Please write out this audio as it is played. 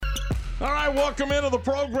All right, welcome into the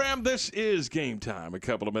program. This is Game Time, a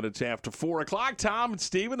couple of minutes after 4 o'clock. Tom and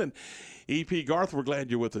Steven and EP Garth, we're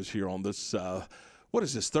glad you're with us here on this, what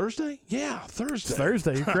is this, Thursday? Yeah, Thursday. It's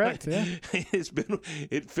Thursday, you're correct, yeah.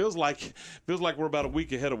 It feels like we're about a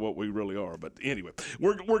week ahead of what we really are. But anyway,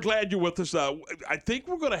 we're glad you're with us. I think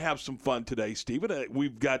we're going to have some fun today, Steven.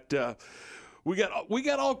 We've got... We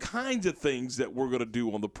got all kinds of things that we're going to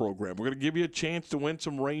do on the program. We're going to give you a chance to win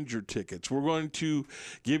some Ranger tickets. We're going to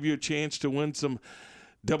give you a chance to win some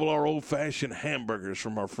Double R old-fashioned hamburgers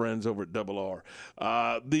from our friends over at Double R.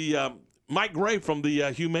 Mike Gray from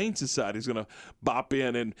the Humane Society is going to bop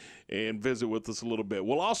in and visit with us a little bit.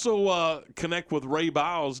 We'll also connect with Ray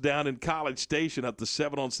Biles down in College Station at the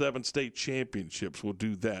 7-on-7 state championships. We'll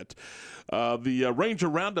do that. The Ranger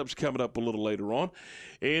Roundup's coming up a little later on.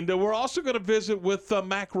 And we're also going to visit with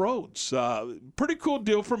Mack Rhodes. Pretty cool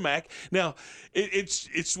deal for Mack. Now,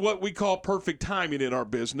 it's what we call perfect timing in our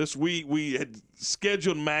business. We had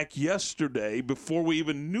scheduled Mack yesterday before we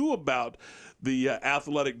even knew about the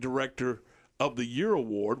Athletic Director of the Year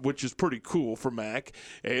award, which is pretty cool for Mack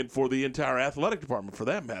and for the entire athletic department, for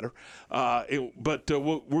that matter. But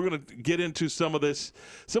we're going to get into some of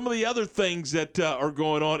the other things that are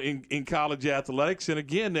going on in college athletics. And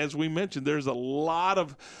again, as we mentioned, there's a lot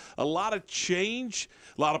of change,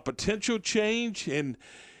 a lot of potential change, and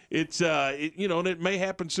and it may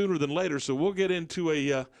happen sooner than later. So we'll get into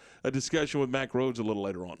a discussion with Mack Rhodes a little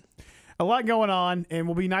later on. A lot going on, and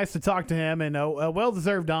will be nice to talk to him, and a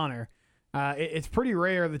well-deserved honor. It's pretty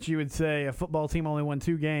rare that you would say a football team only won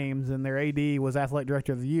 2 games and their AD was Athletic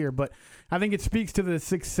Director of the Year, but I think it speaks to the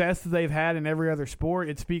success that they've had in every other sport.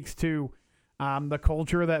 It speaks to the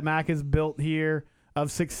culture that Mack has built here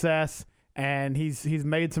of success, and he's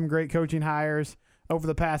made some great coaching hires over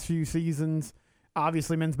the past few seasons.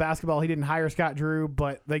 Obviously, men's basketball, he didn't hire Scott Drew,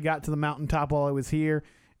 but they got to the mountaintop while he was here.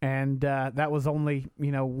 And that was only,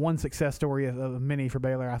 one success story of many for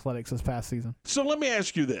Baylor Athletics this past season. So let me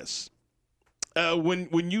ask you this.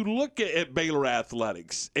 When you look at Baylor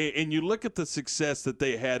Athletics and you look at the success that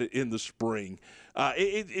they had in the spring,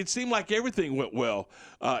 it seemed like everything went well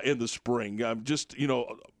in the spring.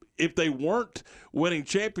 If they weren't winning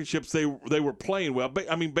championships, they were playing well.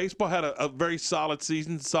 I mean, baseball had a very solid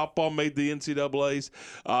season. Softball made the NCAAs.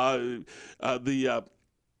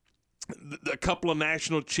 A couple of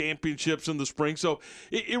national championships in the spring. So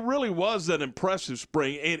it really was an impressive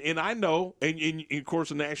spring. And I know, and of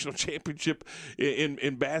course, a national championship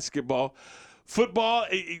in basketball. Football,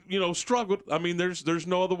 struggled. I mean, there's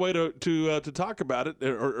no other way to talk about it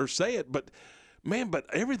or say it. But, man,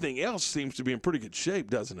 everything else seems to be in pretty good shape,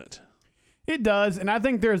 doesn't it? It does, and I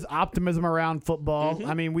think there's optimism around football. Mm-hmm.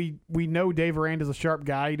 I mean, we know Dave Aranda's a sharp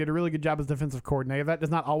guy. He did a really good job as defensive coordinator. That does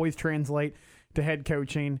not always translate to head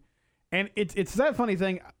coaching. And it's that funny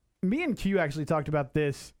thing. Me and Q actually talked about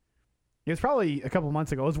this. It was probably a couple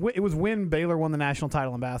months ago. It was when Baylor won the national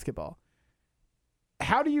title in basketball.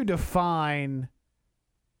 How do you define,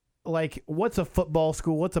 what's a football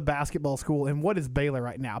school, what's a basketball school, and what is Baylor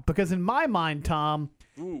right now? Because in my mind, Tom,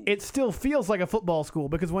 it still feels like a football school.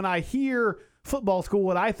 Because when I hear football school,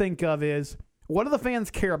 what I think of is, what do the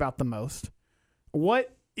fans care about the most?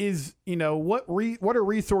 What is, what are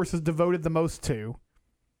resources devoted the most to?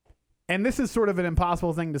 And this is sort of an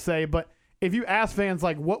impossible thing to say, but if you ask fans,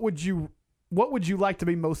 what would you like to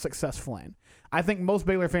be most successful in? I think most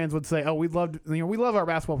Baylor fans would say, we love our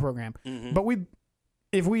basketball program, mm-hmm. But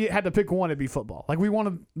if we had to pick one, it'd be football. We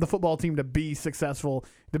wanted the football team to be successful,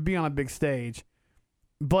 to be on a big stage.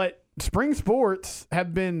 But spring sports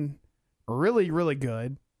have been really, really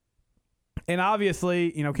good. And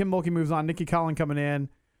obviously, Kim Mulkey moves on, Nikki Collin coming in,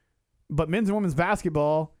 but men's and women's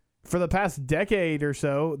basketball, for the past decade or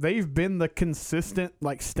so, they've been the consistent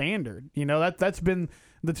standard. That's been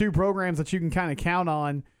the 2 programs that you can kind of count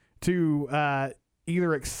on to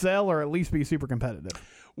either excel or at least be super competitive.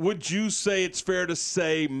 Would you say it's fair to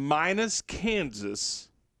say, minus Kansas,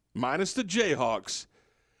 minus the Jayhawks,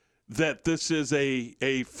 that this is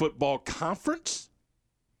a football conference?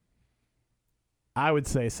 I would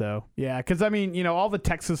say so. Yeah, because all the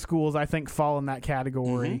Texas schools I think fall in that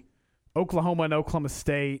category. Mm-hmm. Oklahoma and Oklahoma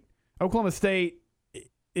State. Oklahoma State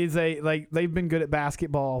is they've been good at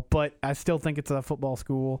basketball, but I still think it's a football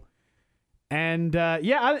school. And, I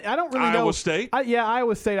don't really know. Iowa State?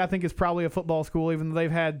 Iowa State I think is probably a football school, even though they've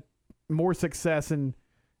had more success in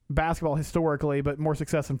basketball historically, but more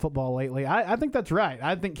success in football lately. I think that's right.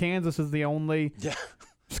 I think Kansas is the only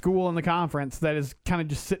school in the conference that is kind of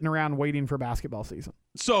just sitting around waiting for basketball season.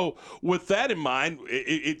 So with that in mind,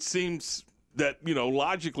 it seems that,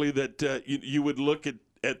 logically that you would look at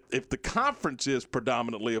if the conference is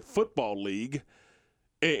predominantly a football league,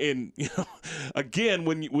 And again,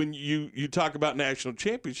 when you talk about national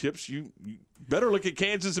championships, you better look at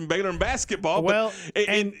Kansas and Baylor in basketball. Well,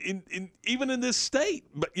 and even in this state,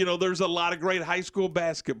 but there's a lot of great high school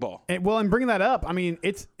basketball. And bringing that up, I mean,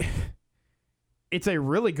 it's a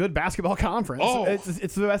really good basketball conference. Oh.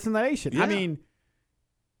 It's the best in the nation. Yeah. I mean,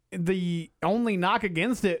 the only knock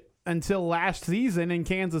against it until last season, and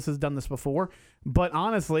Kansas has done this before, but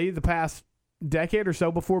honestly, the past decade or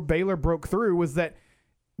so before Baylor broke through was that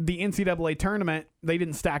the NCAA tournament, they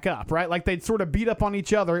didn't stack up, right? Like they'd sort of beat up on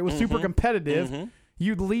each other. It was super competitive.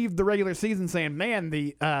 You'd leave the regular season saying, man,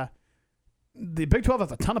 the Big 12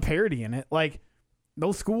 has a ton of parity in it. Like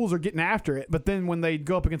those schools are getting after it. But then when they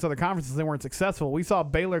go up against other conferences, they weren't successful. We saw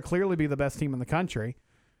Baylor clearly be the best team in the country.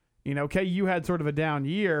 KU had sort of a down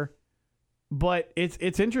year, but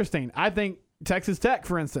it's interesting. I think Texas Tech,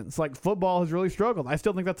 for instance, like football has really struggled. I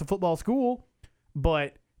still think that's a football school,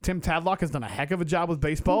 but Tim Tadlock has done a heck of a job with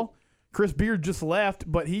baseball. Chris Beard just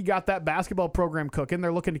left, but he got that basketball program cooking.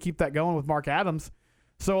 They're looking to keep that going with Mark Adams.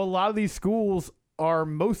 So a lot of these schools are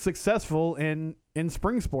most successful in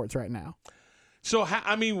spring sports right now. So,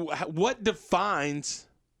 what defines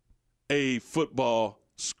a football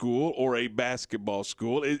school or a basketball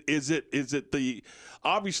school? Is it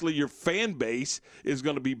obviously your fan base is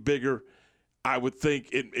going to be bigger, I would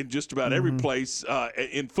think, in just about every place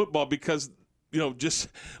in football because – just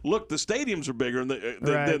look, the stadiums are bigger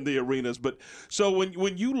than the arenas. But so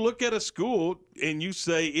when you look at a school and you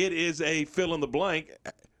say it is a fill in the blank,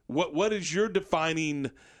 what is your defining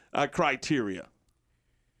criteria?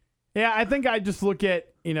 Yeah, I think I just look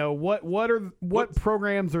at what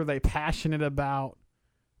programs are they passionate about.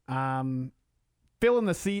 Filling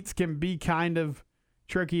the seats can be kind of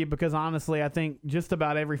tricky because honestly, I think just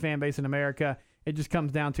about every fan base in America, it just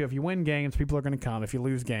comes down to if you win games, people are going to come. If you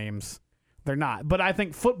lose games, they're not. But I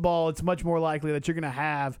think football, it's much more likely that you're going to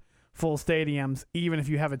have full stadiums, even if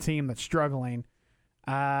you have a team that's struggling.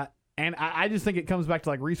 And I just think it comes back to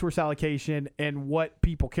like resource allocation and what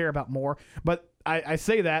people care about more. But I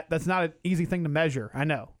say that's not an easy thing to measure. I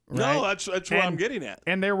know. Right? No, that's where I'm getting at.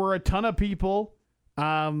 And there were a ton of people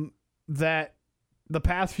that the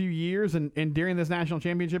past few years and during this national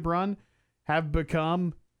championship run have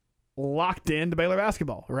become locked into Baylor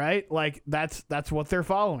basketball, right? Like that's what they're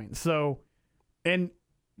following. So, and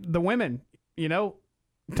the women,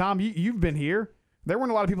 Tom, you've been here. There weren't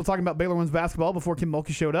a lot of people talking about Baylor women's basketball before Kim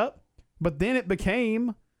Mulkey showed up, but then it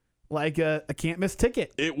became like a can't miss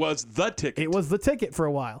ticket. It was the ticket. It was the ticket for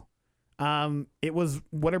a while. It was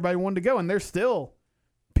what everybody wanted to go, and there's still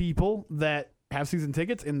people that have season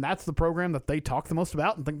tickets, and that's the program that they talk the most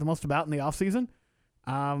about and think the most about in the offseason.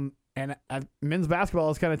 And men's basketball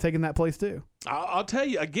is kind of taking that place too. I'll tell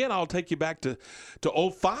you again. I'll take you back to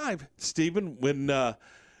 05, Stephen, when the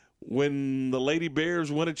Lady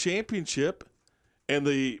Bears won a championship, and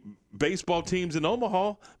the baseball teams in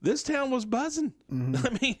Omaha. This town was buzzing.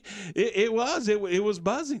 I mean, it was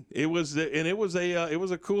buzzing. It was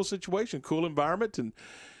a cool situation, cool environment, and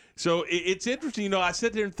so it's interesting. I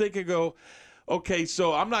sit there and think and go, okay,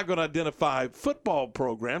 so I'm not going to identify football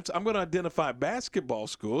programs. I'm going to identify basketball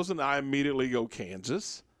schools, and I immediately go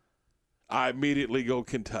Kansas. I immediately go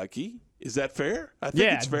Kentucky. Is that fair? I think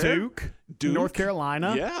it's fair. Duke, North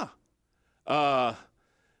Carolina. Yeah.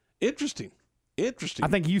 Interesting. I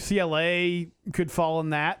think UCLA could fall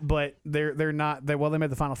in that, but they're not. They made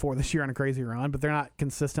the Final Four this year on a crazy run, but they're not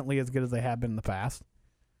consistently as good as they have been in the past.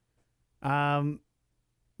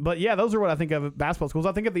 But yeah, those are what I think of basketball schools.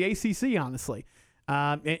 I think of the ACC, honestly,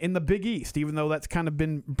 in the Big East, even though that's kind of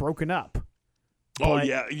been broken up.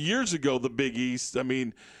 But, years ago, the Big East. I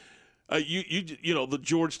mean, the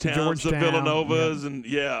Georgetowns, the Villanovas, and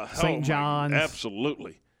St. John's,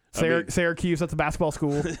 absolutely. Syracuse, that's a basketball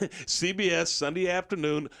school. CBS Sunday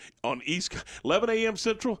afternoon on 11 a.m.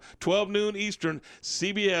 Central, 12 noon Eastern.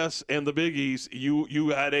 CBS and the Big East. You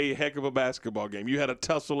had a heck of a basketball game. You had a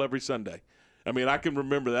tussle every Sunday. I mean, I can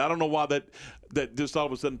remember that. I don't know why that just all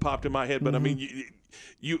of a sudden popped in my head, but I mean,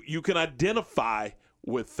 you can identify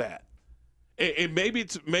with that, and maybe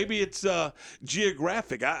it's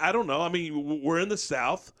geographic. I don't know. I mean, we're in the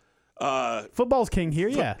South. Football's king here.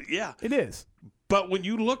 Yeah, it is. But when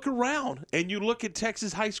you look around and you look at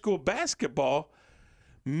Texas high school basketball,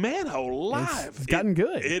 man, it's gotten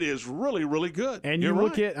good. It is really, really good. And you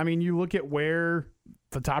look at where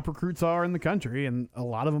the top recruits are in the country, and a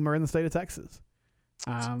lot of them are in the state of Texas.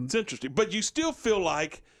 It's interesting. But you still feel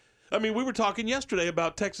like, I mean, we were talking yesterday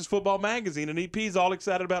about Texas Football Magazine, and EP's all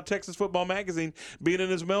excited about Texas Football Magazine being in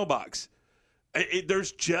his mailbox.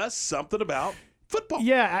 There's just something about football.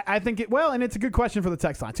 Yeah, I think and it's a good question for the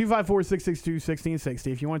text line,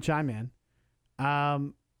 254-662-1660, if you want to chime in.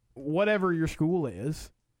 whatever your school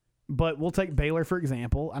is, but we'll take Baylor, for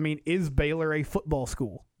example. I mean, is Baylor a football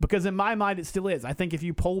school? Because in my mind, it still is. I think if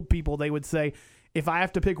you polled people, they would say, if I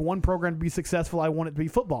have to pick one program to be successful, I want it to be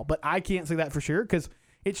football. But I can't say that for sure because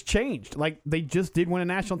it's changed. Like, they just did win a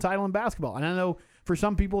national title in basketball. And I know for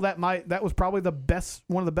some people that was probably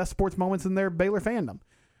one of the best sports moments in their Baylor fandom.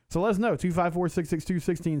 So let us know,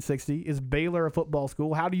 254-662-1660. Is Baylor a football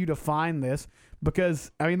school? How do you define this?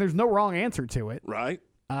 Because, I mean, there's no wrong answer to it. Right.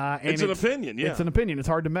 And it's an opinion, yeah. It's an opinion. It's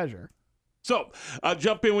hard to measure. So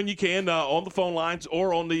jump in when you can on the phone lines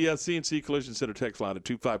or on the CNC Collision Center text line at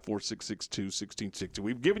 254-662-1660.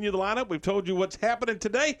 We've given you the lineup. We've told you what's happening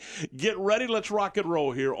today. Get ready. Let's rock and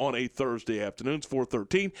roll here on a Thursday afternoon. It's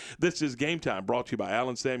 4:13. This is Game Time, brought to you by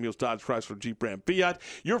Allen Samuels, Dodge Chrysler, Jeep Ram Fiat,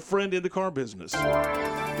 your friend in the car business.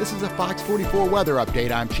 This is a Fox 44 weather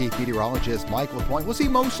update. I'm Chief Meteorologist Mike LaPointe. We'll see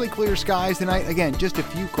mostly clear skies tonight. Again, just a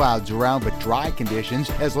few clouds around, but dry conditions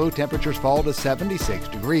as low temperatures fall to 76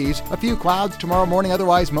 degrees. A few clouds tomorrow morning,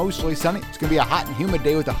 otherwise mostly sunny. It's going to be a hot and humid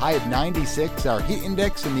day with a high of 96. Our heat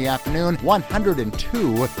index in the afternoon,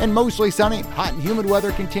 102. And mostly sunny, hot and humid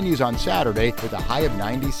weather continues on Saturday with a high of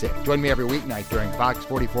 96. Join me every weeknight during Fox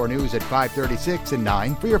 44 News at 5:36 and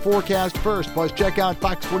 9 for your forecast first. Plus, check out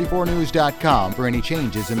fox44news.com for any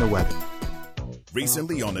changes in the weather.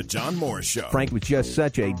 Recently on the John Morris Show. Frank was just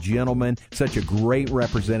such a gentleman, such a great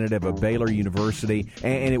representative of Baylor University.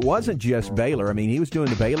 And it wasn't just Baylor. I mean, he was doing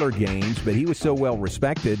the Baylor games, but he was so well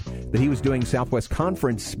respected that he was doing Southwest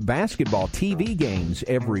Conference basketball TV games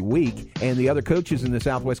every week. And the other coaches in the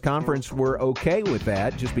Southwest Conference were okay with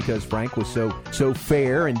that just because Frank was so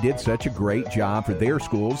fair and did such a great job for their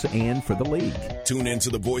schools and for the league. Tune in to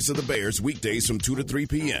the Voice of the Bears weekdays from 2 to 3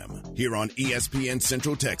 p.m. here on ESPN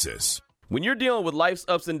Central Texas. When you're dealing with life's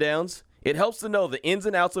ups and downs, it helps to know the ins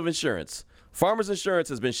and outs of insurance. Farmers Insurance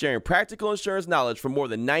has been sharing practical insurance knowledge for more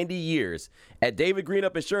than 90 years. At David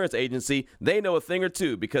Greenup Insurance Agency, they know a thing or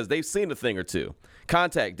two because they've seen a thing or two.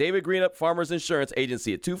 Contact David Greenup Farmers Insurance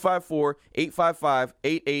Agency at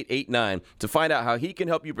 254-855-8889 to find out how he can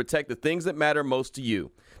help you protect the things that matter most to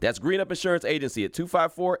you. That's Greenup Insurance Agency at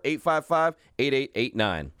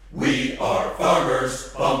 254-855-8889. We are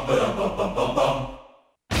farmers. Bum, ba-dum, bum, bum, bum, bum.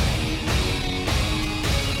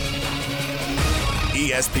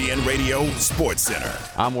 ESPN Radio Sports Center.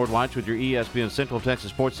 I'm Ward Weitz with your ESPN Central Texas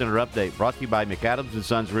Sports Center update, brought to you by McAdams &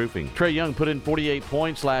 Sons Roofing. Trae Young put in 48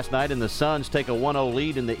 points last night, and the Suns take a 1-0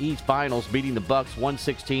 lead in the East Finals, beating the Bucks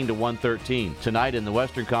 116-113. Tonight in the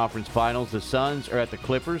Western Conference Finals, the Suns are at the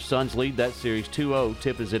Clippers. Suns lead that series 2-0.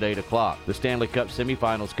 Tip is at 8 o'clock. The Stanley Cup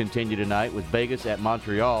semifinals continue tonight with Vegas at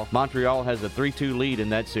Montreal. Montreal has a 3-2 lead in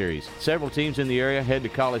that series. Several teams in the area head to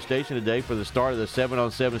College Station today for the start of the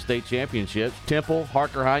 7-on-7 state championships. Temple,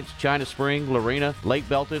 Harker Heights, China Spring, Lorena, Lake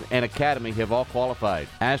Belton, and Academy have all qualified.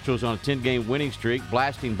 Astros on a 10-game winning streak,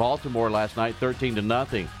 blasting Baltimore last night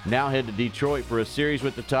 13-0. Now head to Detroit for a series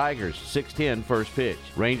with the Tigers, 6:10 first pitch.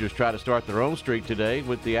 Rangers try to start their own streak today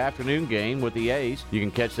with the afternoon game with the A's. You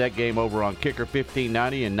can catch that game over on Kicker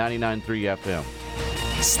 1590 and 99.3 FM.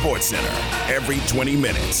 Sports Center, every 20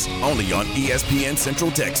 minutes, only on ESPN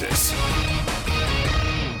Central Texas.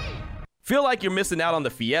 Feel like you're missing out on the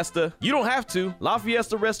Fiesta? You don't have to. La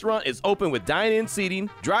Fiesta restaurant is open with dine-in seating,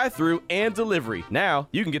 drive-thru, and delivery. Now,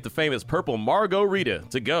 you can get the famous purple Margarita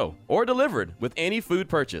to go or delivered with any food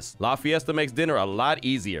purchase. La Fiesta makes dinner a lot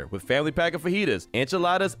easier with family pack of fajitas,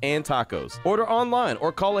 enchiladas, and tacos. Order online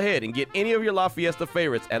or call ahead and get any of your La Fiesta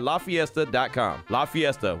favorites at lafiesta.com. La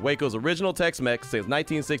Fiesta, Waco's original Tex-Mex since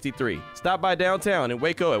 1963. Stop by downtown in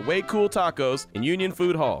Waco at Way Cool Tacos in Union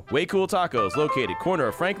Food Hall. Way Cool Tacos, located corner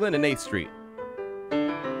of Franklin and 8th Street.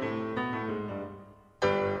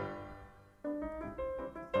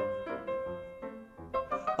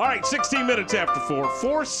 All right, 16 minutes after 4,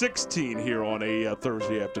 4:16 here on a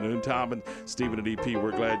Thursday afternoon. Tom and Stephen at EP,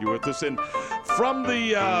 we're glad you're with us. And from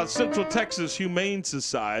the Central Texas Humane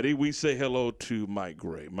Society, we say hello to Mike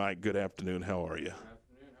Gray. Mike, good afternoon. How are you?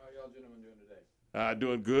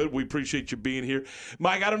 Doing good. We appreciate you being here,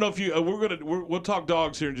 Mike. I don't know if you we'll talk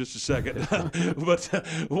dogs here in just a second, but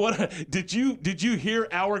what did you hear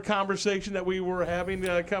our conversation that we were having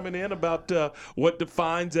coming in about what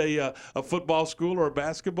defines a football school or a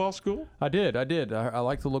basktalk school? I did. I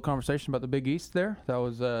liked the little conversation about the Big East there. That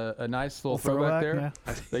was a nice little throwback there.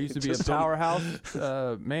 Yeah. That used to be a powerhouse.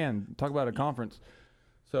 Man, talk about a conference.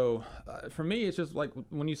 So, for me, it's just like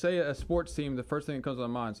when you say a sports team, the first thing that comes to my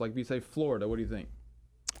mind is like if you say Florida, what do you think?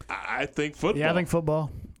 I think football. Yeah, I think football.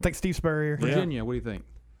 I think Steve Spurrier. Virginia, what do you think?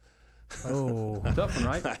 Oh. Tough one,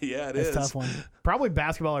 right? Yeah, it is. It's a tough one. Probably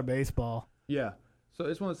basketball or baseball. Yeah. So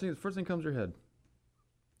it's one of those things, the first thing that comes to your head.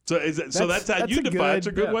 So that's how you define it. It's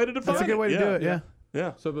a good way to define it. That's a good way to do it, yeah.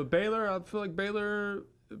 Yeah. So, but Baylor, I feel like Baylor,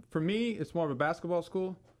 for me, it's more of a basketball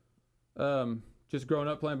school. Just growing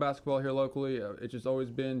up playing basketball here locally, it's just always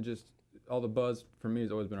been all the buzz for me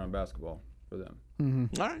has always been on basketball for them.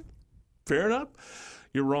 Mm-hmm. All right. Fair enough.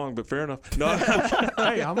 You're wrong, but fair enough. No,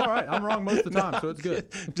 hey, I'm all right. I'm wrong most of the time, so it's good.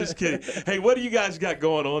 Just kidding. Hey, what do you guys got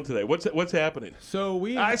going on today? What's happening? So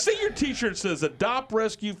I see your T-shirt says Adopt,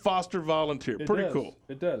 Rescue, Foster, Volunteer. Pretty cool.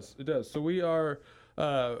 It does. So we are.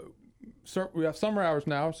 We have summer hours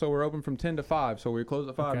now, so we're open from 10 to 5. So we close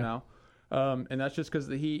at 5 now, and that's just because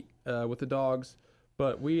of the heat with the dogs.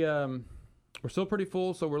 But we're still pretty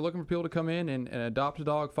full, so we're looking for people to come in and adopt a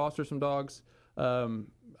dog, foster some dogs.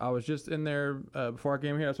 I was just in there before I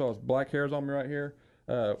came here. I saw black hairs on me right here.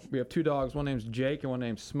 We have 2 dogs. One name's Jake and one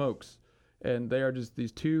name's Smokes. And they are just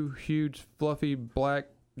these 2 huge, fluffy black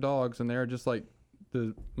dogs, and they're just like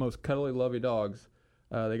the most cuddly, lovey dogs.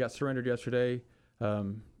 They got surrendered yesterday.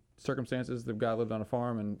 Circumstances, the guy lived on a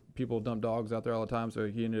farm, and people dump dogs out there all the time, so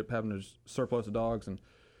he ended up having a surplus of dogs. And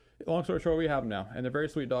long story short, we have them now. And they're very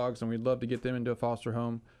sweet dogs, and we'd love to get them into a foster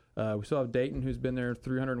home. We still have Dayton, who's been there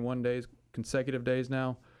 301 days, consecutive days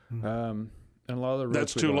now. And a lot of the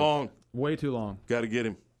that's too long. Way too long. Got to get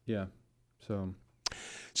him. Yeah.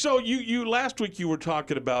 So you last week you were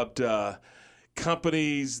talking about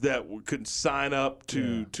companies that could sign up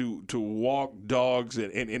to walk dogs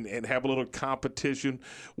and have a little competition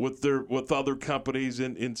with other companies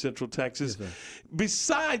in Central Texas.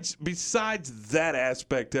 Yes, Besides that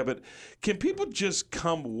aspect of it, can people just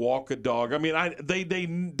come walk a dog? I mean, they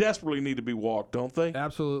desperately need to be walked, don't they?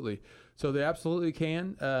 Absolutely. So they absolutely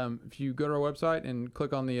can. If you go to our website and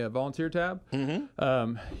click on the volunteer tab, you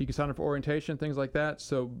can sign up for orientation, things like that.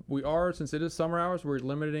 So we are, since it is summer hours, we're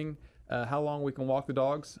limiting how long we can walk the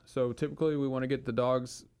dogs. So typically we want to get the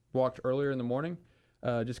dogs walked earlier in the morning,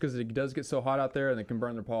 just because it does get so hot out there and they can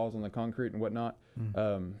burn their paws on the concrete and whatnot.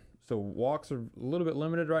 So walks are a little bit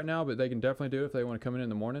limited right now, but they can definitely do it if they want to come in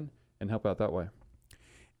the morning and help out that way.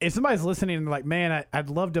 If somebody's listening and like, man, I'd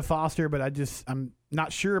love to foster, but I'm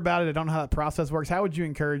not sure about it. I don't know how that process works. How would you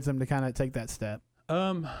encourage them to kind of take that step?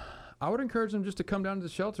 I would encourage them just to come down to the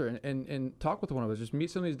shelter and talk with one of us. Just meet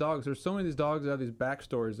some of these dogs. There's so many of these dogs that have these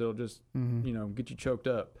backstories that'll just, get you choked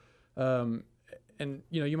up. And,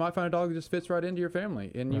 you might find a dog that just fits right into your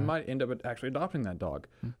family, and you might end up actually adopting that dog.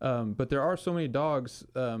 But there are so many dogs,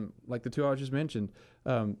 like the 2 I just mentioned,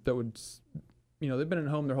 that would, they've been at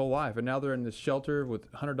home their whole life, and now they're in this shelter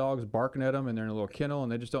with 100 dogs barking at them, and they're in a little kennel,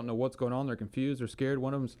 and they just don't know what's going on. They're confused. They're scared.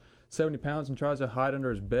 One of them's 70 pounds and tries to hide under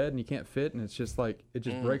his bed, and he can't fit, and it's just like, it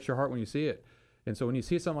just breaks your heart when you see it. And so when you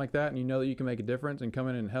see something like that and you know that you can make a difference and come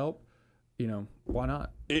in and help, why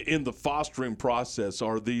not? In the fostering process,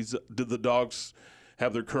 do the dogs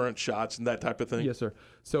have their current shots and that type of thing? Yes, sir.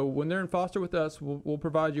 So when they're in foster with us, we'll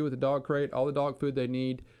provide you with a dog crate, all the dog food they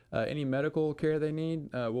need, any medical care they need,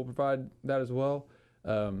 we'll provide that as well.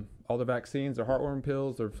 All the vaccines, their heartworm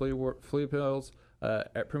pills, their flea pills,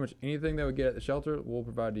 pretty much anything they would get at the shelter, we'll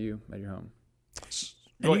provide to you at your home.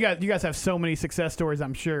 And you guys have so many success stories,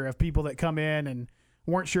 I'm sure, of people that come in and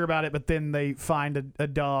weren't sure about it, but then they find a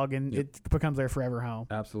dog and it becomes their forever home.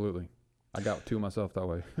 Absolutely. I got 2 myself that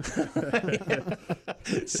way.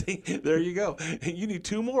 See, there you go. You need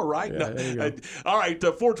 2 more, right? Yeah, there you go. All right,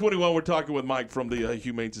 421, we're talking with Mike from the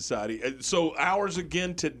Humane Society. So hours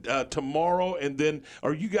again tomorrow, and then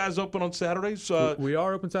are you guys open on Saturdays? We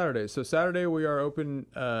are open Saturdays. So Saturday we are open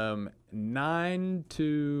 9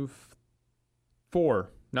 to 4.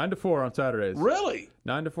 9 to 4 on Saturdays. Really?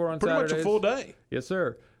 9 to 4 on Pretty Saturdays. Pretty much a full day. Yes,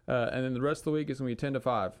 sir. And then the rest of the week is going to be 10 to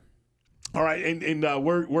 5. All right, and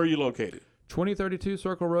where are you located? 2032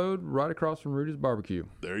 Circle Road, right across from Rudy's Barbecue.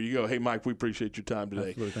 There you go. Hey, Mike, we appreciate your time today.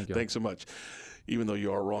 Absolutely, thank you. Thanks so much. Even though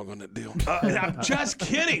you are wrong on that deal. I'm just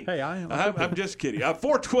kidding. Hey, I am. I'm just kidding.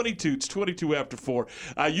 422, it's 22 after 4.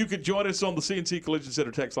 You can join us on the CNC Collision Center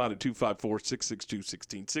text line at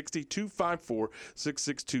 254-662-1660,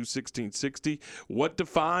 254-662-1660. What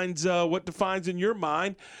defines in your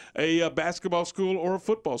mind a basketball school or a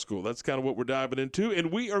football school? That's kind of what we're diving into.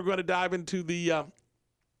 And we are going to dive into the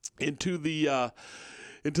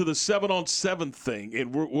 7-on-7 thing,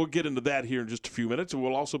 and we'll get into that here in just a few minutes. And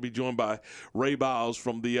we'll also be joined by Ray Biles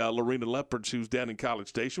from the Lorena Leopards, who's down in College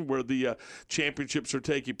Station, where the championships are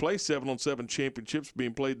taking place. 7-on-7 championships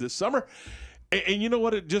being played this summer. And you know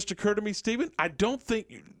what? It just occurred to me, Stephen. I don't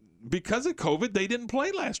think because of COVID, they didn't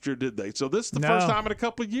play last year, did they? So this is the first time in a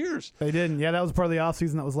couple of years. They didn't. Yeah, that was part of the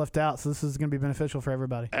offseason that was left out, so this is going to be beneficial for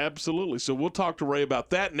everybody. Absolutely. So we'll talk to Ray about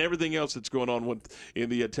that and everything else that's going on in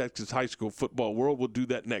the Texas high school football world. We'll do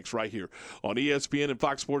that next right here on ESPN and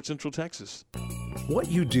Fox Sports Central Texas.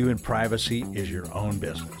 What you do in privacy is your own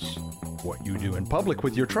business. What you do in public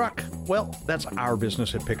with your truck, well, that's our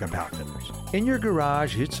business at Pickup Outfitters. In your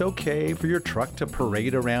garage, it's okay for your truck to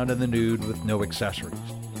parade around in the nude with no accessories.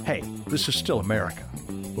 Hey, this is still America.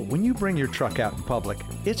 But when you bring your truck out in public,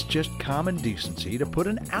 it's just common decency to put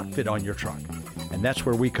an outfit on your truck. And that's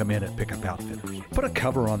where we come in at Pickup Outfitters. Put a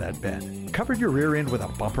cover on that bed. Cover your rear end with a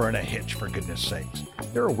bumper and a hitch, for goodness sakes.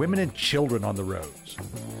 There are women and children on the roads.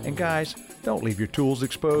 And guys, don't leave your tools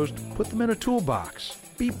exposed. Put them in a toolbox.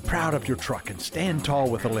 Be proud of your truck and stand tall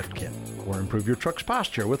with a lift kit. Or improve your truck's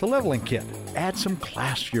posture with a leveling kit. Add some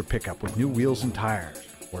class to your pickup with new wheels and tires.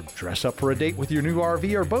 Or dress up for a date with your new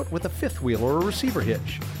RV or boat with a fifth wheel or a receiver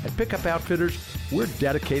hitch. At Pickup Outfitters, we're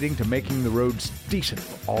dedicating to making the roads decent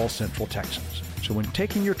for all Central Texans. So when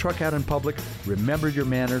taking your truck out in public, remember your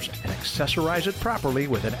manners and accessorize it properly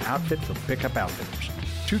with an outfit from Pickup Outfitters.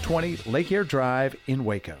 220 Lake Air Drive in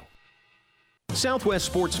Waco. Southwest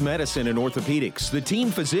Sports Medicine and Orthopedics, the team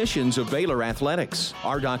physicians of Baylor Athletics.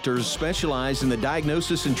 Our doctors specialize in the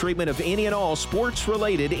diagnosis and treatment of any and all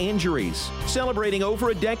sports-related injuries. Celebrating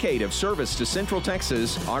over a decade of service to Central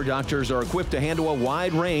Texas, our doctors are equipped to handle a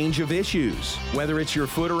wide range of issues. Whether it's your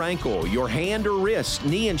foot or ankle, your hand or wrist,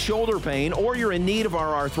 knee and shoulder pain, or you're in need of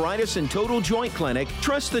our arthritis and total joint clinic,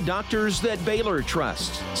 trust the doctors that Baylor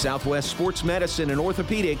trusts. Southwest Sports Medicine and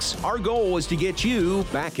Orthopedics, our goal is to get you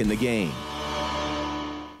back in the game.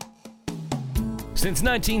 Since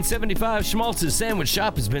 1975, Schmaltz's Sandwich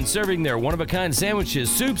Shop has been serving their one-of-a-kind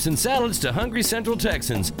sandwiches, soups, and salads to hungry Central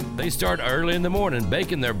Texans. They start early in the morning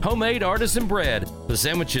baking their homemade artisan bread. The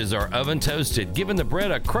sandwiches are oven-toasted, giving the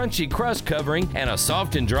bread a crunchy crust covering and a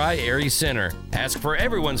soft and dry, airy center. Ask for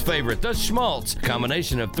everyone's favorite, the Schmaltz, a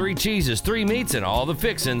combination of 3 cheeses, 3 meats, and all the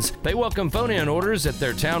fixins. They welcome phone-in orders at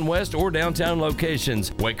their Town West or downtown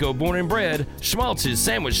locations. Waco born and bred, Schmaltz's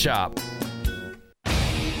Sandwich Shop.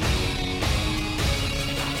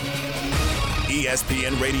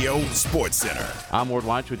 ESPN Radio Sports Center. I'm Ward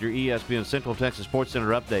Weitz with your ESPN Central Texas Sports Center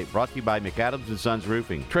update, brought to you by McAdams and Sons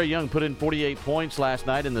Roofing. Trae Young put in 48 points last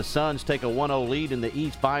night, and the Suns take a 1-0 lead in the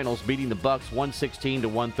East Finals, beating the Bucks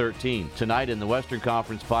 116-113. Tonight in the Western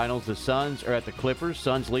Conference Finals, the Suns are at the Clippers.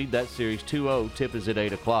 Suns lead that series 2-0. Tip is at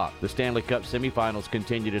 8 o'clock. The Stanley Cup semifinals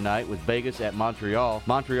continue tonight with Vegas at Montreal.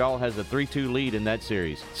 Montreal has a 3-2 lead in that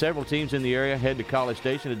series. Several teams in the area head to College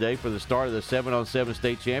Station today for the start of the 7-on-7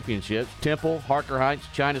 state championships. Temple, Harker Heights,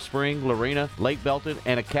 China Spring, Lorena, Lake Belton,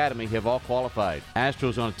 and Academy have all qualified.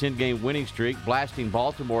 Astros on a 10-game winning streak, blasting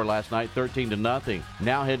Baltimore last night 13-0.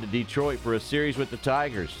 Now head to Detroit for a series with the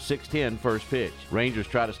Tigers, 6:10 first pitch. Rangers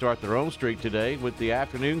try to start their own streak today with the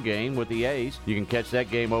afternoon game with the A's. You can catch that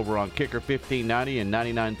game over on Kicker 1590 and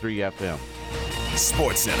 99.3 FM.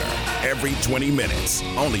 Sports Center, every 20 minutes,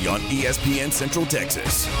 only on ESPN Central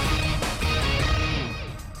Texas.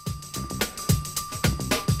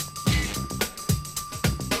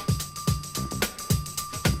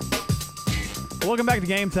 Welcome back to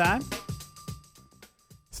Game Time.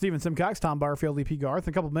 Stephen Simcox, Tom Barfield, EP Garth. In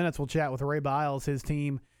a couple of minutes, we'll chat with Ray Biles. His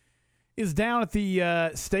team is down at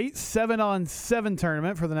the state 7-on-7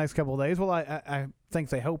 tournament for the next couple of days. Well, I think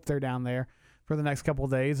they hope they're down there for the next couple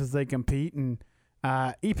of days as they compete. And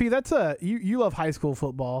EP, that's you love high school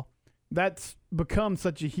football. That's become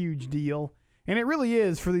such a huge deal, and it really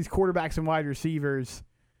is for these quarterbacks and wide receivers.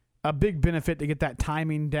 A big benefit to get that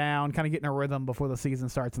timing down, kind of getting a rhythm before the season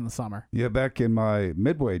starts in the summer. Yeah, back in my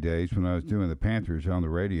Midway days when I was doing the Panthers on the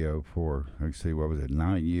radio for,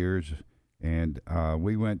 9 years, and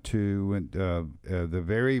we went to the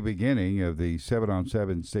very beginning of the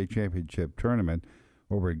 7-on-7 state championship tournament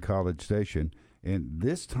over in College Station. And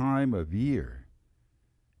this time of year,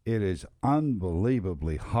 it is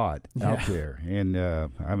unbelievably hot out there. And,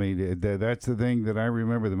 that's the thing that I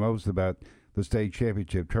remember the most about the state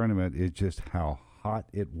championship tournament is just how hot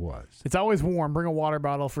it was. It's always warm. Bring a water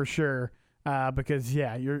bottle for sure, because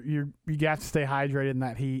you got to stay hydrated in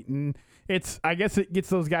that heat, and I guess it gets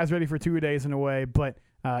those guys ready for 2 days in a way, but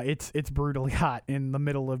it's brutally hot in the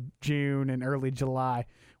middle of June and early July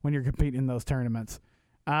when you're competing in those tournaments.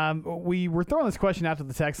 We were throwing this question out to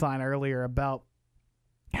the text line earlier about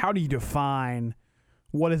how do you define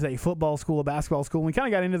what is a football school, a basketball school. And we kind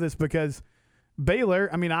of got into this because Baylor,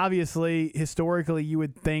 obviously, historically, you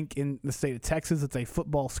would think in the state of Texas it's a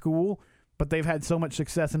football school, but they've had so much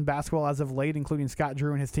success in basketball as of late, including Scott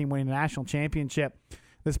Drew and his team winning a national championship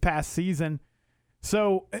this past season.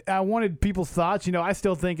 So I wanted people's thoughts. I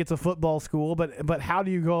still think it's a football school, but how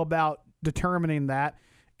do you go about determining that?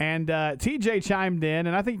 And TJ chimed in,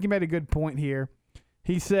 and I think he made a good point here.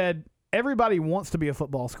 He said, everybody wants to be a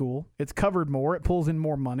football school. It's covered more. It pulls in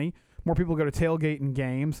more money. More people go to tailgating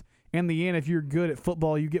games. In the end, if you're good at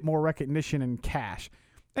football, you get more recognition and cash.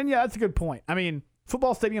 And, yeah, that's a good point. I mean,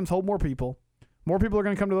 football stadiums hold more people. More people are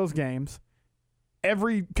going to come to those games.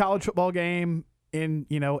 Every college football game in,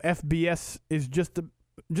 FBS is just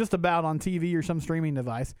about on TV or some streaming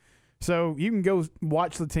device. So you can go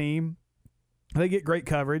watch the team. They get great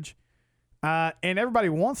coverage. And everybody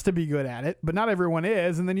wants to be good at it, but not everyone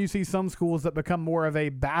is. And then you see some schools that become have more of a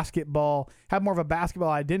basketball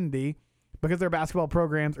identity because their basketball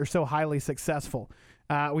programs are so highly successful.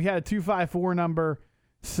 We had a 254 number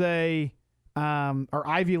say our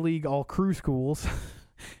Ivy League all crew schools.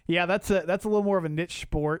 Yeah, that's a little more of a niche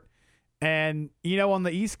sport. And, on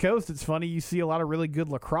the East Coast, it's funny, you see a lot of really good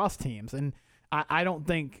lacrosse teams. And I don't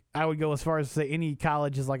think I would go as far as to say any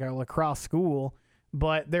college is like a lacrosse school,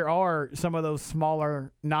 but there are some of those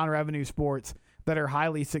smaller non-revenue sports that are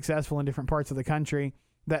highly successful in different parts of the country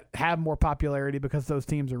that have more popularity because those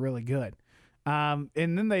teams are really good. And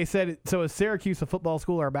then they said, so is Syracuse a football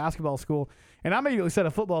school or a basketball school? And I immediately said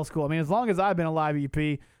a football school. I mean, as long as I've been alive,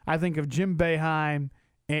 EP, I think of Jim Boeheim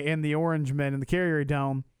and the Orangemen and the Carrier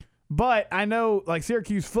Dome. But I know, like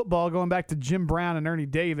Syracuse football, going back to Jim Brown and Ernie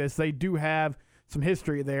Davis, they do have some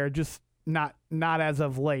history there, just not as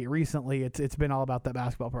of late. Recently, it's been all about that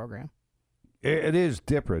basketball program. It is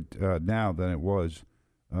different now than it was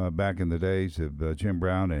back in the days of Jim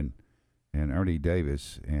Brown and Ernie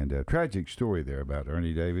Davis. And a tragic story there about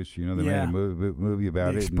Ernie Davis. They made a movie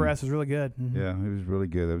about it. The Express is really good. Mm-hmm. Yeah, it was really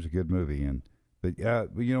good. That was a good movie. But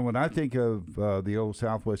when I think of the old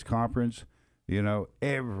Southwest Conference,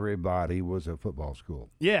 everybody was a football school.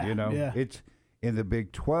 Yeah. It's in the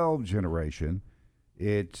Big 12 generation.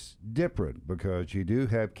 It's different because you do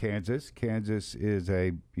have Kansas. Kansas is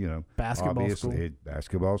a, basketball obviously school. A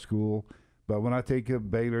basketball school. But when I think of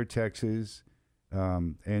Baylor, Texas,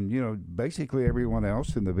 and, basically everyone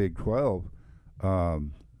else in the Big 12,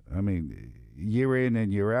 year in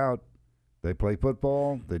and year out, they play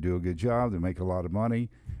football. They do a good job. They make a lot of money.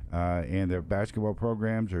 And their basketball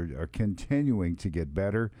programs are continuing to get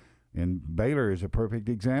better. And Baylor is a perfect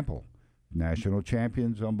example. National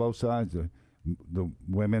champions on both sides, the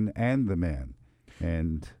women and the men.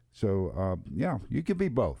 And so, you can be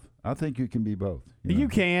both. I think you can be both. You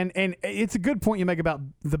can, and it's a good point you make about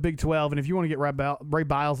the Big 12. And if you want to get Ray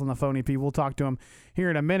Biles on the phone, EP, we'll talk to him here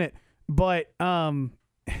in a minute. But,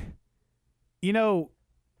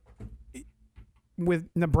 with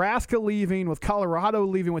Nebraska leaving, with Colorado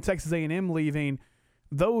leaving, with Texas A&M leaving,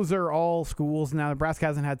 those are all schools. Now, Nebraska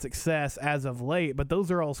hasn't had success as of late, but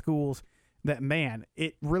those are all schools that, man,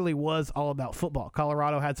 it really was all about football.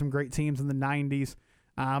 Colorado had some great teams in the 90s.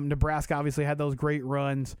 Nebraska obviously had those great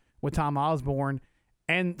runs with Tom Osborne.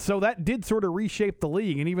 And so that did sort of reshape the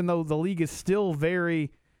league. And even though the league is still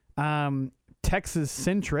very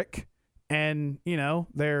Texas-centric and,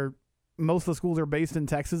 most of the schools are based in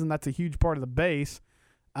Texas, and that's a huge part of the base.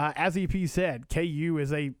 As EP said, KU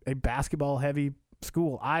is a basketball-heavy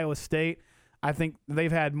school. Iowa State, I think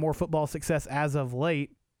they've had more football success as of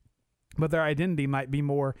late, but their identity might be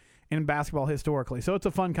more in basketball historically. So it's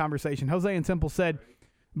a fun conversation. Jose and Temple said,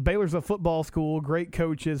 Baylor's a football school, great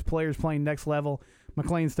coaches, players playing next level.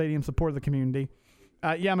 McLean Stadium supported the community.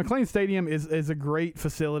 McLean Stadium is a great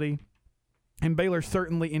facility, and Baylor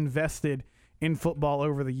certainly invested in football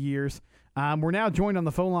over the years. We're now joined on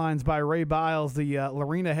the phone lines by Ray Biles, the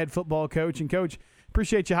Lorena head football coach. And, Coach,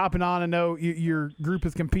 appreciate you hopping on. I know your group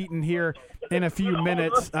is competing here in a few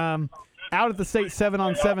minutes. Out at the state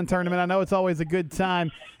 7-on-7 tournament, I know it's always a good time.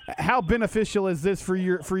 How beneficial is this for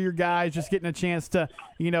your guys, just getting a chance to,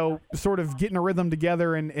 sort of getting a rhythm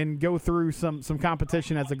together and go through some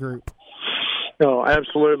competition as a group? No,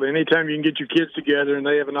 absolutely. Anytime you can get your kids together and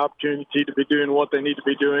they have an opportunity to be doing what they need to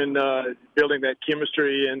be doing, building that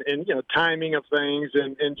chemistry and timing of things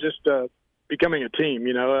and just becoming a team.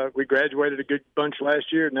 We graduated a good bunch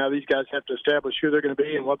last year. Now these guys have to establish who they're going to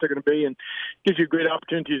be and what they're going to be, and gives you a great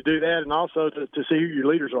opportunity to do that, and also to see who your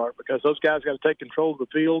leaders are, because those guys got to take control of the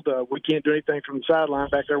field. We can't do anything from the sideline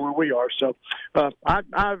back there where we are. So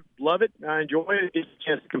I love it. I enjoy it. It's a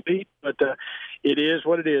chance to compete, but it is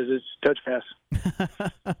what it is. It's touch pass.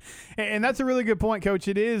 And that's a really good point, Coach.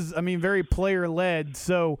 It is, very player-led.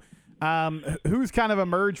 So who's kind of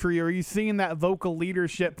emerged for you? Are you seeing that vocal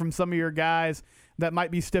leadership from some of your guys that might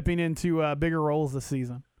be stepping into bigger roles this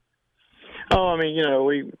season? Oh,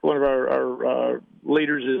 one of our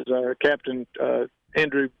leaders is our captain,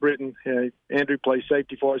 Andrew Britton. Andrew plays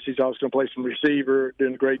safety for us. He's also going to play some receiver,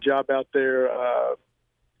 doing a great job out there.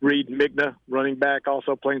 Reed Migna, running back,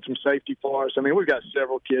 also playing some safety for us. I mean, we've got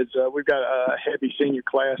several kids. We've got a heavy senior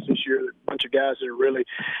class this year, a bunch of guys that have really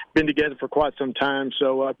been together for quite some time.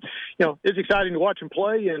 So, it's exciting to watch them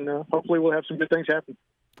play, and hopefully we'll have some good things happen.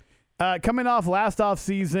 Coming off last off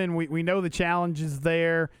season, we know the challenges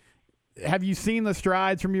there. Have you seen the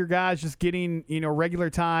strides from your guys just getting, regular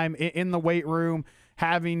time in the weight room,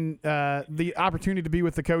 having the opportunity to be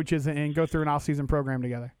with the coaches and go through an off-season program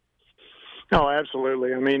together? Oh,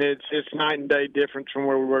 absolutely. I mean, it's night and day difference from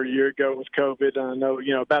where we were a year ago with COVID. I know,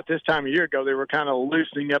 about this time a year ago, they were kind of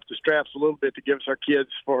loosening up the straps a little bit to give us our kids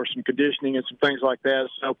for some conditioning and some things like that.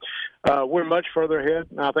 So we're much further ahead.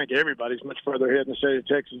 And I think everybody's much further ahead in the state of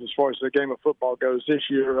Texas as far as the game of football goes this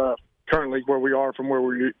year. Currently where we are from where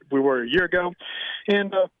we were a year ago.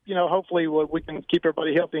 And, hopefully we can keep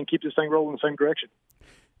everybody healthy and keep this thing rolling in the same direction.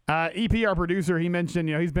 EP, our producer, he mentioned,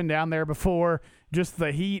 he's been down there before. Just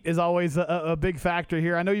the heat is always a big factor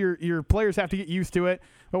here. I know your players have to get used to it,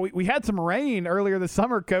 but we had some rain earlier this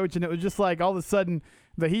summer, Coach, and it was just like all of a sudden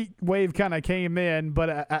the heat wave kind of came in.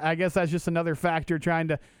 But I guess that's just another factor trying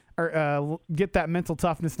to get that mental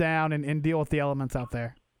toughness down and deal with the elements out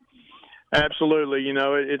there. Absolutely.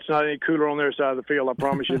 It's not any cooler on their side of the field, I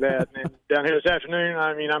promise you that. And down here this afternoon,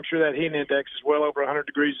 I mean, I'm sure that heat index is well over 100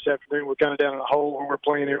 degrees this afternoon. We're kind of down in a hole when we're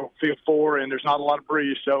playing here on field 4, and there's not a lot of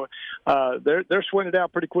breeze. So they're sweating it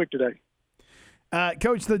out pretty quick today.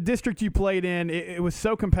 Coach, the district you played in, it was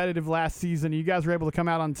so competitive last season. You guys were able to come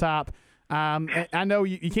out on top. I know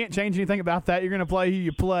you can't change anything about that. You're going to play who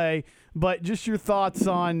you play. But just your thoughts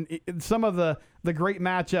on some of the great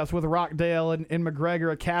matchups with Rockdale and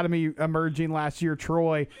McGregor Academy emerging last year,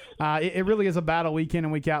 Troy. It really is a battle week in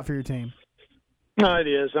and week out for your team. No, it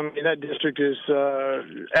is. I mean, that district is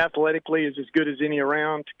athletically is as good as any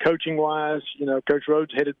around. Coaching-wise, Coach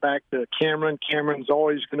Rhodes headed back to Cameron. Cameron's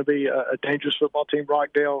always going to be a dangerous football team.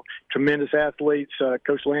 Rockdale, tremendous athletes.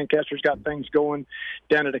 Coach Lancaster's got things going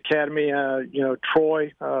down at Academy.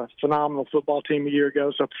 Troy, phenomenal football team a year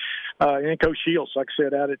ago. So, and Coach Shields, like I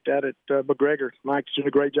said, out at McGregor. Mike's doing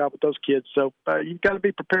a great job with those kids. So you've got to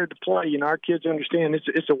be prepared to play. Our kids understand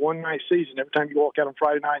it's a one-night season. Every time you walk out on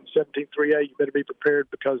Friday night in 17-3A, you better be prepared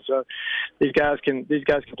because these guys can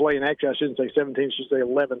play. And actually, I shouldn't say 17, I should say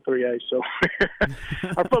 11-3A. So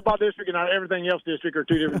our football district and our everything else district are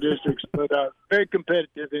two different districts, but very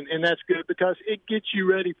competitive, and that's good because it gets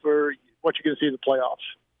you ready for what you're going to see in the playoffs.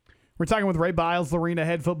 We're talking with Ray Biles, Lorena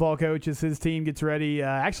head football coach, as his team gets ready,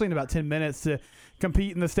 actually in about 10 minutes, to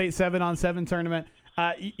compete in the state 7-on-7 tournament.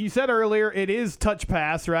 You said earlier it is touch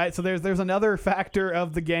pass, right? So there's another factor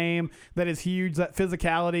of the game that is huge, that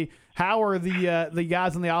physicality. How are the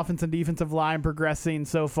guys on the offense and defensive line progressing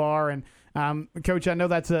so far? And Coach, I know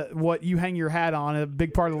that's what you hang your hat on. A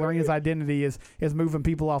big part of Lorena's identity is moving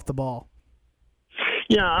people off the ball.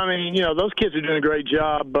 Yeah, I mean, those kids are doing a great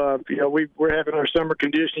job. We're having our summer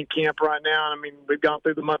conditioning camp right now. I mean, we've gone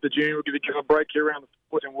through the month of June. We're going to give them a break here around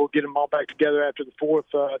the 4th, and we'll get them all back together after the 4th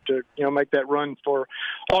to, make that run for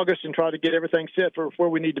August and try to get everything set for where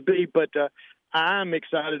we need to be. But I'm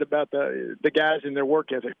excited about the guys and their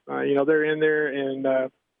work ethic. They're in there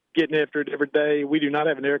and getting after it every day. We do not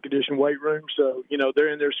have an air-conditioned weight room, so,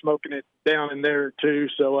 they're in there smoking it down in there too.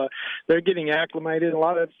 So they're getting acclimated. A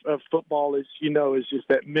lot of football is just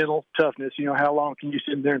that mental toughness. How long can you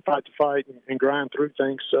sit in there and fight the fight and grind through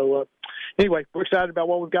things? So anyway, we're excited about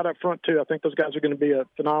what we've got up front too. I think those guys are going to be a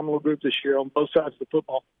phenomenal group this year on both sides of the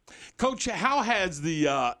football. Coach, how has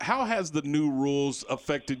the new rules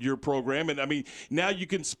affected your program? And I mean, now you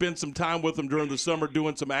can spend some time with them during the summer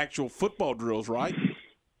doing some actual football drills, right?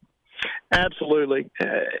 Absolutely.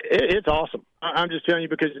 It's awesome. I'm just telling you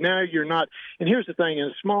because now you're not – and here's the thing. In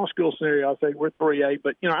a small school scenario, I'll say we're 3A,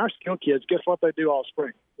 but, our skill kids, guess what they do all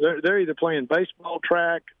spring? They're either playing baseball,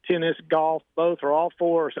 track, tennis, golf, both or all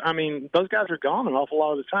four. I mean, those guys are gone an awful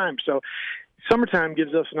lot of the time. So summertime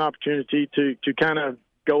gives us an opportunity to kind of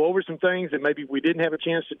go over some things that maybe we didn't have a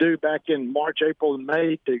chance to do back in March, April, and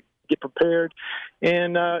May to get prepared,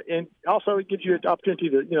 and also it gives you an opportunity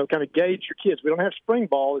to kind of gauge your kids. We don't have spring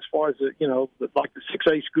ball as far as like the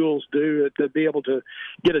 6A schools do to be able to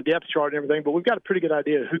get a depth chart and everything, but we've got a pretty good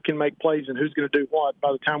idea of who can make plays and who's going to do what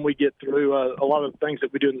by the time we get through a lot of the things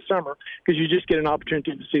that we do in the summer, because you just get an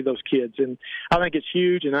opportunity to see those kids. And I think it's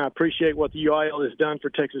huge, and I appreciate what the UIL has done for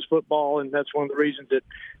Texas football, and that's one of the reasons that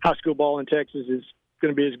high school ball in Texas is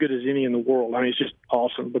going to be as good as any in the world. I mean, it's just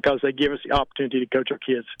awesome because they give us the opportunity to coach our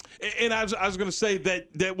kids. And I was going to say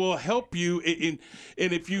that will help you and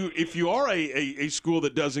if you are a school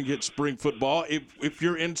that doesn't get spring football, if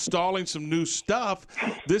you're installing some new stuff,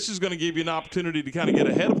 this is going to give you an opportunity to kind of get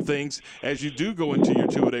ahead of things as you do go into your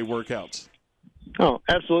 2-a-day workouts. Oh,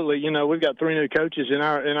 absolutely. You know, we've got 3 new coaches in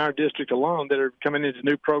our district alone that are coming into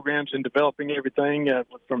new programs and developing everything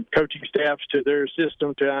from coaching staffs to their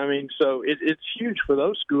system so it's huge for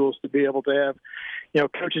those schools to be able to have,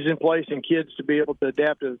 coaches in place and kids to be able to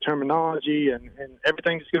adapt to the terminology and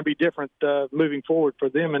everything's going to be different moving forward for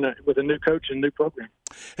them with a new coach and new program.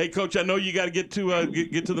 Hey, Coach, I know you got to get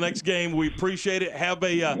to the next game. We appreciate it. Have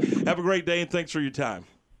a great day, and thanks for your time.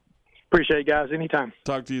 Appreciate it, guys. Anytime.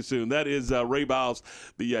 Talk to you soon. That is Ray Biles,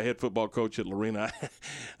 the head football coach at Lorena.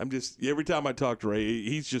 Every time I talk to Ray,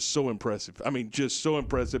 he's just so impressive. I mean, just so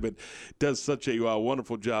impressive and does such a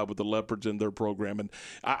wonderful job with the Leopards and their program. And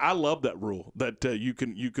I love that rule that you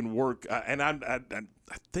can work. And I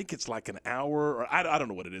think it's like an hour, or I don't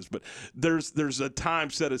know what it is, but there's a time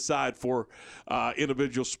set aside for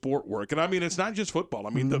individual sport work. And I mean, it's not just football. I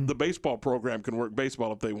mean, the baseball program can work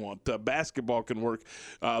baseball if they want. Basketball can work.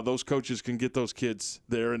 Those coaches can get those kids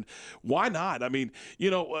there, and why not? I mean,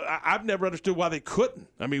 I've never understood why they couldn't.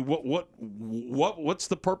 I mean, what's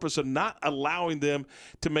the purpose of not allowing them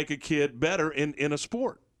to make a kid better in a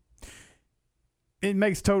sport? It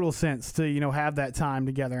makes total sense to, have that time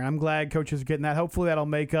together. And I'm glad coaches are getting that. Hopefully that'll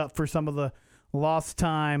make up for some of the lost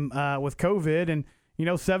time with COVID. And,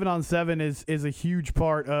 7-on-7 is a huge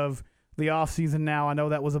part of the offseason now. I know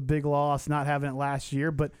that was a big loss not having it last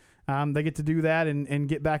year, but they get to do that and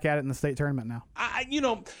get back at it in the state tournament now.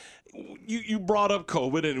 You brought up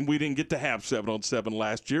COVID, and we didn't get to have 7-on-7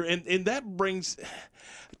 last year. And that brings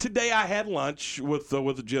 – today I had lunch with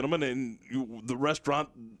a gentleman, and the restaurant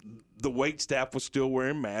 – the wait staff was still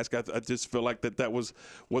wearing masks. I just feel like that was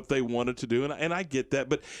what they wanted to do, and I get that.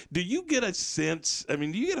 But do you get a sense? I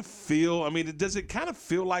mean, do you get a feel? I mean, does it kind of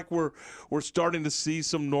feel like we're starting to see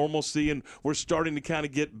some normalcy, and we're starting to kind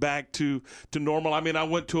of get back to normal? I mean, I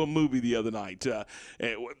went to a movie the other night.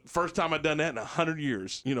 First time I'd done that in 100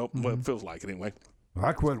 years. Well, it feels like it anyway.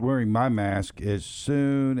 I quit wearing my mask as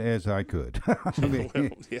soon as I could. I mean,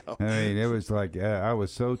 it was like I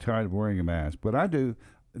was so tired of wearing a mask, but I do.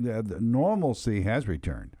 The normalcy has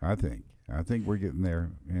returned, I think. I think we're getting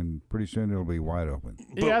there, and pretty soon it'll be wide open.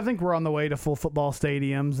 Yeah, I think we're on the way to full football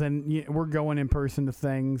stadiums, and we're going in person to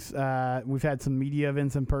things. We've had some media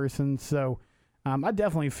events in person, so I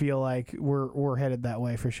definitely feel like we're headed that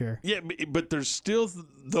way for sure. Yeah, but there's still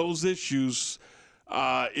those issues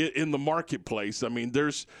in the marketplace. I mean,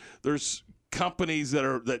 there's companies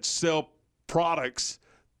that sell products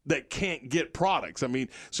that can't get products. I mean,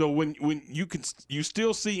 so when you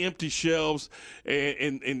still see empty shelves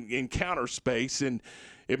and counter space, and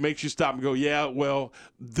it makes you stop and go, yeah, well,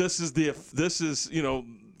 this is kind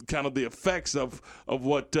of the effects of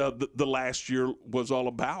what the last year was all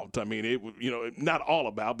about. I mean, not all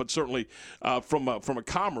about, but certainly from a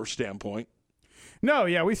commerce standpoint. No,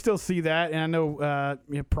 yeah, we still see that, and I know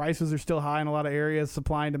prices are still high in a lot of areas.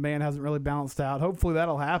 Supply and demand hasn't really balanced out. Hopefully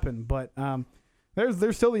that'll happen, but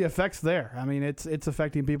there's still the effects there. I mean, it's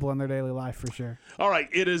affecting people in their daily life for sure. All right,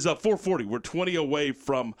 it is 4:40. We're 20 away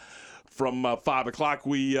from 5 o'clock.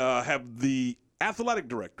 We have the athletic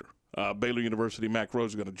director, Baylor University, Mack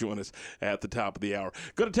Rhodes, is going to join us at the top of the hour.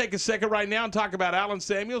 Going to take a second right now and talk about Allen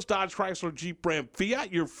Samuels, Dodge Chrysler Jeep Ram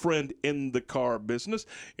Fiat, your friend in the car business.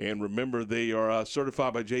 And remember, they are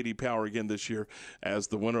certified by J.D. Power again this year as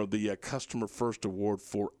the winner of the Customer First Award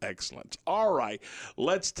for Excellence. All right,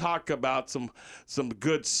 let's talk about some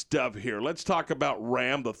good stuff here. Let's talk about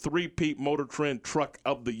Ram, the three-peat Motor Trend Truck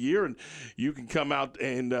of the Year. And you can come out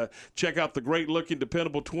and check out the great-looking,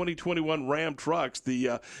 dependable 2021 Ram trucks.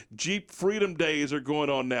 The Jeep Freedom Days are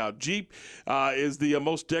going on now. Jeep is the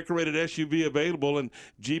most decorated SUV available, and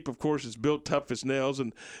Jeep, of course, is built tough as nails,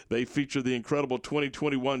 and they feature the incredible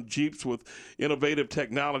 2021 Jeeps with innovative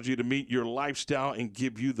technology to meet your lifestyle and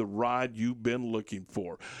give you the ride you've been looking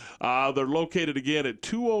for. They're located again at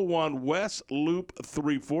 201 West Loop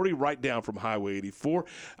 340, right down from Highway 84.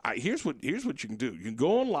 Here's what you can do. You can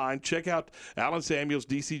go online, check out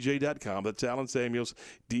AllenSamuelsDCJ.com. That's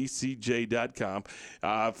AllenSamuelsDCJ.com.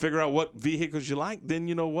 Figure out what vehicles you like. Then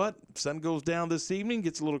you know what? Sun goes down this evening,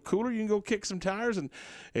 gets a little cooler. You can go kick some tires and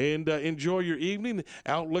enjoy your evening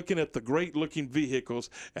out looking at the great-looking vehicles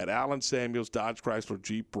at Allen Samuels Dodge Chrysler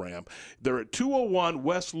Jeep Ram. They're at 201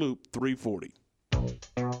 West Loop 340.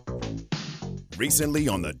 Recently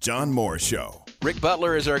on The John Moore Show. Rick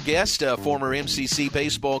Butler is our guest, a former MCC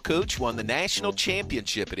baseball coach, won the national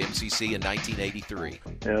championship at MCC in 1983.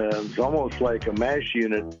 It was almost like a MASH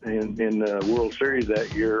unit in the World Series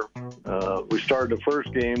that year. We started the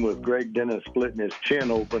first game with Greg Dennis splitting his chin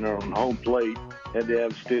open on home plate, had to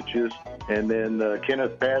have stitches, and then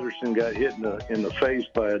Kenneth Patterson got hit in the face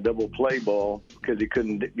by a double play ball because he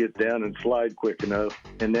couldn't get down and slide quick enough.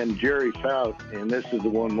 And then Jerry Fout, and this is the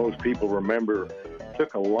one most people remember,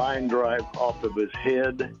 took a line drive off of his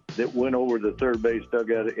head that went over the third base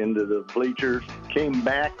dugout into the bleachers, came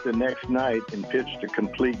back the next night and pitched a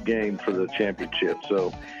complete game for the championship.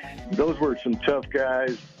 So those were some tough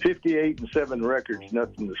guys. 58-7 records,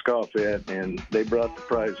 nothing to scoff at, and they brought the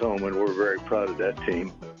prize home, and we're very proud of that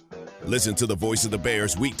team. Listen to the Voice of the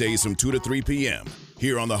Bears weekdays from 2 to 3 p.m.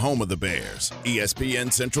 here on the home of the Bears, ESPN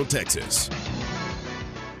Central Texas.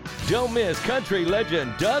 Don't miss country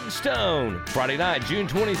legend Doug Stone. Friday night, June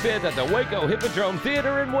 25th at the Waco Hippodrome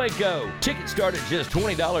Theater in Waco. Tickets start at just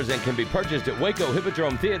 $20 and can be purchased at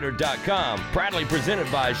WacoHippodromeTheater.com. Proudly presented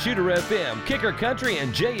by Shooter FM, Kicker Country,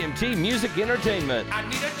 and JMT Music Entertainment. I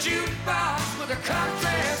need a jukebox with a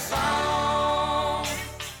country song.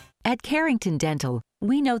 At Carrington Dental,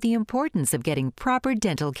 we know the importance of getting proper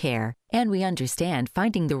dental care, and we understand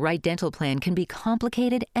finding the right dental plan can be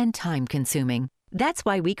complicated and time-consuming. That's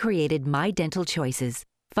why we created My Dental Choices.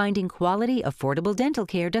 Finding quality, affordable dental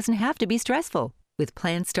care doesn't have to be stressful. With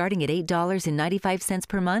plans starting at $8.95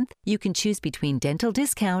 per month, you can choose between dental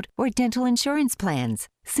discount or dental insurance plans.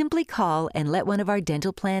 Simply call and let one of our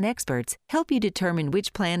dental plan experts help you determine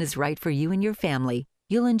which plan is right for you and your family.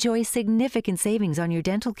 You'll enjoy significant savings on your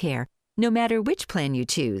dental care, no matter which plan you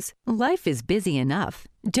choose. Life is busy enough.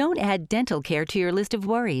 Don't add dental care to your list of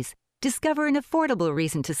worries. Discover an affordable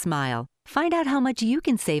reason to smile. Find out how much you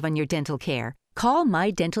can save on your dental care. Call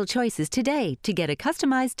My Dental Choices today to get a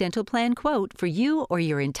customized dental plan quote for you or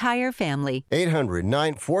your entire family.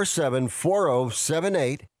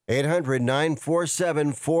 800-947-4078.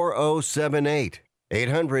 800-947-4078.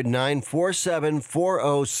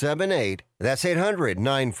 800-947-4078. That's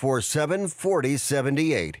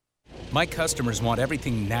 800-947-4078. My customers want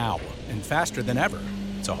everything now and faster than ever.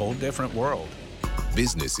 It's a whole different world.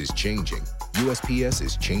 Business is changing. USPS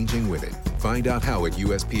is changing with it. Find out how at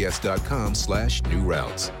USPS.com/new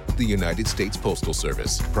routes. The United States Postal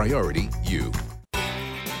Service. Priority you.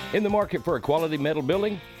 In the market for a quality metal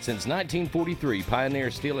building? Since 1943,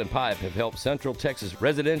 Pioneer Steel and Pipe have helped Central Texas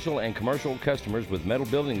residential and commercial customers with metal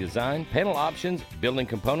building design, panel options, building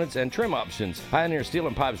components, and trim options. Pioneer Steel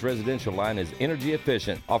and Pipe's residential line is energy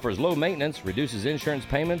efficient, offers low maintenance, reduces insurance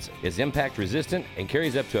payments, is impact resistant, and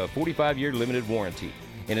carries up to a 45-year limited warranty.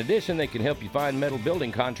 In addition, they can help you find metal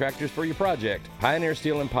building contractors for your project. Pioneer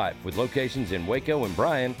Steel and Pipe, with locations in Waco and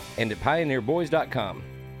Bryan, and at pioneerboys.com.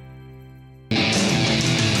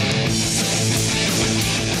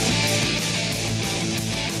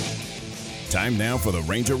 Time now for the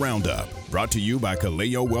Ranger Roundup, brought to you by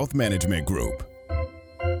Kaleo Wealth Management Group.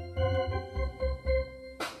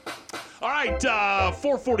 All right,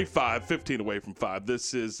 4:45, 15 away from 5.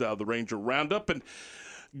 This is the Ranger Roundup, and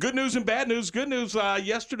good news and bad news. Good news,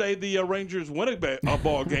 yesterday the Rangers won a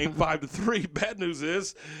ball game 5-3. Bad news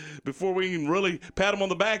is, before we can really pat them on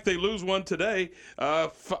the back, they lose one today,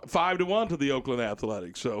 5-1 to the Oakland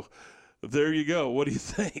Athletics. So there you go. What do you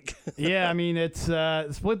think? Yeah, I mean, it's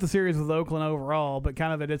split the series with Oakland overall, but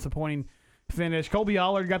kind of a disappointing finish. Colby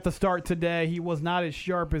Allard got the start today. He was not as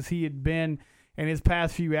sharp as he had been in his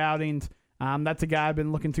past few outings. That's a guy I've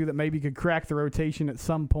been looking to that maybe could crack the rotation at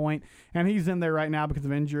some point, and he's in there right now because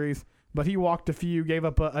of injuries. But he walked a few, gave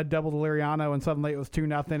up a double to Liriano, and suddenly it was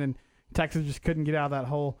 2-0, and Texas just couldn't get out of that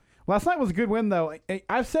hole. Last night was a good win, though.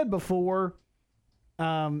 I've said before,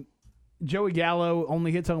 Joey Gallo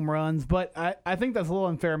only hits home runs, but I think that's a little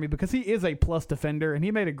unfair to me because he is a plus defender, and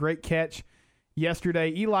he made a great catch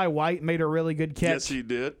yesterday. Eli White made a really good catch. Yes, he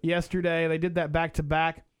did. Yesterday. They did that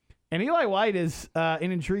back-to-back. And Eli White is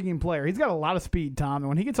an intriguing player. He's got a lot of speed, Tom, and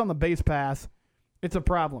when he gets on the base pass, it's a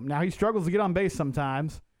problem. Now, he struggles to get on base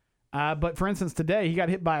sometimes, but for instance, today he got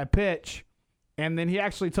hit by a pitch, and then he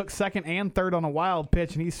actually took second and third on a wild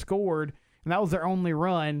pitch, and he scored, and that was their only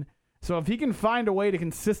run. So if he can find a way to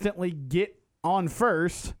consistently get on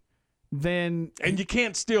first, then... And you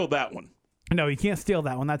can't steal that one. No, you can't steal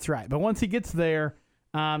that one. That's right. But once he gets there,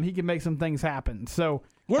 he can make some things happen. So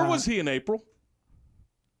where was he in April?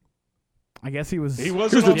 I guess he was... He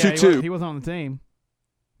wasn't on the team. He wasn't on the team.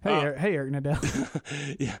 Hey, Eric Nadell.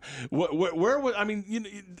 Yeah. Where was... I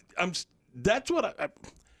mean, that's what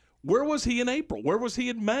where was he in April? Where was he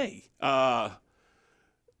in May?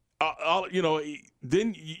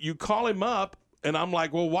 Then you call him up And I'm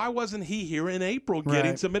like, well, why wasn't he here in April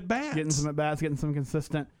getting some at-bats? Getting some at-bats, getting some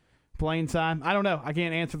consistent playing time. I don't know. I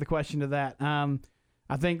can't answer the question to that.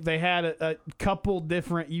 I think they had a couple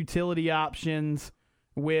different utility options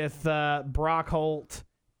with Brock Holt,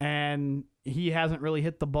 and he hasn't really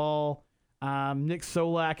hit the ball. Nick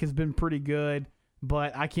Solak has been pretty good,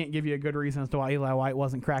 but I can't give you a good reason as to why Eli White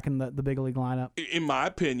wasn't cracking the big league lineup. In my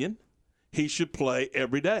opinion, he should play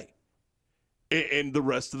every day in the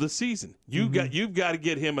rest of the season. You've got to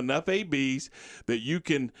get him enough ABs that you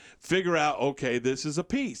can figure out, okay, this is a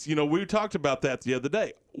piece. We talked about that the other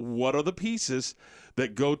day. What are the pieces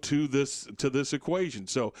that go to this equation?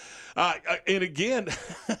 So, and again,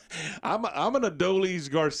 I'm an Adolis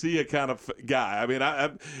Garcia kind of guy. I mean,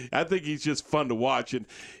 I think he's just fun to watch, and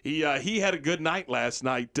he had a good night last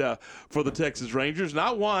night for the Texas Rangers,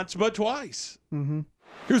 not once but twice. Mm-hmm.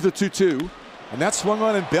 Here's the 2-2, and that's swung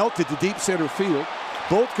on and belted to deep center field.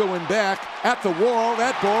 Both going back at the wall.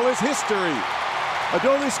 That ball is history.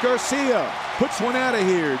 Adolis Garcia puts one out of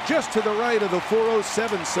here, just to the right of the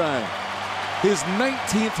 407 sign. His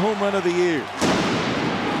 19th home run of the year.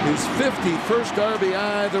 His 51st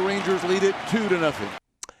RBI. The Rangers lead it 2-0.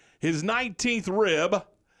 His 19th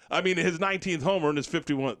his 19th homer and his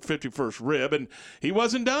 51st rib, and he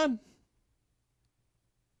wasn't done.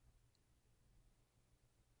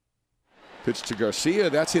 Pitch to Garcia.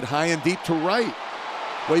 That's hit high and deep to right.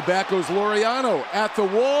 Way back goes Laureano. At the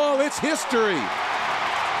wall. It's history.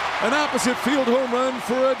 An opposite field home run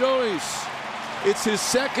for Adolis. It's his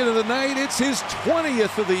second of the night. It's his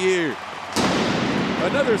 20th of the year.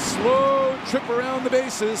 Another slow trip around the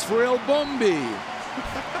bases for El Bombi.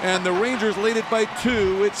 And the Rangers lead it by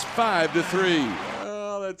 2. It's 5-3.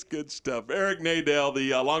 Oh, that's good stuff. Eric Nadel,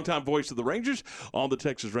 the longtime voice of the Rangers on the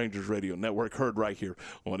Texas Rangers Radio Network, heard right here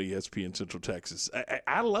on ESPN Central Texas.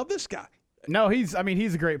 I love this guy. No, he's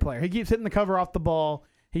a great player. He keeps hitting the cover off the ball.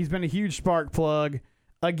 He's been a huge spark plug.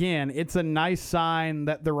 Again, it's a nice sign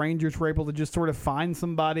that the Rangers were able to just sort of find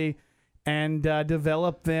somebody and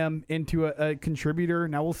develop them into a contributor.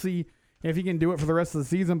 Now, we'll see if he can do it for the rest of the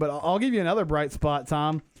season, but I'll give you another bright spot,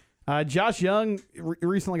 Tom. Josh Young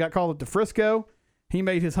recently got called up to Frisco. He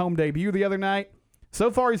made his home debut the other night.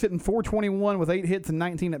 So far, he's hitting .421 with 8 hits and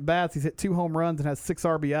 19 at-bats. He's hit 2 home runs and has 6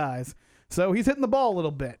 RBIs. So he's hitting the ball a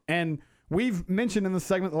little bit. And we've mentioned in this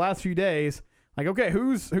segment the last few days, like, okay,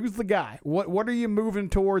 who's the guy? What are you moving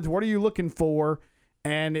towards? What are you looking for?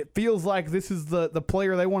 And it feels like this is the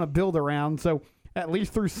player they want to build around. So at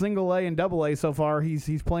least through single A and double A so far,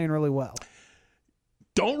 he's playing really well.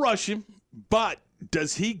 Don't rush him, but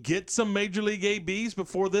does he get some Major League ABs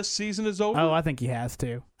before this season is over? Oh, I think he has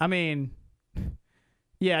to. I mean,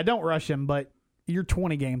 yeah, don't rush him, but you're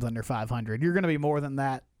 20 games under 500. You're going to be more than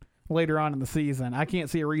that later on in the season. I can't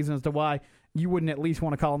see a reason as to why you wouldn't at least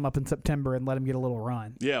want to call him up in September and let him get a little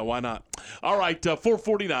run. Yeah, why not? All right,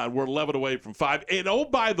 4:49. We're 11 away from 5. And, oh,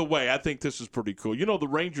 by the way, I think this is pretty cool. You know, the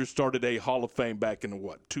Rangers started a Hall of Fame back in,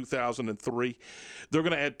 2003? They're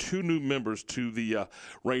going to add 2 new members to the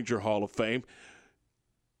Ranger Hall of Fame.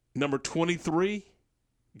 Number 23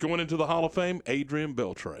 going into the Hall of Fame, Adrian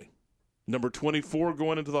Beltre. Number 24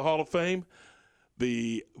 going into the Hall of Fame,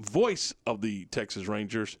 the voice of the Texas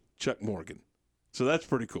Rangers, Chuck Morgan. So that's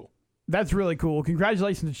pretty cool. That's really cool.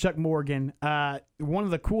 Congratulations to Chuck Morgan. One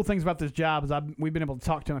of the cool things about this job is we've been able to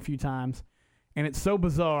talk to him a few times, and it's so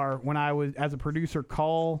bizarre when I was, as a producer,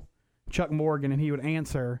 call Chuck Morgan and he would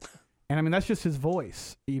answer. And, I mean, that's just his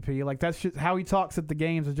voice, EP. Like, that's just how he talks at the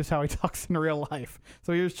games is just how he talks in real life.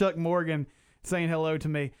 So here's Chuck Morgan saying hello to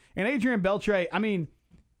me. And Adrian Beltre, I mean,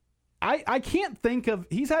 I can't think of –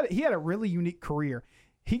 he had a really unique career.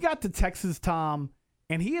 He got to Texas, Tom,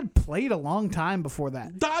 and he had played a long time before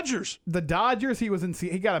that. The Dodgers.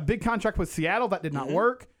 He got a big contract with Seattle. That did not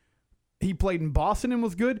work. He played in Boston and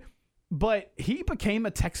was good. But he became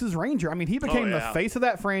a Texas Ranger. I mean, he became the face of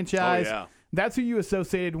that franchise. Oh, yeah. That's who you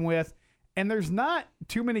associated with. And there's not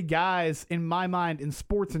too many guys, in my mind, in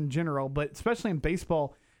sports in general, but especially in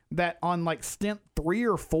baseball, that on like stint 3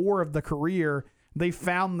 or 4 of the career, they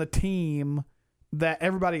found the team that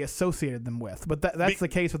everybody associated them with. But that's the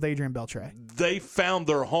case with Adrian Beltre. They found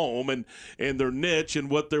their home and their niche and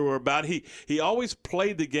what they were about. He always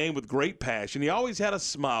played the game with great passion. He always had a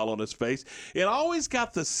smile on his face. And always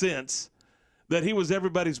got the sense that he was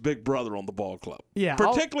everybody's big brother on the ball club. Yeah,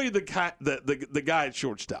 particularly the guy at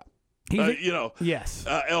shortstop. Yes.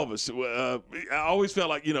 Elvis. I always felt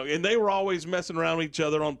like, and they were always messing around with each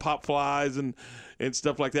other on pop flies and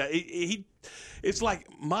stuff like that. It's like,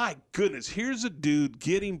 my goodness, here's a dude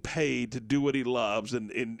getting paid to do what he loves, and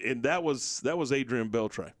that was Adrian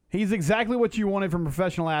Beltre. He's exactly what you wanted from a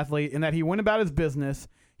professional athlete in that he went about his business.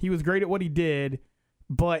 He was great at what he did,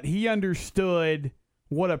 but he understood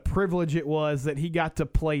what a privilege it was that he got to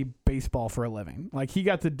play baseball for a living. Like, he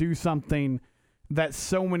got to do something that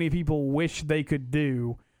so many people wish they could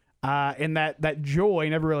do, and that joy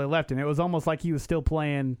never really left him. It was almost like he was still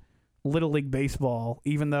playing Little League Baseball,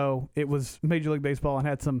 even though it was Major League Baseball and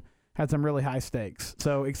had some really high stakes.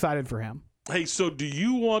 So excited for him. Hey, so do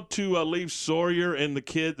you want to leave Sawyer and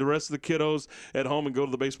the rest of the kiddos at home and go to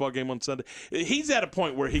the baseball game on Sunday? He's at a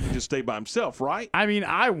point where he can just stay by himself, right? I mean,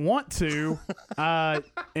 I want to,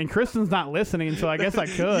 and Kristen's not listening, so I guess I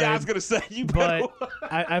could. Yeah, I was gonna say you better. But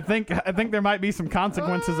I think there might be some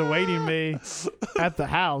consequences awaiting me at the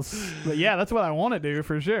house. But yeah, that's what I want to do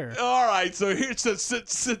for sure. All right, so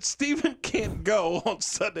since Stephen can't go on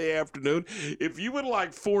Sunday afternoon, if you would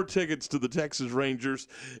like 4 tickets to the Texas Rangers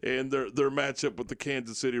and their matchup with the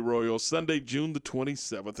Kansas City Royals, Sunday, June the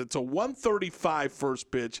 27th. It's a 1:35 first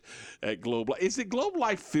pitch at Globe Life. Is it Globe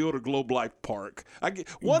Life Field or Globe Life Park?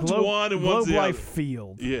 One's one and one's the other. Globe Life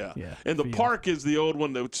Field. Yeah. And the park is the old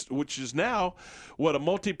one, which is now, a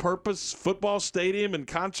multi-purpose football stadium and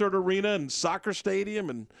concert arena and soccer stadium.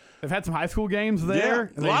 And they've had some high school games there.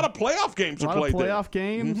 Yeah, a lot of playoff games are played there. A lot of playoff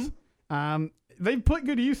games. Mm-hmm. They've put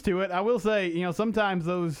good use to it. I will say, sometimes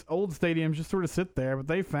those old stadiums just sort of sit there, but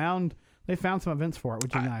they found some events for it,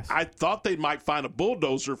 which is nice. I thought they might find a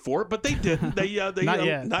bulldozer for it, but they didn't. They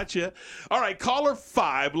Not yet. All right, caller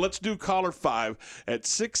 5. Let's do caller 5 at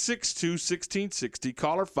 662-1660.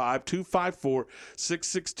 Caller 5,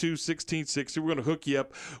 254-662-1660. We're going to hook you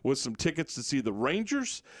up with some tickets to see the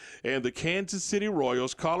Rangers and the Kansas City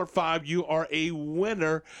Royals. Caller 5, you are a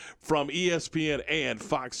winner from ESPN and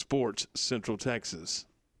Fox Sports Central Texas.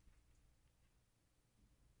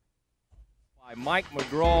 Mike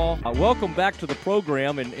McGraw, welcome back to the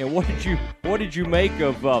program. And what did you make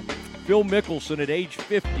of Phil Mickelson at age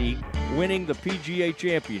 50 winning the PGA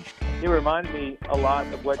Championship? He reminded me a lot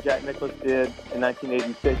of what Jack Nicklaus did in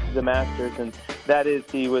 1986 at the Masters, and that is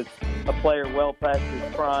he was a player well past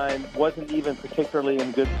his prime, wasn't even particularly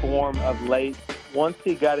in good form of late. Once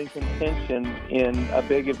he got in contention in a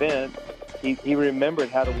big event, he remembered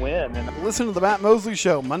how to win. And listen to the Matt Mosley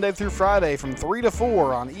Show Monday through Friday from 3 to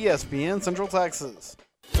 4 on ESPN Central Texas.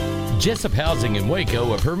 Jessup Housing in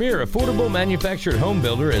Waco, a premier affordable manufactured home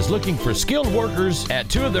builder, is looking for skilled workers at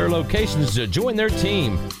 2 of their locations to join their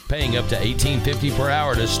team. Paying up to $18.50 per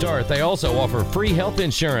hour to start, they also offer free health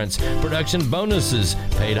insurance, production bonuses,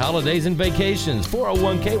 paid holidays and vacations,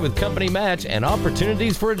 401k with company match, and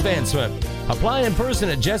opportunities for advancement. Apply in person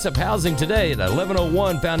at Jessup Housing today at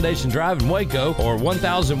 1101 Foundation Drive in Waco or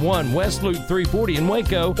 1001 West Loop 340 in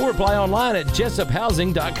Waco, or apply online at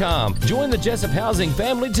jessuphousing.com. Join the Jessup Housing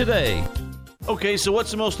family today. Okay, so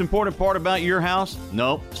what's the most important part about your house?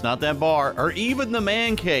 Nope, it's not that bar or even the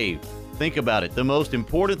man cave. Think about it. The most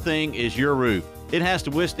important thing is your roof. It has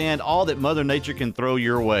to withstand all that Mother Nature can throw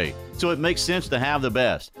your way. So it makes sense to have the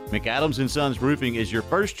best. McAdams & Sons Roofing is your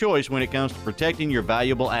first choice when it comes to protecting your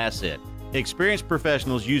valuable asset. Experienced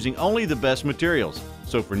professionals using only the best materials.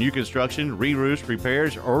 So for new construction, re-roofs,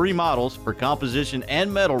 repairs, or remodels for composition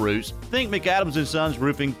and metal roofs, think McAdams & Sons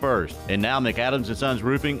Roofing first. And now McAdams & Sons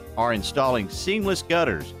Roofing are installing seamless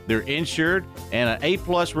gutters. They're insured and an A+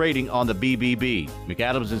 rating on the BBB.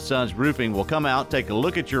 McAdams & Sons Roofing will come out, take a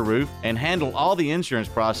look at your roof, and handle all the insurance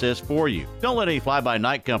process for you. Don't let any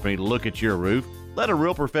fly-by-night company look at your roof. Let a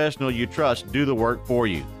real professional you trust do the work for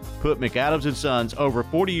you. Put McAdams & Sons over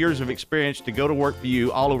 40 years of experience to go to work for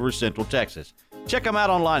you all over Central Texas. Check them out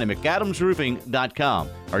online at McAdamsRoofing.com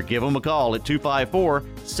or give them a call at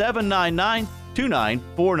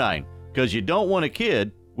 254-799-2949, because you don't want a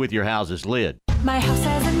kid with your house's lid. My house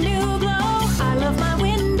has a new glow. I love my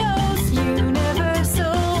windows.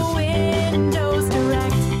 Universal Windows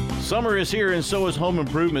Direct. Summer is here and so is home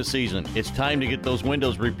improvement season. It's time to get those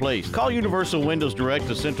windows replaced. Call Universal Windows Direct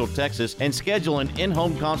of Central Texas and schedule an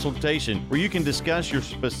in-home consultation where you can discuss your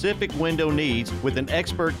specific window needs with an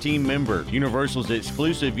expert team member. Universal's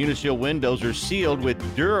exclusive Unishield windows are sealed with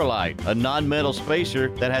Duralite, a non-metal spacer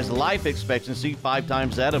that has life expectancy 5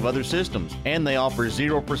 times that of other systems. And they offer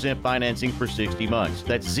 0% financing for 60 months.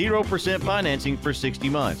 That's 0% financing for 60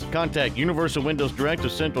 months. Contact Universal Windows Direct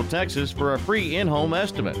of Central Texas for a free in-home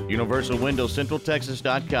estimate.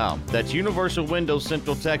 UniversalWindowsCentralTexas.com. That's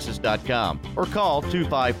UniversalWindowsCentralTexas.com. Or call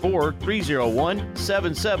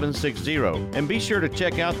 254-301-7760. And be sure to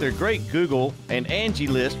check out their great Google and Angie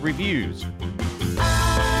List reviews.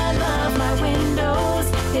 I love my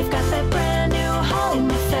windows. They've got that brand new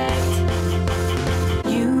home effect.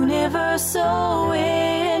 Universal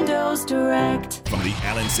Windows Direct. From the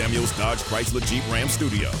Allen Samuels Dodge Chrysler Jeep Ram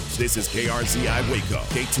Studios. This is KRZI Waco,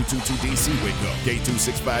 K222DC Waco,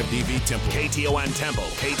 K265DV Temple, KTON Temple,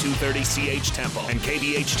 K230CH Temple, and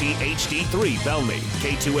KBHT HD3 Bellmead,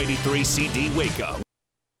 K283CD Waco.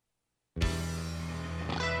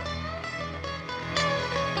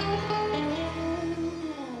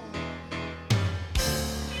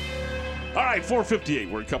 All right, 4:58.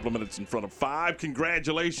 We're a couple of minutes in front of 5.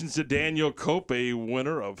 Congratulations to Daniel Cope, a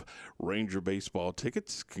winner of Ranger baseball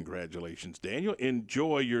tickets. Congratulations, Daniel.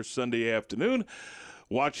 Enjoy your Sunday afternoon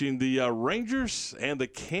watching the Rangers and the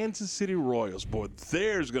Kansas City Royals. Boy,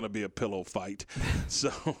 there's going to be a pillow fight.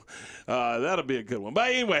 So that'll be a good one. But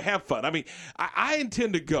anyway, have fun. I mean, I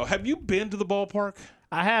intend to go. Have you been to the ballpark?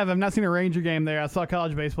 I have. I've not seen a Ranger game there. I saw a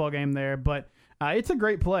college baseball game there, but it's a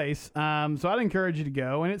great place. So I'd encourage you to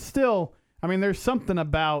go. And it's still, I mean, there's something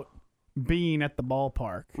about being at the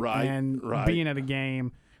ballpark and being at a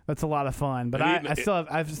game that's a lot of fun. But I still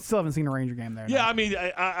haven't seen a Ranger game there. Yeah, no. I mean,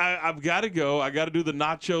 I've got to go. I got to do the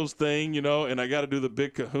nachos thing, and I got to do the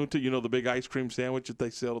big kahunta, the big ice cream sandwich that they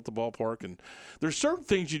sell at the ballpark. And there's certain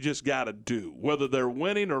things you just got to do, whether they're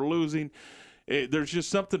winning or losing. There's just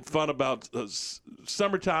something fun about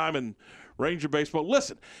summertime and Ranger baseball.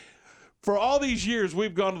 Listen, for all these years,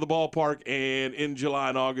 we've gone to the ballpark, and in July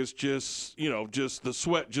and August, just the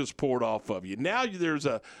sweat just poured off of you. Now there's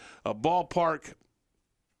a ballpark.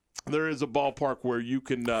 There is a ballpark where you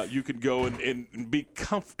can go and be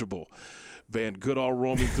comfortable. Van Goodall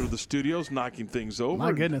roaming through the studios, knocking things over.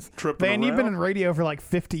 My goodness, tripping Van, around. you've been in radio for like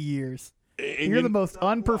 50 years. You're the most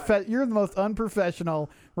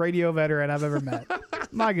unprofessional radio veteran I've ever met.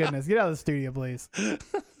 My goodness, get out of the studio, please.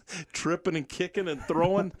 Tripping and kicking and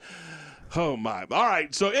throwing. Oh my! All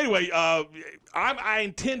right. So anyway, I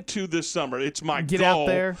intend to this summer. It's my get goal. Out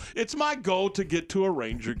there. It's my goal to get to a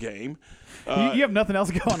Ranger game. You have nothing else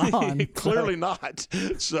going on. Clearly not.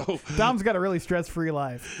 So Dom's got a really stress-free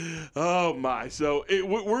life. Oh my! So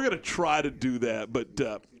we're going to try to do that, but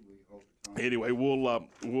anyway, we'll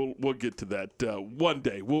get to that one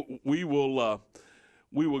day. We will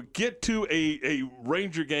get to a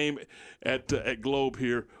Ranger game at Globe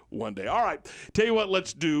here one day. All right. Tell you what,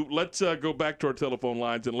 let's go back to our telephone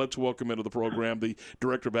lines and let's welcome into the program the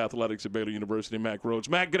Director of Athletics at Baylor University, Mack Rhodes.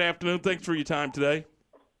 Mack, good afternoon. Thanks for your time today.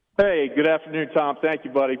 Hey, good afternoon, Tom. Thank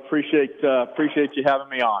you, buddy. Appreciate you having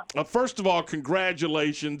me on. First of all,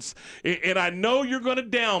 congratulations. And I know you're going to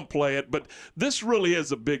downplay it, but this really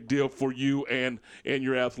is a big deal for you and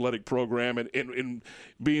your athletic program and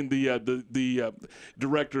being the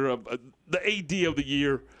director of the AD of the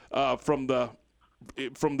year from the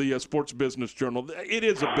Sports Business Journal. It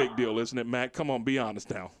is a big deal, isn't it, Matt? Come on, be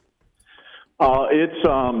honest now.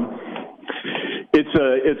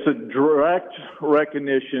 It's a direct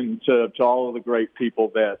recognition to all of the great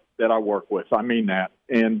people that I work with. I mean that,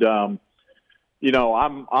 and I'm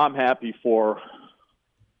happy for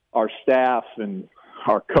our staff and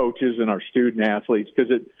our coaches and our student athletes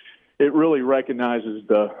because it really recognizes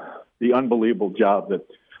the unbelievable job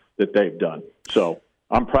that they've done. So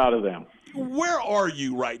I'm proud of them. Where are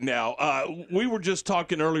you right now? We were just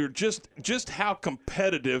talking earlier, just how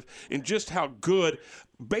competitive and just how good,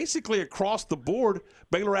 basically across the board,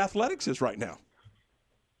 Baylor athletics is right now.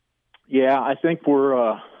 Yeah, I think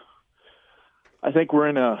we're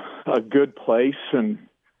in a good place, and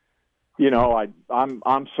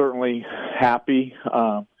I'm certainly happy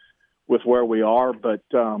with where we are, but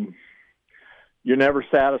you're never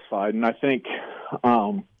satisfied, and I think.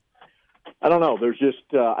 I don't know. There's just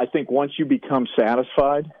I think once you become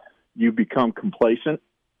satisfied, you become complacent,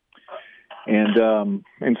 and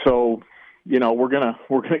so we're gonna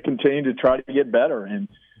continue to try to get better. And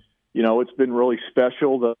it's been really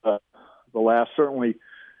special the last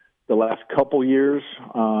couple years,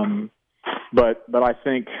 but I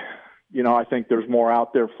think there's more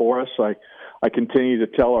out there for us. I continue to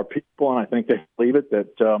tell our people, and I think they believe it,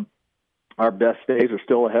 that our best days are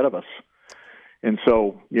still ahead of us. And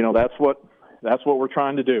so, that's what we're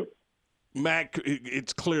trying to do. Mack,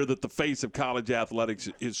 it's clear that the face of college athletics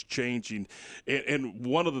is changing, and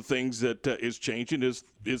one of the things that is changing is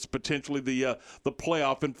potentially the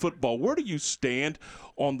playoff in football. Where do you stand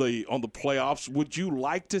on the playoffs? Would you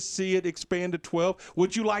like to see it expand to 12?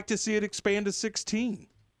 Would you like to see it expand to 16?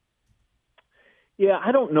 Yeah,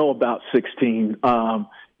 I don't know about 16. I'll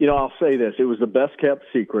say this: it was the best kept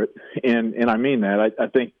secret, and I mean that. I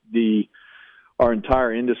think our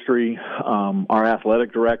entire industry, our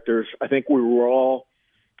athletic directors, I think we were all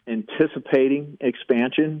anticipating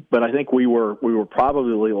expansion, but I think we were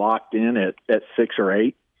probably locked in at 6 or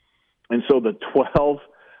 8. And so the 12,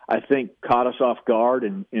 I think, caught us off guard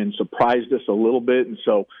and surprised us a little bit. And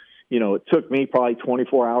so, it took me probably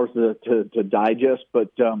 24 hours to digest, but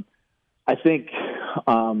I think,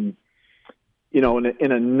 in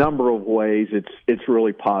a number of ways, it's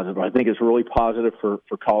really positive. I think it's really positive for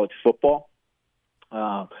college football.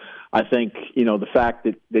 I think, the fact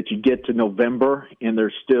that you get to November and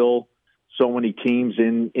there's still so many teams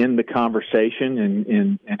in the conversation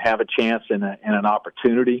and have a chance and an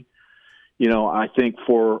opportunity. I think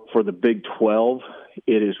for the Big 12,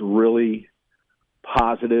 it is really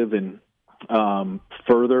positive and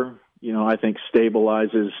further, I think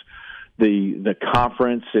stabilizes the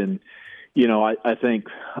conference. And, I think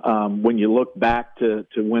when you look back to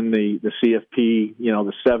when the CFP,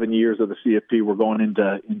 the 7 years of the CFP, we're going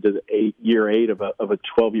into the year 8 of a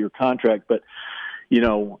 12-year contract. But,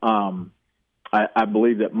 I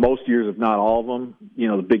believe that most years, if not all of them,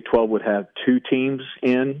 the Big 12 would have 2 teams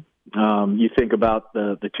in. You think about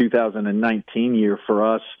the 2019 year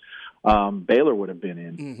for us, Baylor would have been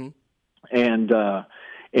in. Mm-hmm.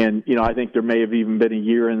 And I think there may have even been a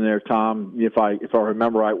year in there, Tom, if I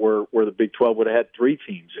remember right, where the Big 12 would have had 3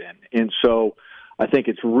 teams in. And so I think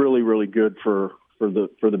it's really, really good for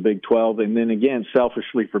the Big 12. And then again,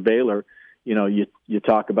 selfishly for Baylor, you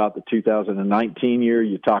talk about the 2019 year,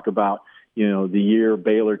 you talk about the year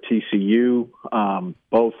Baylor TCU,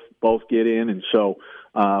 both get in, and so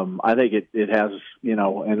I think it has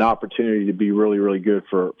an opportunity to be really, really good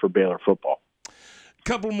for Baylor football.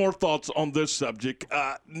 Couple more thoughts on this subject.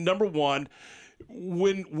 Number one,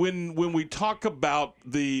 when we talk about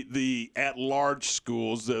the at-large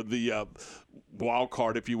schools, the wild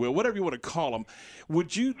card, if you will, whatever you want to call them,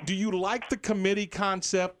 do you like the committee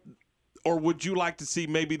concept, or would you like to see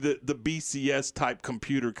maybe the BCS type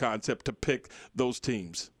computer concept to pick those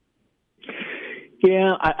teams?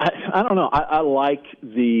 Yeah, I don't know. I like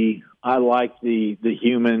the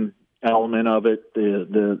human element of it,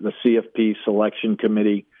 the CFP selection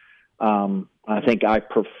committee. I think I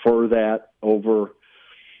prefer that over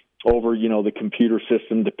the computer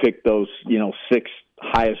system to pick those 6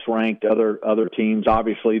 highest ranked other teams.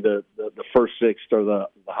 Obviously, the first 6 are the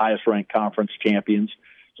highest ranked conference champions,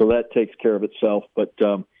 so that takes care of itself. But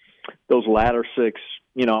those latter 6,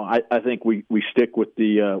 I think we stick with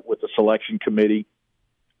the selection committee.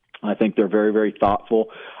 I think they're very, very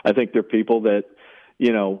thoughtful. I think they're people that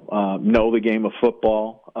know the game of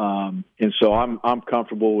football, and so I'm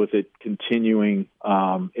comfortable with it continuing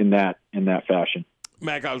in that fashion.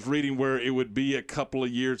 Mac, I was reading where it would be a couple of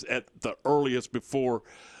years at the earliest before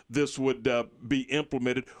this would be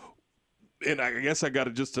implemented. And I guess I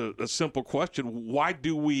got just a simple question: why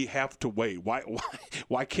do we have to wait?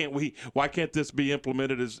 Why can't this be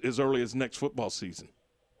implemented as early as next football season?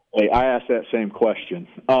 Hey, I asked that same question.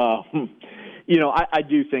 I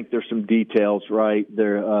do think there's some details, right?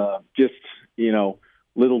 There,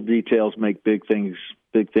 little details make big things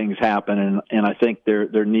happen, and I think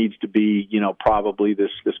there needs to be, probably this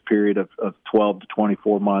period of 12 to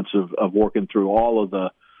 24 months of working through all of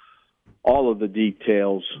the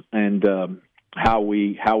details and how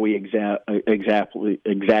we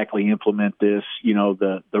exactly implement this.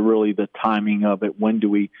 The timing of it. When do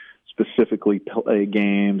we specifically play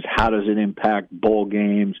games? How does it impact bowl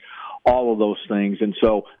games? All of those things. And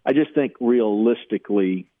so I just think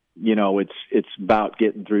realistically, it's about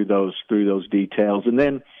getting through those details. And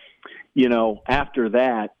then, after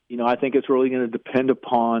that, I think it's really going to depend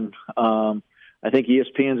upon, I think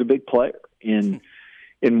ESPN's a big player in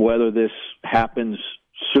whether this happens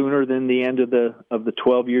sooner than the end of the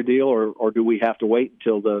 12-year deal, or do we have to wait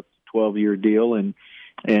until the 12-year deal? And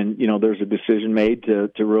there's a decision made to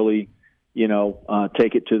really,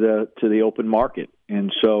 take it to the open market.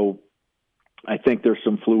 And so I think there's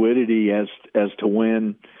some fluidity as to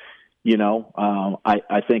when,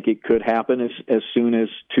 I think it could happen as soon as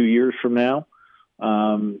 2 years from now.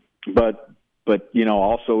 But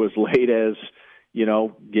also as late as,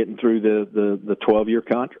 getting through the 12-year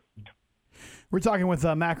contract. We're talking with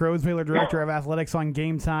Mack Rhodes, Baylor Director of Athletics, on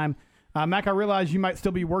Game Time. Mack, I realize you might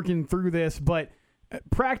still be working through this, but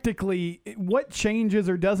practically, what changes,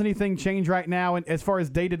 or does anything change right now as far as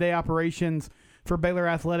day-to-day operations for Baylor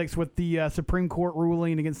Athletics with the Supreme Court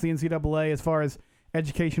ruling against the NCAA as far as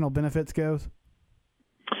educational benefits goes?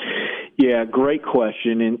 Yeah, great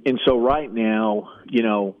question. And so right now,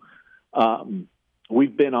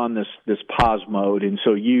 we've been on this pause mode, and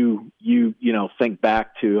so you think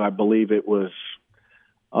back to, I believe it was,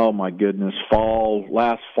 oh my goodness,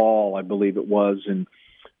 last fall, I believe it was, and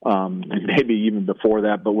maybe even before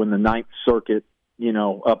that, but when the Ninth Circuit,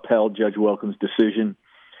 upheld Judge Wilkins' decision,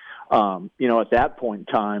 at that point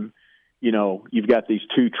in time, you've got these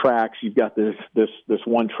 2 tracks. You've got this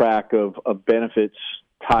one track of benefits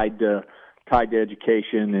tied to tied to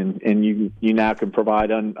education, and you now can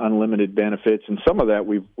provide unlimited benefits, and some of that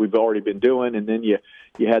we've already been doing, and then you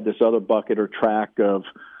had this other bucket or track of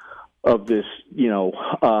this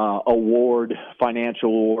award, financial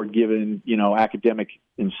award, given academic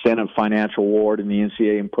incentive financial award in the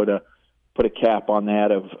NCAA, and put a cap on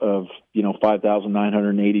that of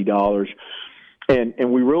 $5,980,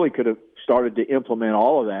 and we really could have started to implement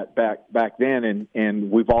all of that back then,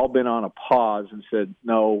 and we've all been on a pause and said,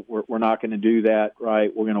 no, we're not going to do that,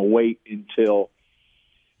 right? We're going to wait until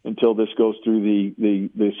this goes through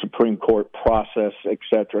the Supreme Court process, et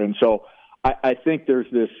cetera. And so I think there's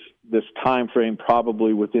this time frame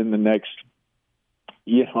probably within the next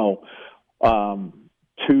 2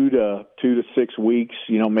 to 6 weeks,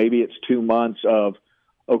 maybe it's 2 months of,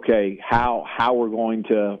 okay, how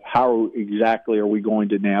exactly are we going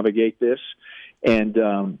to navigate this? And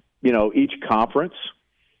each conference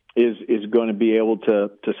is going to be able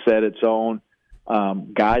to set its own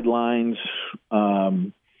guidelines,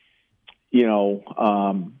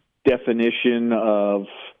 definition of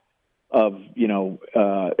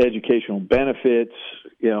educational benefits.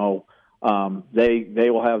 They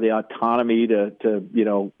will have the autonomy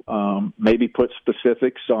to maybe put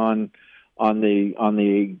specifics on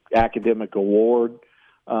the academic award,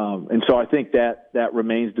 and so I think that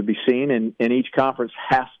remains to be seen, and each conference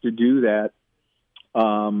has to do that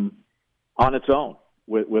on its own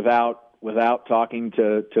without talking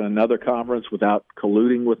to another conference, without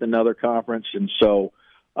colluding with another conference, and so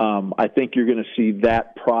I think you're going to see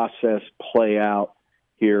that process play out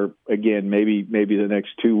here again, maybe the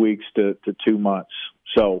next 2 weeks to 2 months.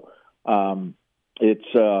 So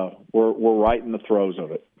we're right in the throes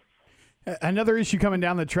of it. Another issue coming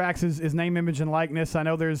down the tracks is name, image, and likeness. I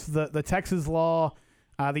know there's the Texas law.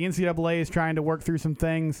 The NCAA is trying to work through some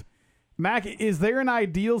things. Mack, is there an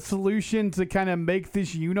ideal solution to kind of make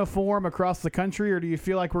this uniform across the country, or do you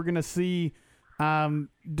feel like we're going to see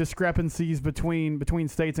discrepancies between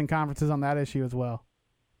states and conferences on that issue as well?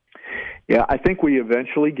 Yeah, I think we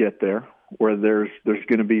eventually get there where there's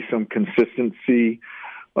going to be some consistency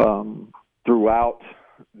throughout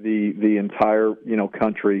the entire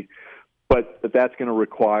country. But that's going to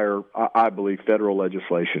require, I believe, federal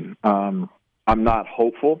legislation. I'm not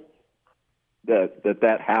hopeful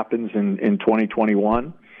that happens in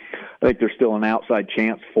 2021. I think there's still an outside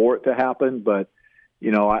chance for it to happen, but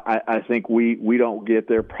I think we don't get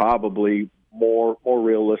there probably more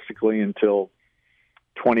realistically until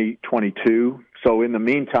 2022. So in the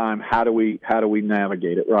meantime, how do we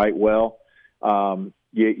navigate it? Right. Well,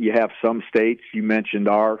 you have some states. You mentioned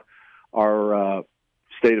our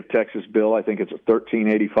state of Texas bill. I think it's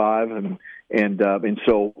 1385, and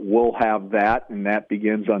so we'll have that, and that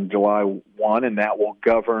begins on July 1, and that will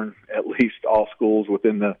govern at least all schools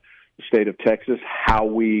within the state of Texas, how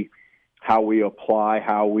we apply,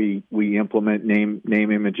 how we implement name,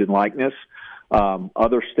 image, and likeness.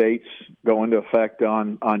 Other states go into effect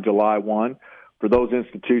on July 1. For those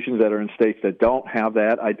institutions that are in states that don't have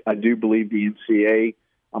that, I do believe the NCAA,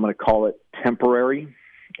 I'm going to call it temporary,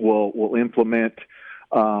 will implement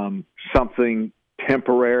something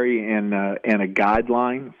temporary and a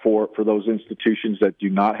guideline for those institutions that do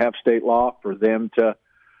not have state law, for them to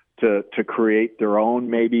create their own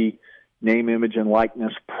maybe name, image, and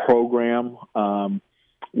likeness program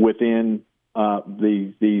within these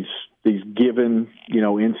given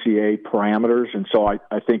NCAA parameters, and so I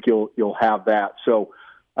think you'll have that. So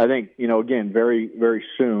I think again, very very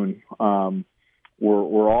soon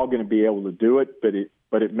we're all going to be able to do it,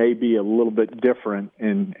 but it may be a little bit different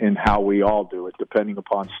in how we all do it, depending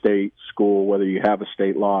upon state, school, whether you have a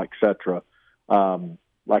state law, et cetera.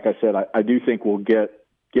 Like I said, I do think we'll get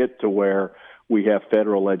to where we have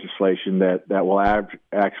federal legislation that will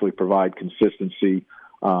actually provide consistency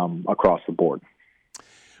across the board.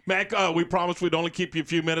 Mack, we promised we'd only keep you a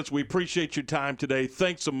few minutes. We appreciate your time today.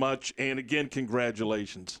 Thanks so much, and again,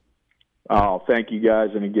 congratulations. Oh, thank you, guys,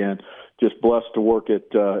 and again, just blessed to work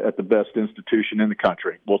at the best institution in the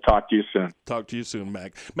country. We'll talk to you soon. Talk to you soon,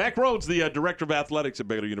 Mack. Mack Rhodes, the Director of Athletics at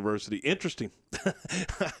Baylor University. Interesting.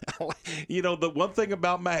 The one thing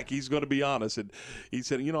about Mack, he's going to be honest, and he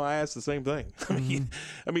said, I asked the same thing.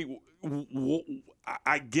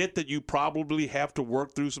 I get that you probably have to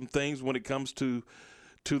work through some things when it comes to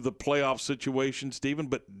the playoff situation, Stephen,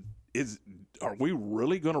 but are we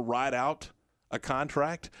really going to ride out a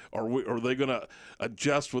contract? Are they going to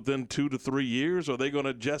adjust within 2 to 3 years? Are they going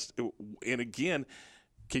to adjust? And again,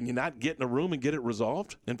 can you not get in a room and get it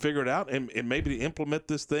resolved and figure it out and maybe implement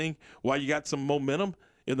this thing while you got some momentum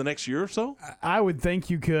in the next year or so? I would think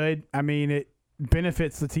you could. I mean, it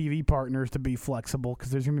benefits the TV partners to be flexible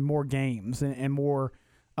because there's going to be more games and more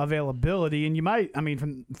availability. And you might,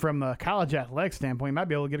 from a college athletics standpoint, you might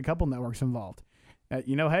be able to get a couple networks involved. Hey,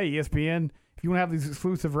 ESPN, if you want to have these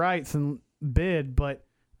exclusive rights and bid, but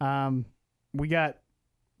we got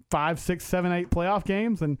 5, 6, 7, 8 playoff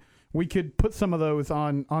games, and we could put some of those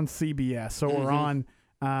on CBS or on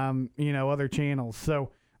other channels.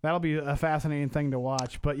 So that'll be a fascinating thing to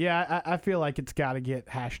watch. But yeah, I feel like it's got to get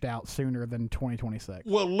hashed out sooner than 2026.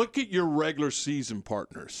 Well, look at your regular season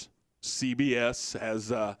partners. CBS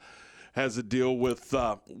has a deal with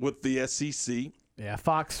the SEC. Yeah,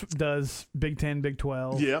 Fox does Big 10, Big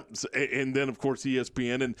 12. Yeah, and then, of course,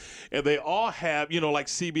 ESPN. And they all have, like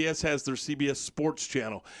CBS has their CBS Sports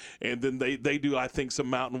channel. And then they do, I think, some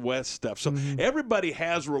Mountain West stuff. So everybody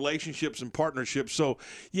has relationships and partnerships. So,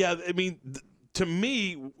 yeah, to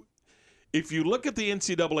me, if you look at the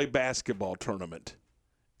NCAA basketball tournament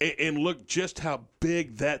and look just how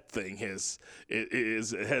big that thing has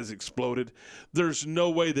exploded, there's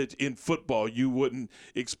no way that in football you wouldn't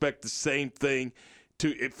expect the same thing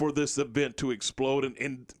for this event to explode.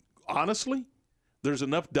 And honestly, there's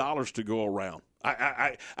enough dollars to go around.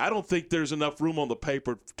 I don't think there's enough room on the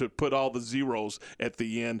paper to put all the zeros at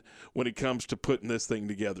the end when it comes to putting this thing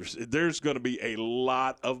together. There's going to be a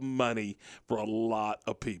lot of money for a lot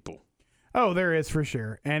of people. Oh, there is for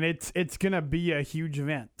sure. And it's going to be a huge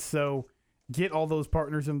event. So get all those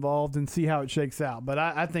partners involved and see how it shakes out. But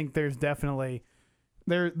I think there's definitely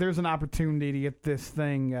there's an opportunity to get this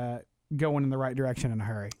thing going in the right direction in a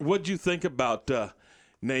hurry. What'd you think about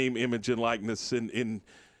name, image, and likeness in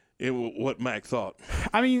what Mack thought?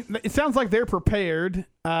 It sounds like they're prepared.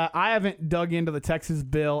 I haven't dug into the Texas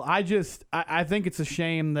bill. I think it's a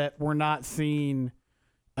shame that we're not seeing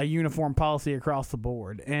a uniform policy across the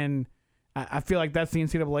board. And I feel like that's the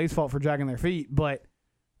NCAA's fault for dragging their feet, but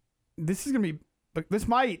this is going to be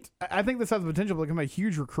I think this has the potential to become a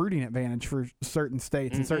huge recruiting advantage for certain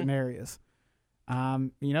states and certain areas.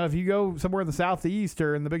 If you go somewhere in the Southeast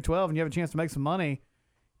or in the Big 12 and you have a chance to make some money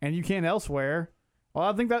and you can elsewhere, well,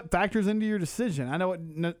 I think that factors into your decision. I know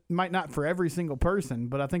it might not for every single person,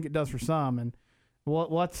 but I think it does for some, and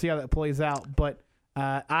we'll have to see how that plays out. But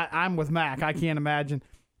I'm with Mack. I can't imagine.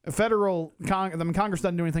 Congress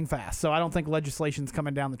doesn't do anything fast, so I don't think legislation's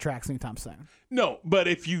coming down the tracks anytime soon. No, but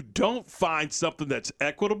if you don't find something that's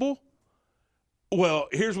equitable, well,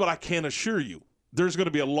 here's what I can assure you. There's going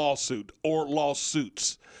to be a lawsuit or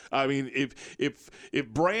lawsuits. If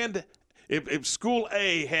School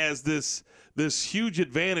A has this huge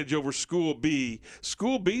advantage over School B,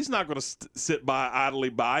 School B's not going to sit idly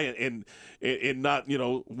by and not,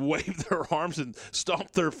 wave their arms and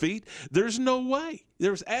stomp their feet. There's no way.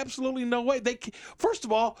 There's absolutely no way. First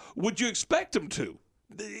of all, would you expect them to?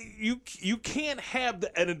 You can't have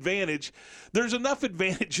an advantage. There's enough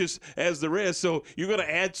advantages as there is, so you're going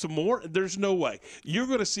to add some more? There's no way. You're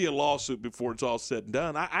going to see a lawsuit before it's all said and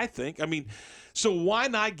done, I think. So why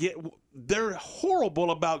not they're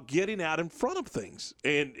horrible about getting out in front of things,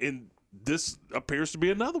 and this appears to be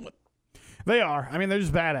another one. They are. They're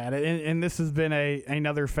just bad at it, and this has been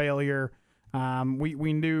another failure.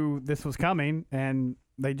 We knew this was coming, and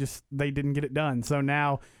they didn't get it done. So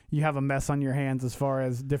now you have a mess on your hands as far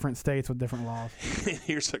as different states with different laws.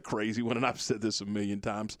 Here's a crazy one, and I've said this a million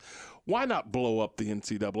times. Why not blow up the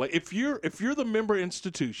NCAA? If you're the member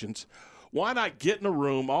institutions, why not get in a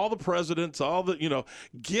room, all the presidents,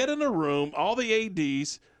 get in a room, all the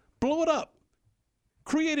ADs, blow it up.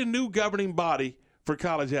 Create a new governing body for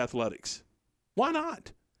college athletics. Why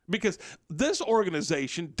not? Because this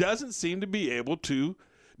organization doesn't seem to be able to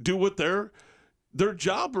do what their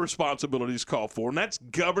job responsibilities call for, and that's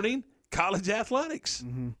governing college athletics.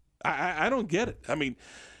 Mm-hmm. I don't get it. I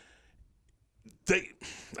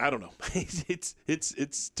don't know.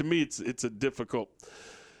 It's to me it's a difficult.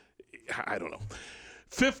 I don't know.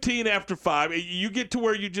 15 after 5, you get to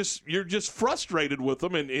where you're just frustrated with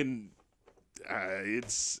them, and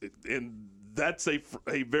that's a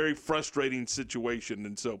very frustrating situation.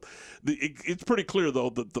 And so it's pretty clear, though,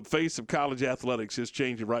 that the face of college athletics is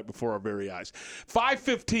changing right before our very eyes.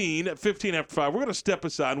 5:15, 15 after 5. We're going to step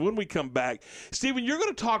aside. When we come back, Stephen, you're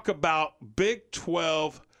going to talk about Big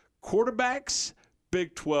 12 quarterbacks,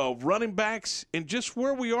 Big 12 running backs, and just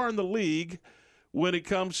where we are in the league when it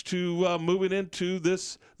comes to moving into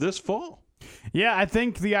this fall. Yeah, I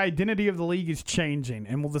think the identity of the league is changing,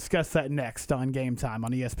 and we'll discuss that next on Game Time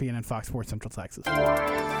on ESPN and Fox Sports Central Texas.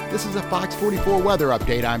 This is a Fox 44 weather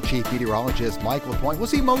update. I'm Chief Meteorologist Mike LaPointe. We'll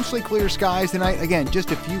see mostly clear skies tonight. Again,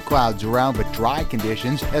 just a few clouds around, but dry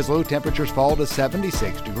conditions as low temperatures fall to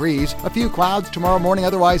 76 degrees. A few clouds tomorrow morning,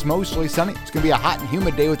 otherwise mostly sunny. It's going to be a hot and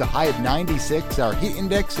humid day with a high of 96. Our heat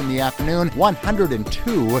index in the afternoon,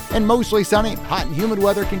 102. And mostly sunny, hot and humid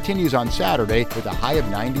weather continues on Saturday with a high of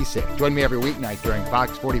 96. Join me every weeknight during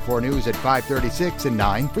Fox 44 News at 5:36 and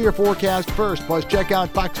 9 for your forecast first. Plus, check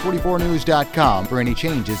out fox44news.com for any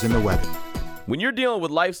changes in the weather. When you're dealing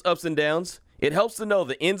with life's ups and downs, it helps to know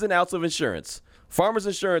the ins and outs of insurance. Farmers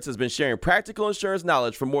Insurance has been sharing practical insurance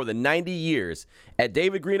knowledge for more than 90 years. At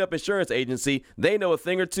David Greenup Insurance Agency, they know a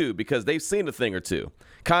thing or two because they've seen a thing or two.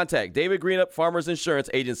 Contact David Greenup Farmers Insurance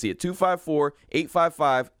Agency at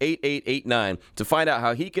 254-855-8889 to find out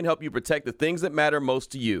how he can help you protect the things that matter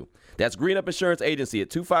most to you. That's Greenup Insurance Agency at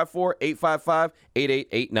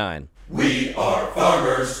 254-855-8889. We are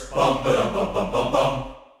farmers. Bum, ba-dum, bum, bum, bum,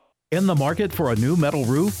 bum. In the market for a new metal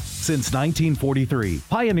roof? Since 1943,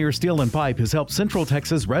 Pioneer Steel & Pipe has helped Central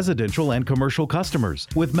Texas residential and commercial customers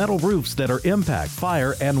with metal roofs that are impact,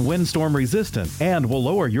 fire, and windstorm resistant and will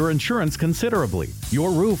lower your insurance considerably.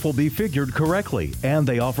 Your roof will be figured correctly, and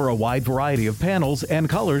they offer a wide variety of panels and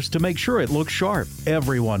colors to make sure it looks sharp.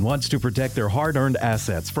 Everyone wants to protect their hard-earned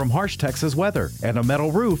assets from harsh Texas weather, and a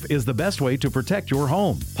metal roof is the best way to protect your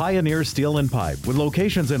home. Pioneer Steel & Pipe with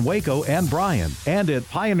locations in Waco and Bryan and at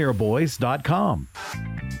pioneerboys.com.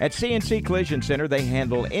 At CNC Collision Center, they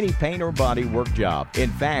handle any paint or body work job. In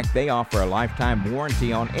fact, they offer a lifetime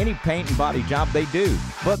warranty on any paint and body job they do.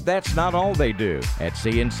 But that's not all they do. At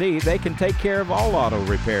CNC, they can take care of all auto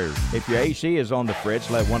repairs. If your AC is on the fritz,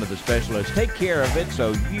 let one of the specialists take care of it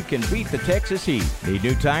so you can beat the Texas heat. Need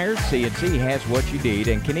new tires? CNC has what you need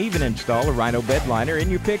and can even install a Rhino bed liner in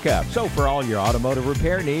your pickup. So for all your automotive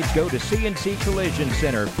repair needs, go to CNC Collision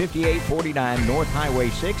Center, 5849 North Highway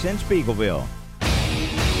 6 in Spiegelville.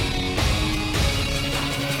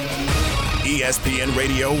 ESPN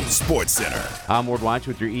Radio Sports Center. I'm Ward Weitz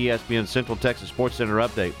with your ESPN Central Texas Sports Center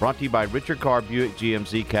update, brought to you by Richard Carr Buick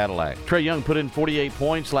GMC Cadillac. Trae Young put in 48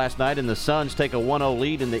 points last night, and the Suns take a 1-0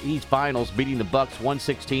 lead in the East Finals, beating the Bucks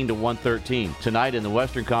 116-113. Tonight in the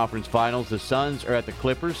Western Conference Finals, the Suns are at the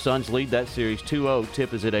Clippers. Suns lead that series 2-0.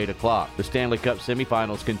 Tip is at 8 o'clock. The Stanley Cup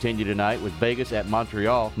semifinals continue tonight with Vegas at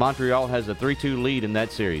Montreal. Montreal has a 3-2 lead in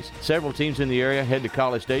that series. Several teams in the area head to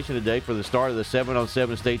College Station today for the start of the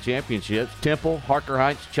 7-on-7 state championships. Temple, Harker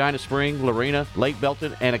Heights, China Spring, Lorena, Lake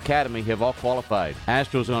Belton, and Academy have all qualified.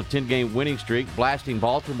 Astros on a 10-game winning streak, blasting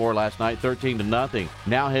Baltimore last night 13-0.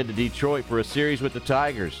 Now head to Detroit for a series with the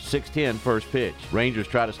Tigers, 6:10 first pitch. Rangers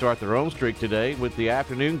try to start their own streak today with the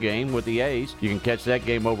afternoon game with the A's. You can catch that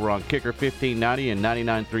game over on Kicker 1590 and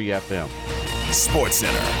 99.3 FM. Sports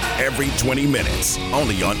Center, every 20 minutes,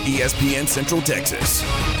 only on ESPN Central Texas.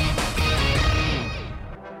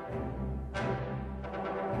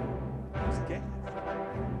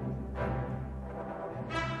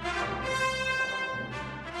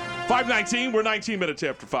 .519, we're 19 minutes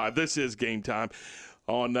after 5. This is Game Time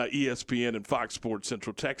on ESPN and Fox Sports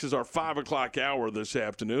Central Texas. Our 5 o'clock hour this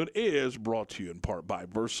afternoon is brought to you in part by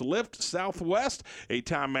VersaLift Southwest, a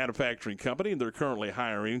time manufacturing company, and they're currently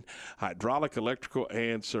hiring hydraulic, electrical,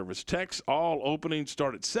 and service techs. All openings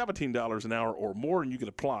start at $17 an hour or more, and you can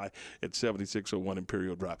apply at 7601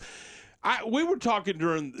 Imperial Drive. We were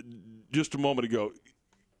talking just a moment ago,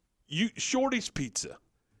 Shorty's Pizza.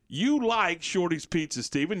 You like Shorty's Pizza,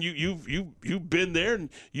 Stephen. You've been there and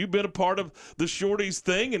you've been a part of the Shorty's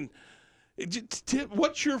thing. And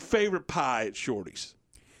what's your favorite pie at Shorty's?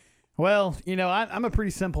 Well, I'm a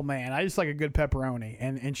pretty simple man. I just like a good pepperoni,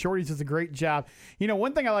 and Shorty's does a great job.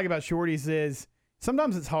 One thing I like about Shorty's is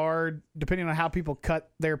sometimes it's hard, depending on how people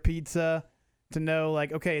cut their pizza, to know,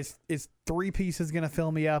 like, okay, is 3 pieces going to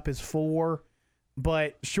fill me up? Is 4?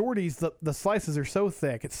 But Shorty's, the slices are so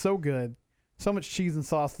thick. It's so good. So much cheese and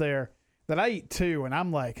sauce there that I eat 2, and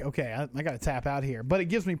I'm like, okay, I got to tap out here. But it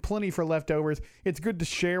gives me plenty for leftovers. It's good to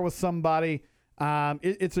share with somebody.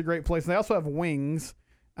 It's a great place. And they also have wings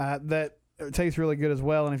that taste really good as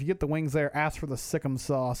well. And if you get the wings there, ask for the Sikkim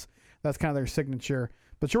sauce. That's kind of their signature.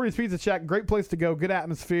 But Shorty's Pizza Shack, great place to go, good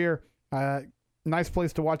atmosphere, nice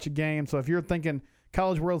place to watch a game. So if you're thinking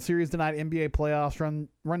College World Series tonight, NBA playoffs,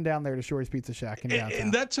 run down there to Shorty's Pizza Shack in downtown.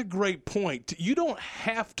 And that's a great point. You don't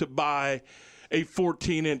have to buy a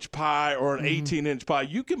 14-inch pie or an 18-inch pie.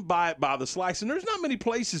 You can buy it by the slice. And there's not many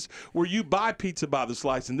places where you buy pizza by the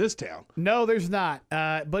slice in this town. No, there's not.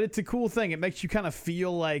 But it's a cool thing. It makes you kind of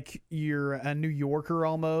feel like you're a New Yorker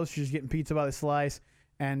almost. You're just getting pizza by the slice.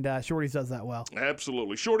 And Shorty's does that well.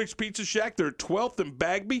 Absolutely. Shorty's Pizza Shack, they're 12th and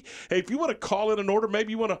Bagby. Hey, if you want to call in an order,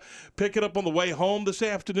 maybe you want to pick it up on the way home this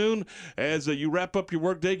afternoon as you wrap up your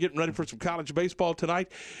workday, getting ready for some college baseball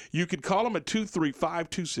tonight, you could call them at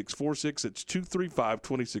 235-2646. It's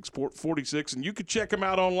 235-2646. And you can check them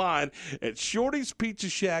out online at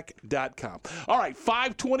shortyspizzashack.com. All right,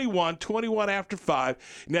 5:21, 21 after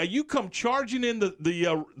 5. Now, you come charging in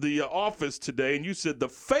the office today, and you said the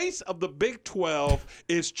face of the Big 12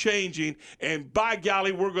 is changing, and by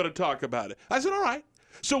golly, we're going to talk about it. I said, all right.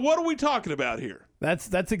 So what are we talking about here?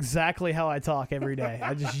 That's exactly how I talk every day.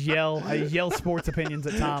 I just yell sports opinions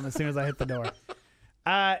at Tom as soon as I hit the door.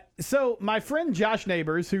 So my friend Josh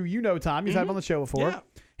Neighbors, who you know, Tom, he's had him on the show before. Yeah.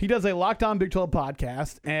 He does a Locked On Big 12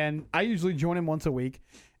 podcast, and I usually join him once a week.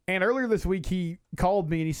 And earlier this week, he called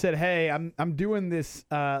me and he said, "Hey, I'm doing this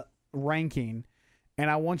ranking,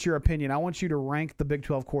 and I want your opinion. I want you to rank the Big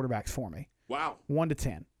 12 quarterbacks for me." Wow. 1 to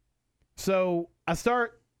 10. So I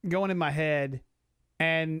start going in my head,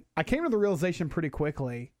 and I came to the realization pretty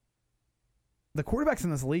quickly the quarterbacks in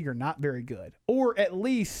this league are not very good, or at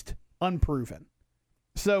least unproven.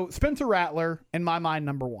 So Spencer Rattler, in my mind,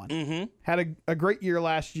 number one. Mm-hmm. Had a great year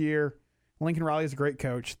last year. Lincoln Riley is a great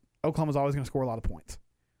coach. Oklahoma's always going to score a lot of points.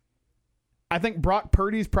 I think Brock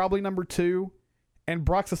Purdy's probably number 2, and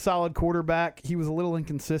Brock's a solid quarterback. He was a little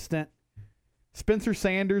inconsistent. Spencer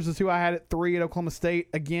Sanders is who I had at 3 at Oklahoma State.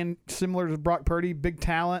 Again, similar to Brock Purdy, big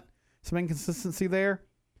talent, some inconsistency there.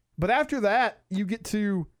 But after that, you get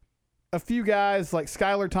to a few guys like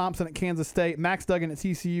Skylar Thompson at Kansas State, Max Duggan at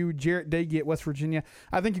TCU, Jarrett Doege at West Virginia.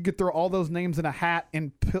 I think you could throw all those names in a hat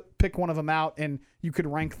and pick one of them out, and you could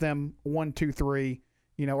rank them 1, 2, 3,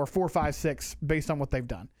 or 4, 5, 6 based on what they've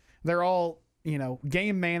done. They're all,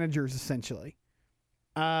 game managers essentially.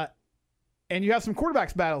 And you have some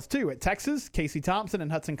quarterbacks battles, too. At Texas, Casey Thompson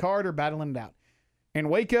and Hudson Card battling it out. In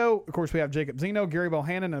Waco, of course, we have Jacob Zeno, Gary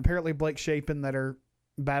Bohannon, and apparently Blake Shapen that are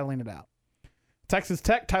battling it out. Texas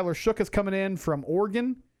Tech, Tyler Shook is coming in from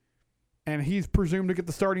Oregon, and he's presumed to get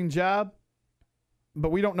the starting job,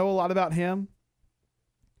 but we don't know a lot about him.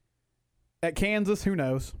 At Kansas, who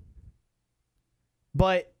knows?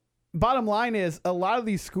 But bottom line is, a lot of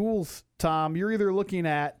these schools, Tom, you're either looking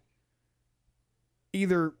at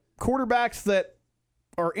either quarterbacks that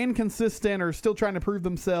are inconsistent or still trying to prove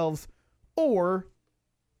themselves, or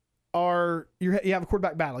you have a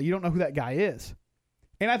quarterback battle. You don't know who that guy is.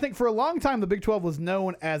 And I think for a long time, the Big 12 was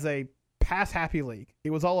known as a pass-happy league.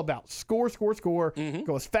 It was all about score, mm-hmm.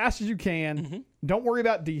 go as fast as you can, mm-hmm. don't worry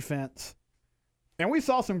about defense. And we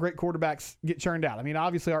saw some great quarterbacks get churned out. I mean,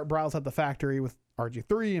 obviously, Art Briles had the factory with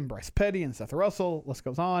RG3 and Bryce Petty and Seth Russell. List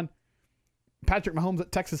goes on. Patrick Mahomes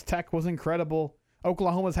at Texas Tech was incredible.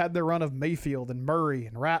 Oklahoma's had their run of Mayfield and Murray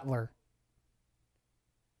and Rattler.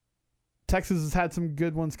 Texas has had some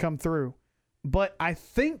good ones come through. But I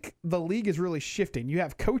think the league is really shifting. You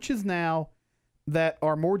have coaches now that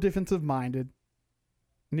are more defensive-minded.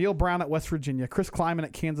 Neil Brown at West Virginia, Chris Kleiman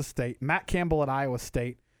at Kansas State, Matt Campbell at Iowa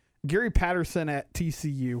State, Gary Patterson at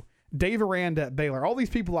TCU, Dave Aranda at Baylor. All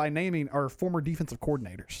these people I'm naming are former defensive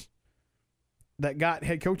coordinators that got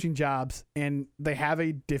head coaching jobs, and they have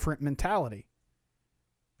a different mentality.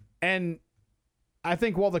 And I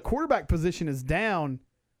think while the quarterback position is down,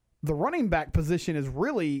 the running back position is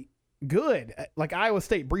really good. Like Iowa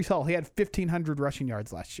State, Breece Hall, he had 1,500 rushing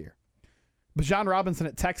yards last year. Bijan Robinson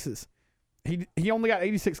at Texas, he only got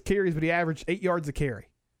 86 carries, but he averaged 8 yards a carry,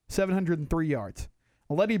 703 yards.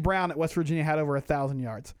 Letty Brown at West Virginia had over 1,000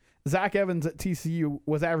 yards. Zach Evans at TCU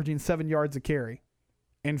was averaging 7 yards a carry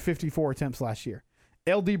in 54 attempts last year.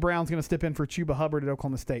 LD Brown's going to step in for Chuba Hubbard at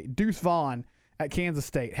Oklahoma State. Deuce Vaughn at Kansas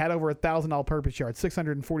State had over 1,000 all-purpose yards,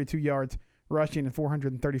 642 yards rushing and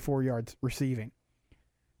 434 yards receiving.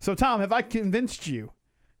 So, Tom, have I convinced you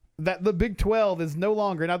that the Big 12 is no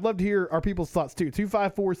longer, and I'd love to hear our people's thoughts too,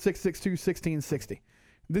 254-662-1660.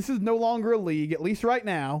 This is no longer a league, at least right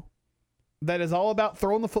now, that is all about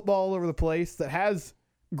throwing the football all over the place, that has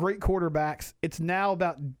great quarterbacks. It's now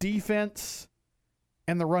about defense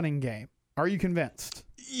and the running game. Are you convinced?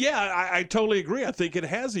 Yeah, I totally agree. I think it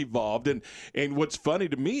has evolved. And what's funny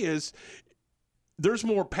to me is there's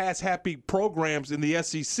more pass-happy programs in the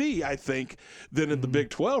SEC, I think, than in the Big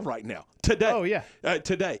 12 right now. Today. Oh, yeah.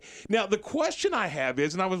 Today. Now, the question I have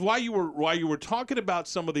is, and I was while you were talking about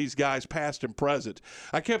some of these guys, past and present,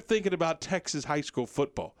 I kept thinking about Texas high school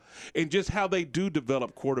football and just how they do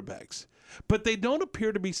develop quarterbacks. But they don't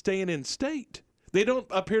appear to be staying in state. They don't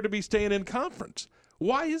appear to be staying in conference.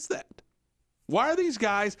 Why is that? Why are these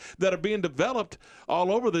guys that are being developed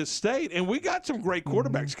all over this state? And we got some great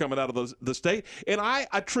quarterbacks coming out of the state. And I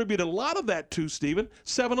attribute a lot of that to, Stephen,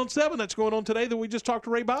 7-on-7 that's going on today that we just talked to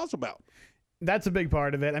Ray Biles about. That's a big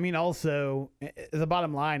part of it. I mean, also, the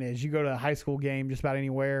bottom line is you go to a high school game just about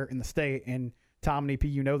anywhere in the state, and Tom and EP,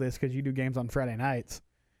 you know this because you do games on Friday nights.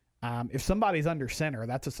 If somebody's under center,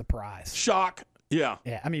 that's a surprise. Shock. Yeah.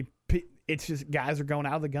 Yeah. I mean, it's just guys are going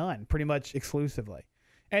out of the gun pretty much exclusively.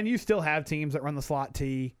 And you still have teams that run the slot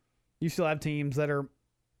T. You still have teams that are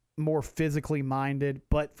more physically minded.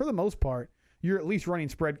 But for the most part, you're at least running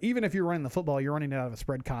spread. Even if you're running the football, you're running it out of a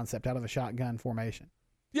spread concept, out of a shotgun formation.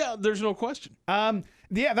 Yeah, there's no question.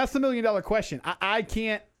 Yeah, that's the $1 million question. I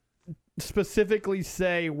can't specifically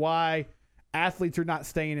say why athletes are not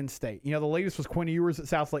staying in state. You know, the latest was Quinn Ewers at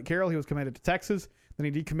South Lake Carroll. He was committed to Texas. Then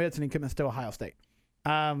he decommits, and he commits to Ohio State.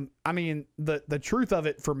 I mean, the truth of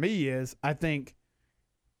it for me is I think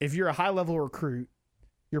if you're a high-level recruit,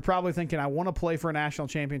 you're probably thinking, I want to play for a national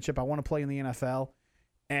championship. I want to play in the NFL.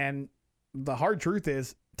 And the hard truth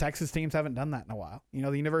is Texas teams haven't done that in a while. You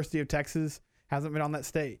know, the University of Texas hasn't been on that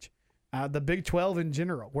stage. The Big 12 in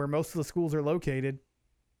general, where most of the schools are located,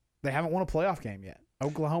 they haven't won a playoff game yet.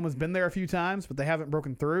 Oklahoma's been there a few times, but they haven't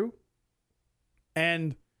broken through.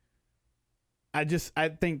 And I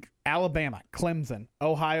think Alabama, Clemson,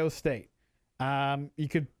 Ohio State. You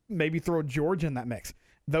could maybe throw Georgia in that mix.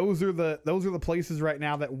 Those are the places right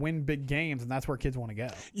now that win big games, and that's where kids want to go.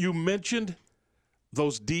 You mentioned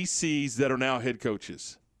those DCs that are now head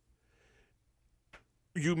coaches.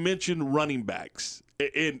 You mentioned running backs,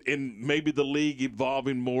 and maybe the league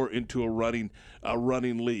evolving more into a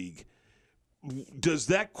running league. Does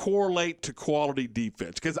that correlate to quality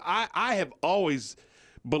defense? Because I have always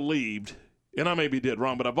believed, and I may be dead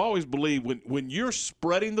wrong, but I've always believed when you're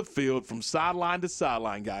spreading the field from sideline to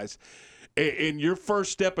sideline, guys, and your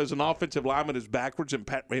first step as an offensive lineman is backwards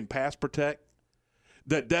and pass protect,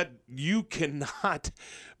 that you cannot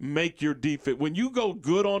make your defense. When you go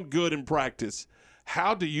good on good in practice,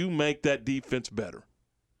 how do you make that defense better?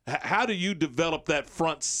 How do you develop that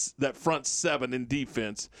front seven in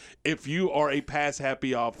defense if you are a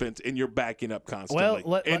pass-happy offense and you're backing up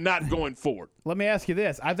constantly and not going forward? Let me ask you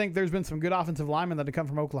this. I think there's been some good offensive linemen that have come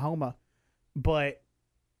from Oklahoma, but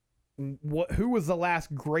who was the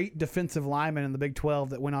last great defensive lineman in the Big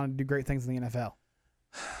 12 that went on to do great things in the NFL?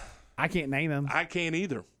 I can't name him. I can't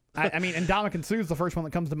either. I mean, and Ndamukong Suh is the first one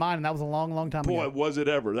that comes to mind, and that was a long, long time ago. Boy, was it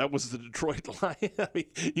ever. That was the Detroit Lions. I mean,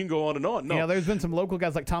 you can go on and on. No. You know, there's been some local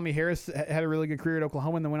guys like Tommy Harris had a really good career at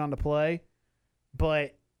Oklahoma and then went on to play.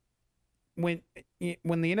 But when the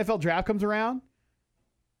NFL draft comes around,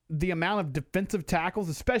 the amount of defensive tackles,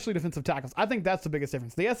 especially defensive tackles, I think that's the biggest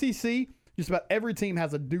difference. The SEC, just about every team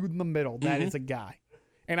has a dude in the middle that is a guy.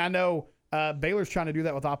 And I know Baylor's trying to do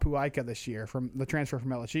that with Apu Ika this year from the transfer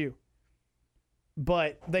from LSU.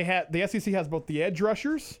 But the SEC has both the edge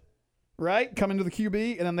rushers, right, coming to the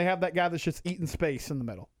QB, and then they have that guy that's just eating space in the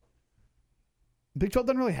middle. Big 12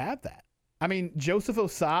 doesn't really have that. I mean, Joseph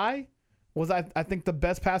Osai was, I think, the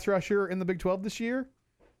best pass rusher in the Big 12 this year.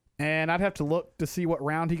 And I'd have to look to see what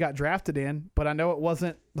round he got drafted in, but I know it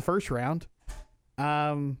wasn't the first round.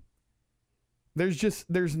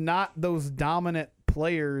 There's not those dominant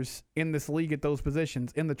players in this league at those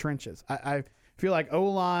positions in the trenches. I feel like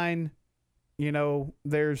O-line, you know,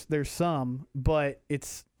 there's some, but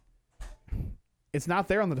it's not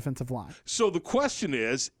there on the defensive line. So the question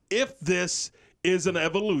is, if this is an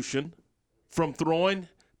evolution from throwing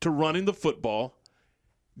to running the football,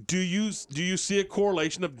 do you see a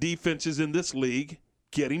correlation of defenses in this league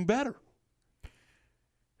getting better?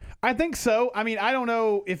 I think so. I mean, I don't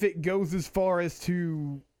know if it goes as far as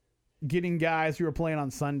to getting guys who are playing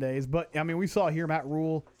on Sundays, but I mean, we saw here Matt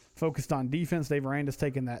Rule focused on defense. Dave Aranda's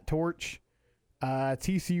taking that torch.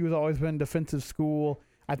 TCU has always been a defensive school.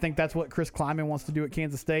 I think that's what Chris Kleiman wants to do at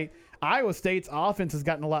Kansas State. Iowa State's offense has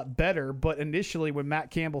gotten a lot better, but initially when Matt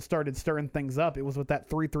Campbell started stirring things up, it was with that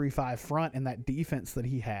 3-3-5 front and that defense that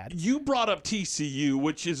he had. You brought up TCU,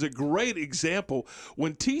 which is a great example.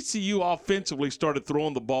 When TCU offensively started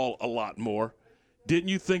throwing the ball a lot more, didn't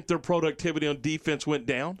you think their productivity on defense went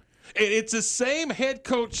down? And it's the same head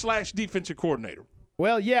coach / defensive coordinator.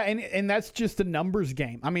 Well, yeah, and that's just a numbers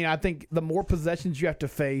game. I mean, I think the more possessions you have to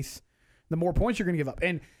face, the more points you're going to give up.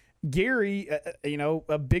 And Gary,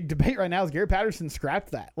 a big debate right now is Gary Patterson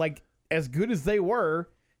scrapped that. Like, as good as they were,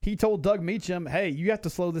 he told Doug Meacham, hey, you have to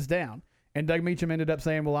slow this down. And Doug Meacham ended up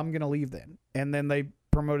saying, well, I'm going to leave then. And then they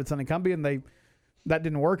promoted Sonny Cumbie, and that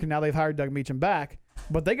didn't work, and now they've hired Doug Meacham back.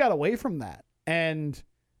 But they got away from that. And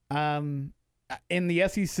in the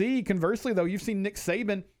SEC, conversely, though, you've seen Nick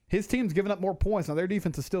Saban. His team's giving up more points. Now, their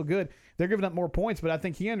defense is still good. They're giving up more points, but I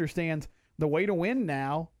think he understands the way to win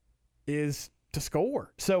now is to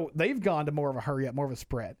score. So they've gone to more of a hurry up, more of a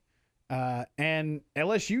spread. And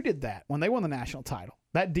LSU did that when they won the national title.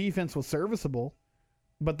 That defense was serviceable,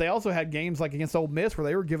 but they also had games like against Ole Miss where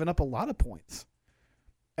they were giving up a lot of points.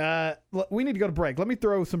 We need to go to break. Let me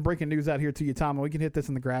throw some breaking news out here to you, Tom, and we can hit this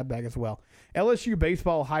in the grab bag as well. LSU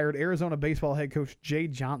baseball hired Arizona baseball head coach Jay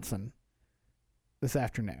Johnson this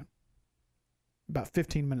afternoon, about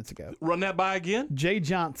 15 minutes ago. Run that by again? Jay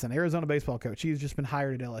Johnson, Arizona baseball coach. He's just been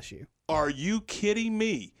hired at LSU. Are you kidding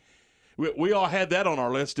me? We all had that on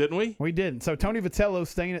our list, didn't we? We didn't. So Tony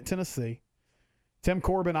Vitello's staying at Tennessee. Tim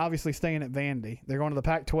Corbin obviously staying at Vandy. They're going to the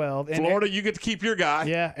Pac-12. And Florida, you get to keep your guy.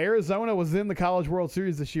 Yeah, Arizona was in the College World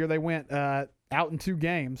Series this year. They went out in 2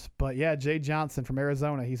 games. But, yeah, Jay Johnson from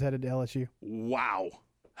Arizona, he's headed to LSU. Wow.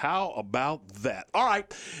 How about that? All right.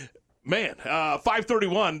 Man,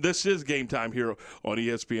 5:31, this is game time here on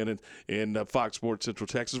ESPN and Fox Sports Central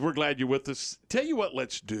Texas. We're glad you're with us. Tell you what,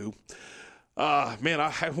 let's do. Man,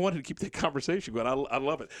 I wanted to keep that conversation going. I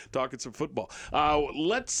love it, talking some football.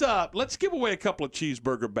 Let's give away a couple of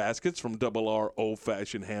cheeseburger baskets from Double R Old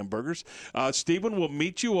Fashioned Hamburgers. Stephen will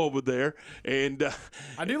meet you over there, and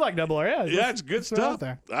I do like Double R. Yeah, it's good stuff.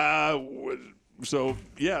 There. So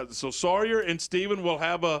Sawyer and Steven will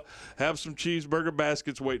have some cheeseburger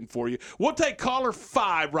baskets waiting for you. We'll take caller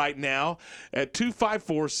 5 right now at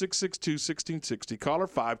 254-662-1660. Caller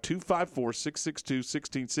 5,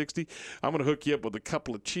 254-662-1660. I'm going to hook you up with a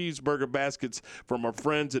couple of cheeseburger baskets from our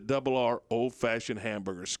friends at Double R Old Fashioned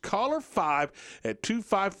Hamburgers. Caller 5 at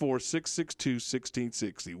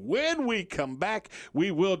 254-662-1660. When we come back, we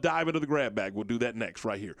will dive into the grab bag. We'll do that next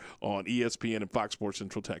right here on ESPN and Fox Sports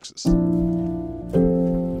Central Texas.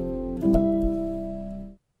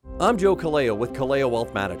 I'm Joe Kaleo with Kaleo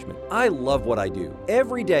Wealth Management. I love what I do.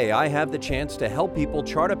 Every day I have the chance to help people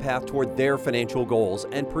chart a path toward their financial goals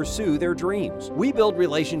and pursue their dreams. We build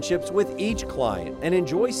relationships with each client and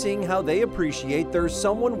enjoy seeing how they appreciate there's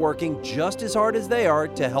someone working just as hard as they are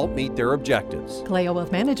to help meet their objectives. Kaleo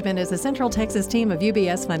Wealth Management is a Central Texas team of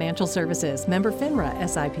UBS Financial Services, member FINRA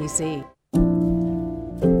SIPC.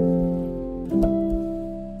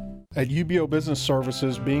 At UBO Business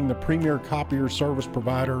Services, being the premier copier service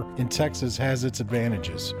provider in Texas has its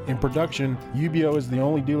advantages. In production, UBO is the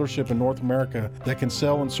only dealership in North America that can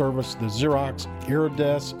sell and service the Xerox,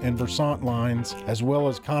 Iridesc, and Versant lines, as well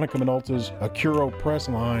as Konica Minolta's Acuro Press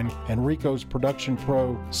line and Ricoh's Production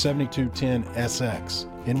Pro 7210 SX.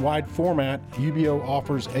 In wide format, UBO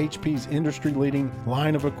offers HP's industry-leading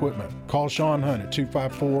line of equipment. Call Sean Hunt at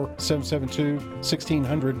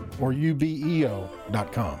 254-772-1600 or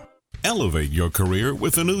ubeo.com. Elevate your career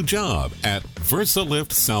with a new job at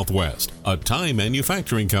VersaLift Southwest, a Thai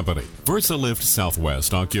manufacturing company. VersaLift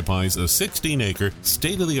Southwest occupies a 16-acre,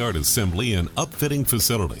 state-of-the-art assembly and upfitting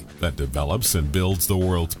facility that develops and builds the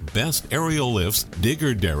world's best aerial lifts,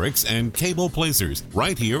 digger derricks, and cable placers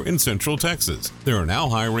right here in Central Texas. They are now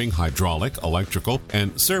hiring hydraulic, electrical,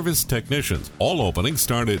 and service technicians. All openings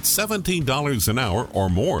start at $17 an hour or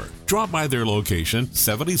more. Drop by their location,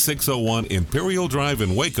 7601 Imperial Drive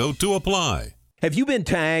in Waco, to apply. Have you been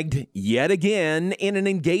tagged yet again in an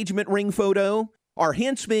engagement ring photo? Are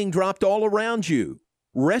hints being dropped all around you?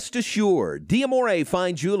 Rest assured, D'Amore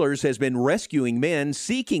Fine Jewelers has been rescuing men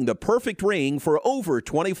seeking the perfect ring for over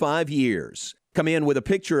 25 years. Come in with a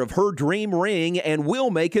picture of her dream ring and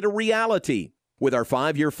we'll make it a reality. With our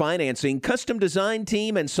 5-year financing, custom design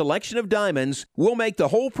team, and selection of diamonds, we'll make the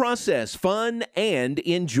whole process fun and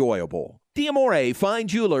enjoyable. D'Amore Fine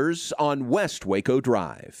Jewelers on West Waco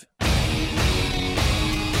Drive.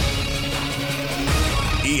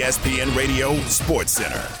 ESPN Radio Sports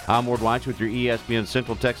Center. I'm Ward Weitz with your ESPN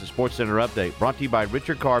Central Texas Sports Center update, brought to you by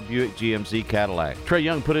Richard Carr Buick GMC Cadillac. Trae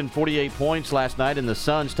Young put in 48 points last night, and the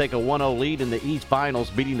Suns take a 1-0 lead in the East Finals,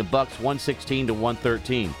 beating the Bucks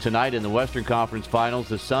 116-113. Tonight in the Western Conference Finals,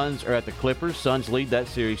 the Suns are at the Clippers. Suns lead that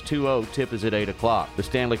series 2-0. Tip is at 8 o'clock. The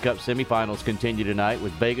Stanley Cup semifinals continue tonight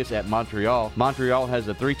with Vegas at Montreal. Montreal has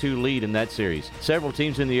a 3-2 lead in that series. Several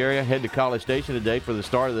teams in the area head to College Station today for the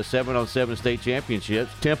start of the 7-on-7 state championships.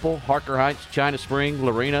 Temple, Harker Heights, China Spring,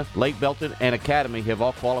 Lorena, Lake Belton, and Academy have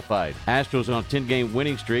all qualified. Astros on a 10-game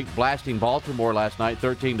winning streak, blasting Baltimore last night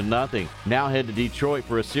 13-0. Now head to Detroit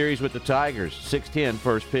for a series with the Tigers, 6:10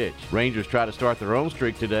 first pitch. Rangers try to start their own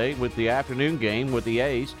streak today with the afternoon game with the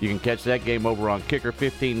A's. You can catch that game over on Kicker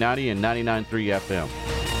 1590 and 99.3 FM.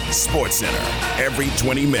 Sports Center, every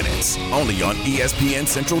 20 minutes, only on ESPN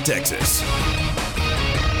Central Texas.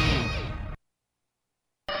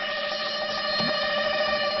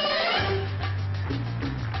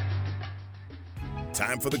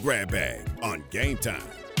 Time for the grab bag on Game Time.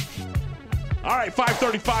 All right,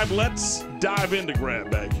 5:35. Let's dive into grab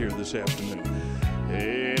bag here this afternoon.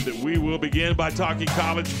 And we will begin by talking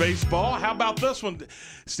college baseball. How about this one?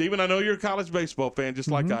 Stephen, I know you're a college baseball fan just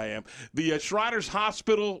like I am. The Shriners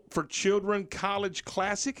Hospital for Children College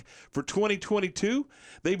Classic for 2022,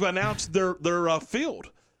 they've announced their field.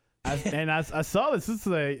 I saw this. This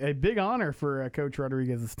is a big honor for Coach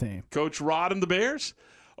Rodriguez's team. Coach Rod and the Bears,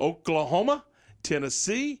 Oklahoma,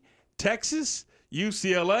 Tennessee, Texas,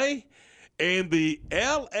 UCLA, and the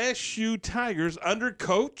LSU Tigers under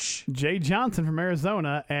Coach Jay Johnson from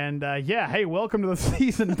Arizona. And, hey, welcome to the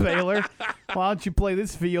season, Baylor. Why don't you play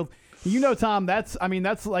this field? You know, Tom, that's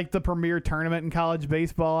like the premier tournament in college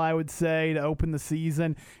baseball, I would say, to open the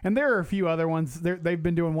season. And there are a few other ones. They've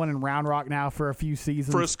been doing one in Round Rock now for a few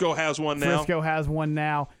seasons. Frisco has one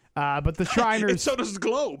now. But the Shriners. And so does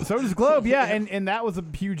Globe. So does Globe, yeah. And that was a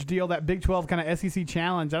huge deal, that Big 12 kind of SEC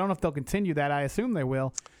challenge. I don't know if they'll continue that. I assume they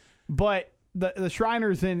will. But the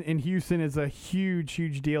Shriners in Houston is a huge,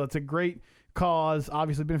 huge deal. It's a great cause,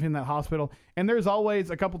 obviously benefiting that hospital. And there's always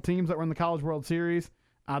a couple teams that were in the College World Series.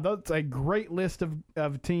 That's a great list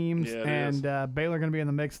of teams, and Baylor going to be in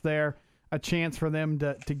the mix there. A chance for them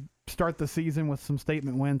to start the season with some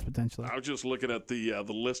statement wins potentially. I was just looking at the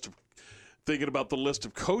list of. Thinking about the list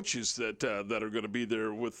of coaches that are going to be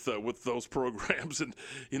there with those programs, and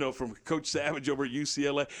from Coach Savage over at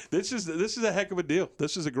UCLA, this is a heck of a deal.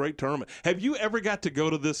 This is a great tournament. Have you ever got to go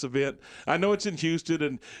to this event? I know it's in Houston,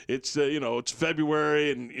 and it's it's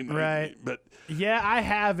February, and right. But yeah, I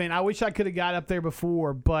haven't. I wish I could have got up there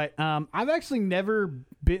before, but I've actually never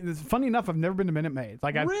been. Funny enough, I've never been to Minute Maid.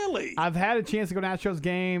 I've had a chance to go to Astros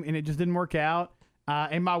game, and it just didn't work out.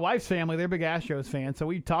 And my wife's family, they're big Astros fans, so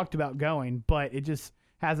we talked about going, but it just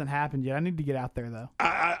hasn't happened yet. I need to get out there, though.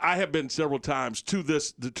 I have been several times to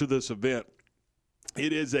this event.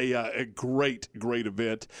 It is a great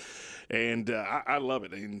event, and I love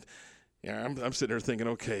it. And I'm sitting there thinking,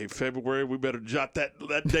 okay, February, we better jot that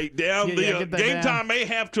date down. Game down. Time may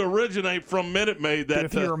have to originate from Minute Maid. Get a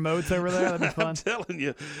few remotes over there. That'd be fun. I'm telling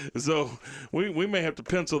you. So we may have to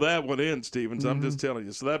pencil that one in, Stevens. I'm just telling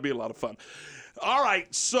you. So that'd be a lot of fun. All right,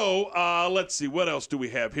 so let's see. What else do we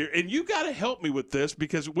have here? And you got to help me with this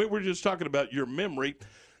because we were just talking about your memory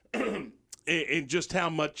and just how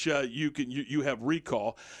much you have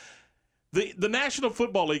recall. The National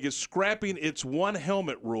Football League is scrapping its one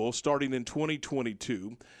helmet rule starting in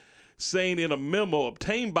 2022, saying in a memo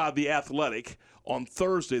obtained by The Athletic on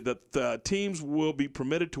Thursday that the teams will be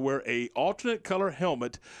permitted to wear a alternate color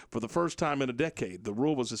helmet for the first time in a decade. The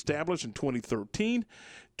rule was established in 2013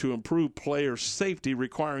 to improve player safety,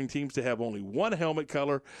 requiring teams to have only one helmet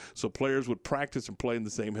color so players would practice and play in the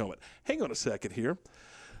same helmet. Hang on a second here.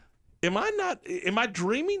 Am I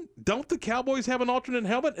dreaming? Don't the Cowboys have an alternate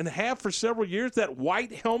helmet and have for several years that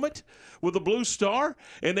white helmet with a blue star?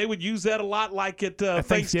 And they would use that a lot like at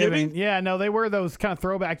Thanksgiving? Yeah, no, they wear those kind of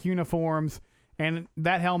throwback uniforms. And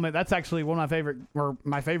that helmet, that's actually one of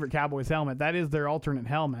my favorite Cowboys helmet. That is their alternate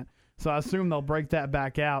helmet. So I assume they'll break that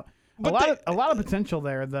back out. A lot of potential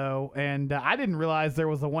there, though. And I didn't realize there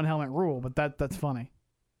was a one helmet rule, but that's funny.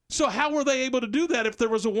 So how were they able to do that if there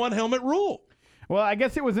was a one helmet rule? Well, I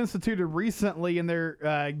guess it was instituted recently, and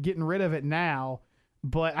they're getting rid of it now.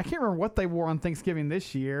 But I can't remember what they wore on Thanksgiving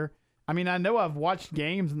this year. I mean, I know I've watched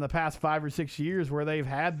games in the past 5 or 6 years where they've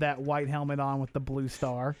had that white helmet on with the blue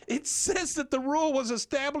star. It says that the rule was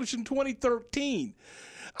established in 2013.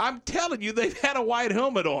 I'm telling you, they've had a white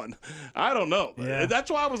helmet on. I don't know. Yeah. That's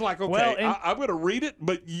why I was like, okay, I'm going to read it,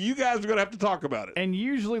 but you guys are going to have to talk about it. And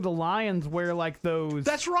usually the Lions wear like those.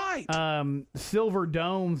 That's right. Silver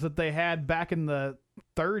domes that they had back in the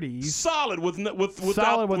 30s. Solid with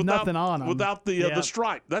nothing on them. Without the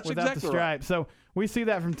stripe. That's without exactly the stripe. right. So we see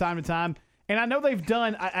that from time to time. And I know they've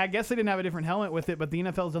done, I guess they didn't have a different helmet with it, but the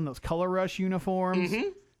NFL's done those Color Rush uniforms.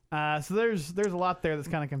 Mm-hmm. So there's a lot there that's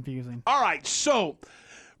kind of confusing. All right, so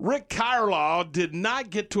Rick Carlisle did not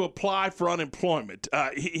get to apply for unemployment.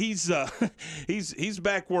 He's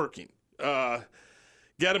back working. Got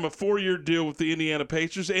him a 4-year deal with the Indiana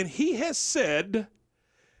Pacers, and he has said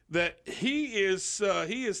that he is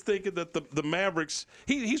thinking that the Mavericks.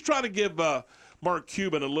 He's trying to give Mark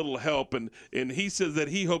Cuban a little help, and he says that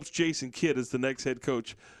he hopes Jason Kidd is the next head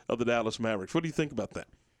coach of the Dallas Mavericks. What do you think about that?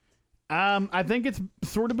 I think it's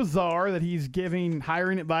sort of bizarre that he's giving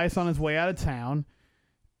hiring advice on his way out of town.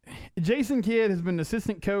 Jason Kidd has been an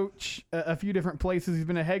assistant coach a few different places. He's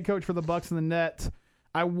been a head coach for the Bucks and the Nets.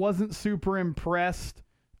 I wasn't super impressed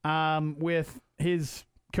with his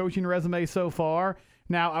coaching resume so far.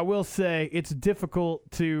 Now, I will say it's difficult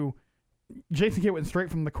to Jason Kidd went straight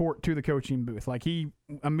from the court to the coaching booth. Like, he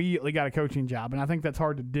immediately got a coaching job, and I think that's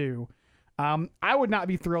hard to do. I would not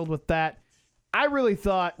be thrilled with that. I really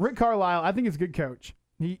thought Rick Carlisle, I think he's a good coach.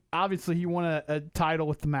 He won a title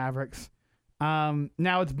with the Mavericks.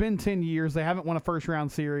 Now it's been 10 years. They haven't won a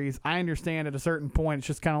first-round series. I understand at a certain point it's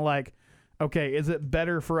just kind of like, okay, is it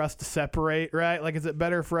better for us to separate, right? Like, is it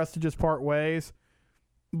better for us to just part ways?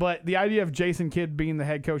 But the idea of Jason Kidd being the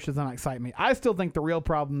head coach does not excite me. I still think the real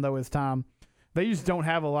problem, though, is, Tom, they just don't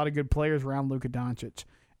have a lot of good players around Luka Doncic.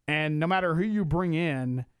 And no matter who you bring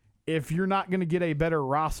in, if you're not going to get a better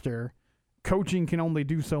roster, coaching can only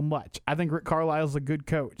do so much. I think Rick Carlisle's a good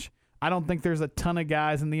coach. I don't think there's a ton of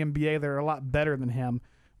guys in the NBA that are a lot better than him,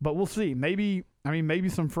 but we'll see. Maybe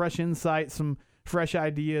some fresh insight, some fresh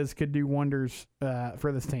ideas could do wonders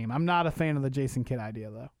for this team. I'm not a fan of the Jason Kidd idea,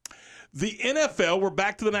 though. The NFL, we're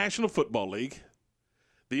back to the National Football League.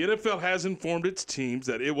 The NFL has informed its teams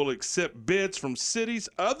that it will accept bids from cities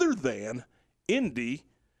other than Indy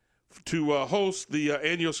to host the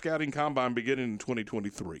annual scouting combine beginning in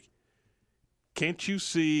 2023. Can't you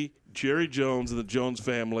see Jerry Jones and the Jones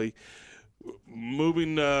family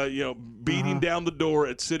moving, beating down the door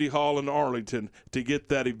at City Hall in Arlington to get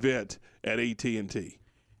that event at AT&T?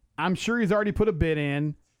 I'm sure he's already put a bid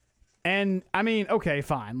in. And, I mean, okay,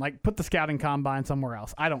 fine. Like, put the scouting combine somewhere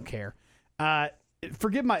else. I don't care.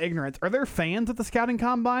 Forgive my ignorance. Are there fans at the scouting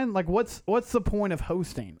combine? Like, what's the point of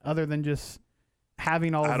hosting other than just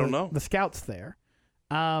having all the scouts there?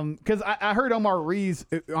 Because I heard Omar Rees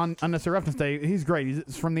on this Roughness Day. He's great.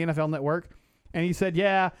 He's from the NFL Network. And he said,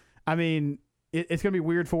 yeah, I mean, it's going to be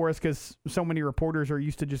weird for us because so many reporters are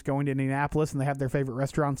used to just going to Indianapolis and they have their favorite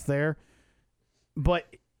restaurants there. But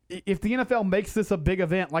if the NFL makes this a big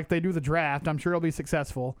event like they do the draft, I'm sure it'll be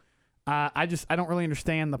successful. I don't really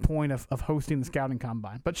understand the point of hosting the scouting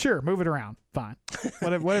combine. But sure, move it around. Fine.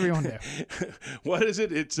 Whatever you want to do. What is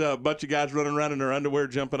it? It's a bunch of guys running around in their underwear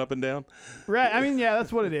jumping up and down? Right. I mean, yeah,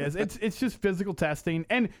 that's what it is. It's just physical testing.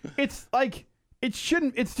 And it's like, it's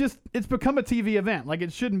become a TV event. Like,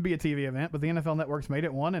 it shouldn't be a TV event, but the NFL Network's made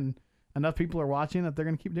it one, and enough people are watching that they're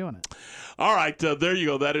going to keep doing it. All right, there you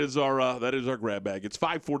go. That is our grab bag. It's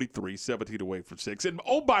 5:43, 17 away from 6. And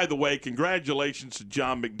oh, by the way, congratulations to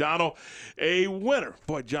John McDonald, a winner.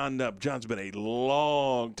 Boy, John's been a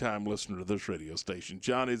long time listener to this radio station.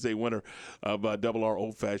 John is a winner of Double R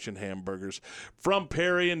Old Fashioned Hamburgers from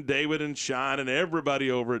Perry and David and Shine and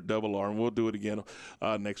everybody over at Double R. And we'll do it again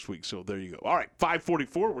next week. So there you go. All right,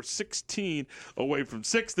 5:44. We're 16 away from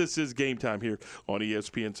 6. This is Game Time here on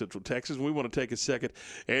ESPN Central Texas. We want to take a second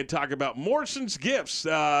and talk about Morrison's Gifts.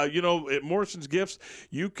 At Morrison's Gifts,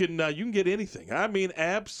 you can get anything. I mean,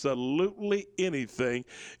 absolutely anything.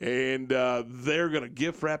 And they're going to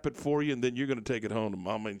gift wrap it for you, and then you're going to take it home to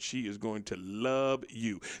Mama, and she is going to love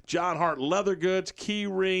you. John Hart leather goods, key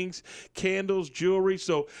rings, candles, jewelry.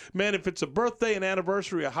 So, man, if it's a birthday, an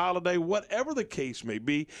anniversary, a holiday, whatever the case may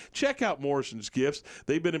be, check out Morrison's Gifts.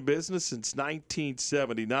 They've been in business since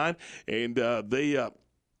 1979, and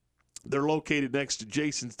they're located next to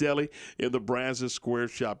Jason's Deli in the Brazos Square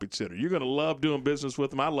Shopping Center. You're going to love doing business with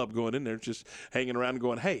them. I love going in there, just hanging around and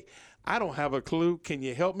going, hey, I don't have a clue. Can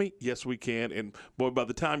you help me? Yes, we can. And, boy, by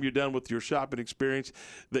the time you're done with your shopping experience,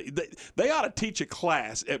 they ought to teach a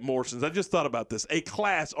class at Morrison's. I just thought about this, a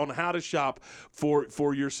class on how to shop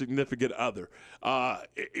for your significant other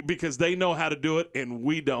because they know how to do it and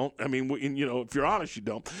we don't. I mean, if you're honest, you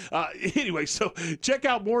don't. Anyway, so check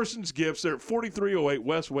out Morrison's Gifts. They're at 4308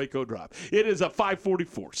 West Waco Drive. It is a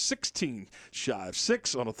 5:44, 16 shy of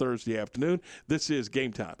 6 on a Thursday afternoon. This is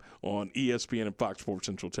Game Time on ESPN and Fox Sports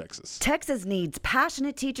Central Texas. Texas needs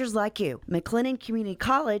passionate teachers like you. McLennan Community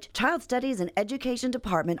College Child Studies and Education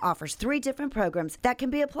Department offers 3 different programs that can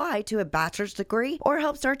be applied to a bachelor's degree or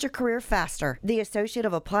help start your career faster. The Associate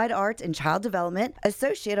of Applied Arts in Child Development,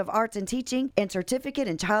 Associate of Arts in Teaching, and Certificate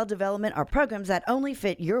in Child Development are programs that only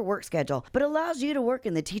fit your work schedule, but allows you to work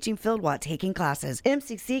in the teaching field while taking classes.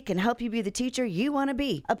 MCC can help you be the teacher you want to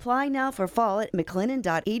be. Apply now for fall at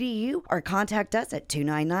mclennan.edu or contact us at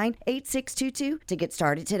 299-8622 to get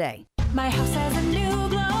started today. My house has a new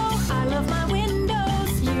glow. I love my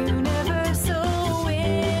windows. Universal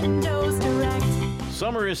Windows Direct.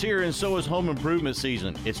 Summer is here and so is home improvement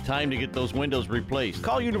season. It's time to get those windows replaced.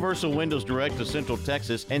 Call Universal Windows Direct of Central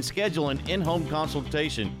Texas and schedule an in-home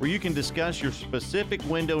consultation where you can discuss your specific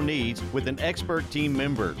window needs with an expert team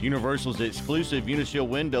member. Universal's exclusive Unishield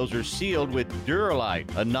windows are sealed with Duralite,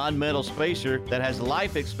 a non-metal spacer that has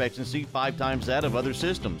life expectancy 5 times that of other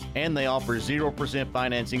systems. And they offer 0%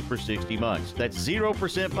 financing for 60 months. That's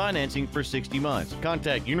 0% financing for 60 months.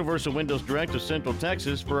 Contact Universal Windows Direct of Central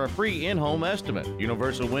Texas for a free in-home estimate. Universal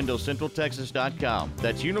UniversalWindowsCentralTexas.com.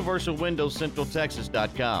 That's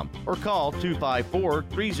UniversalWindowsCentralTexas.com. Or call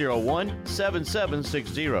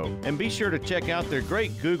 254-301-7760. And be sure to check out their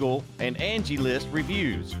great Google and Angie List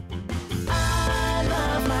reviews. I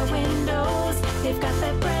love my windows. They've got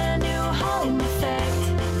that brand new home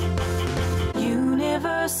effect.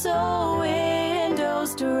 Universal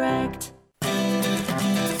Windows Direct.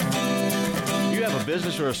 You have a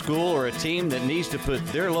business or a school or a team that needs to put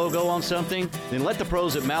their logo on something? Then let the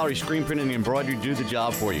pros at Mallory Screen Printing and Embroidery do the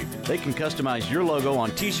job for you. They can customize your logo on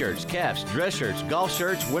t-shirts, caps, dress shirts, golf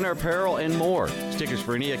shirts, winter apparel, and more. Stickers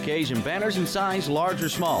for any occasion, banners and signs, large or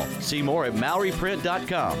small. See more at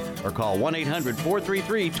MalloryPrint.com or call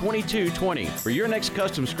 1-800-433-2220. For your next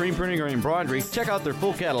custom screen printing or embroidery, check out their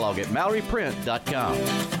full catalog at MalloryPrint.com.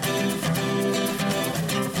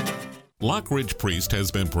 Lockridge Priest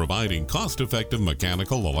has been providing cost-effective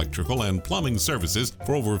mechanical, electrical, and plumbing services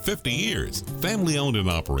for over 50 years. Family-owned and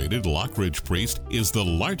operated, Lockridge Priest is the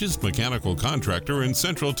largest mechanical contractor in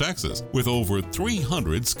Central Texas with over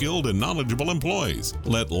 300 skilled and knowledgeable employees.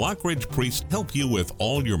 Let Lockridge Priest help you with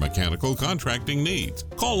all your mechanical contracting needs.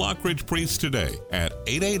 Call Lockridge Priest today at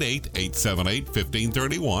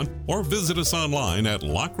 888-878-1531 or visit us online at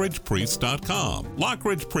lockridgepriest.com.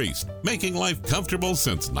 Lockridge Priest, making life comfortable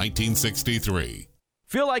since 1963.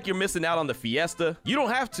 Feel like you're missing out on the fiesta? You don't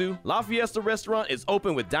have to. La Fiesta Restaurant is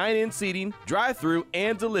open with dine-in seating, drive-through,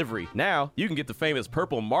 and delivery. Now, you can get the famous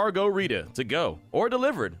purple Margarita to go or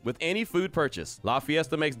delivered with any food purchase. La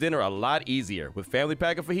Fiesta makes dinner a lot easier with family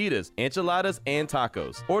pack of fajitas, enchiladas, and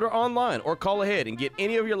tacos. Order online or call ahead and get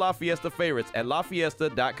any of your La Fiesta favorites at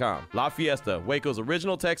lafiesta.com. La Fiesta, Waco's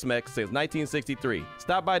original Tex-Mex since 1963.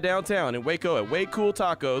 Stop by downtown in Waco at Way Cool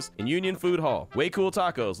Tacos and Union Food Hall. Way Cool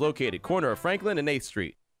Tacos, located corner of Franklin and 8th Street.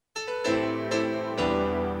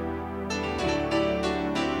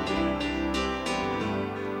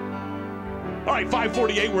 All right,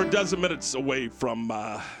 5:48. We're a dozen minutes away from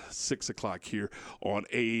 6 o'clock here on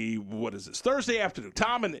Thursday afternoon.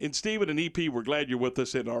 Tom and Stephen and EP, we're glad you're with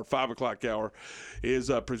us. In our 5 o'clock hour is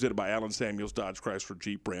presented by Allen Samuels, Dodge Chrysler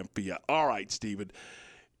Jeep Ram Fiat. All right, Stephen,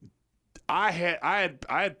 I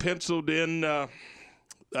had penciled in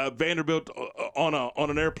Vanderbilt on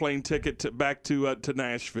an airplane ticket back to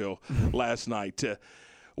Nashville last night.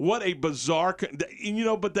 What a bizarre,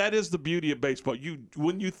 but that is the beauty of baseball.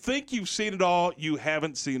 When you think you've seen it all, you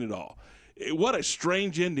haven't seen it all. What a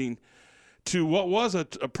strange ending to what was a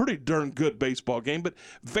pretty darn good baseball game. But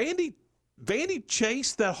Vandy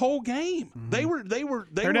chased that whole game. Mm-hmm. They were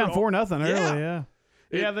down 4-0 early. Yeah.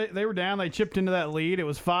 Yeah, they were down. They chipped into that lead. It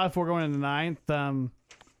was 5-4 going into the ninth.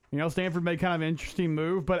 Stanford made kind of an interesting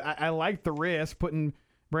move, but I like the risk putting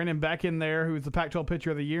Brandon Beck in there, who's the Pac-12 pitcher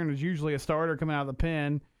of the year and is usually a starter coming out of the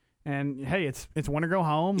pen. And hey, it's win or go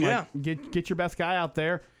home. Yeah, get your best guy out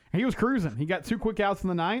there. And he was cruising. He got 2 quick outs in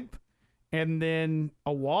the ninth, and then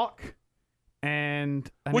a walk. And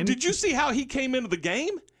did you see how he came into the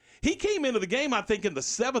game? He came into the game, I think, in the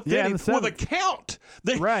seventh inning with a count.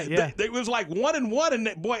 It was like 1-1,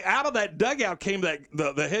 and boy, out of that dugout came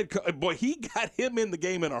the head coach. Boy, he got him in the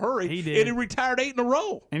game in a hurry. He did, and he retired 8 in a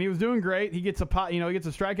row. And he was doing great. He gets a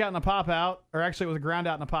strikeout and a pop out, or actually it was a ground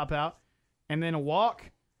out and a pop out, and then a walk,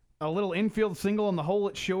 a little infield single in the hole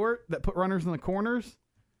at short that put runners in the corners.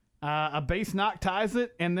 A base knock ties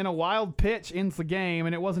it, and then a wild pitch ends the game,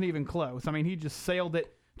 and it wasn't even close. I mean, he just sailed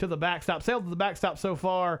to the backstop so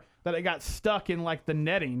far that it got stuck in like the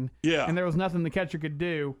netting. Yeah. And there was nothing the catcher could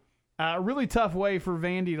do. A really tough way for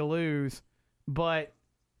Vandy to lose. But,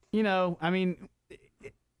 Tom,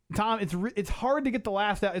 it's hard to get the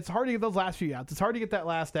last out. It's hard to get those last few outs. It's hard to get that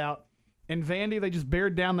last out. And Vandy, they just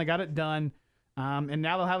bared down. They got it done. And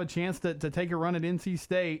now they'll have a chance to take a run at NC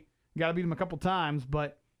State. Got to beat them a couple times.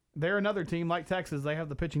 But they're another team like Texas. They have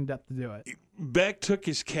the pitching depth to do it. Beck took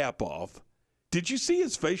his cap off. Did you see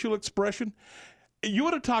his facial expression? You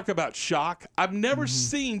want to talk about shock? I've never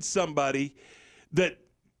seen somebody that,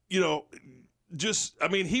 he was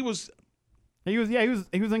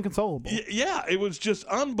inconsolable. Yeah, it was just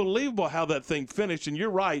unbelievable how that thing finished. And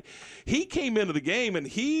you're right. He came into the game and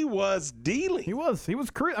he was dealing. He was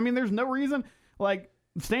there's no reason. Like,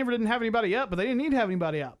 Stanford didn't have anybody up, but they didn't need to have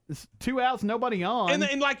anybody up. It's 2 outs, nobody on.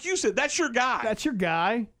 And like you said, that's your guy. That's your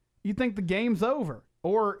guy. You think the game's over.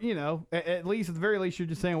 Or, at the very least, you're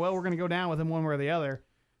just saying, well, we're going to go down with him one way or the other.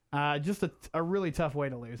 Just a really tough way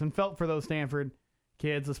to lose. And felt for those Stanford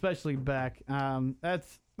kids, especially Beck.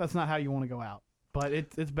 That's not how you want to go out. But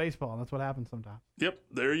it's baseball. That's what happens sometimes. Yep,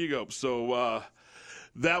 there you go. So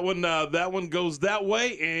that one goes that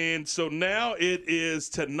way. And so now it is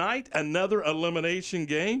tonight, another elimination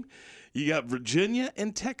game. You got Virginia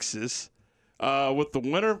and Texas. with the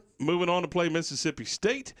winner moving on to play Mississippi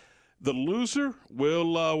State. The loser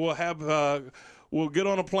will get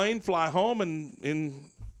on a plane, fly home, and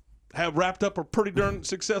have wrapped up a pretty darn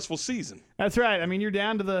successful season. That's right. I mean, you're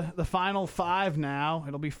down to the final 5 now.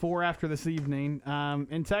 It'll be 4 after this evening.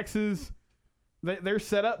 In Texas, they're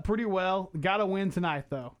set up pretty well. Got to win tonight,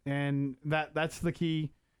 though, and that's the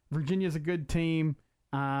key. Virginia's a good team.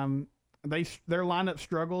 Their lineup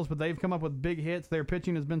struggles, but they've come up with big hits. Their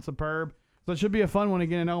pitching has been superb. So it should be a fun one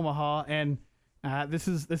again in Omaha, and this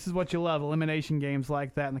is what you love, elimination games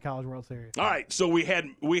like that in the College World Series. All right, so we had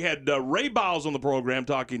Ray Biles on the program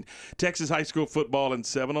talking Texas high school football and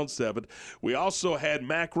 7-on-7. We also had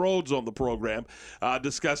Mack Rhodes on the program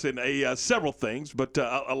discussing several things, but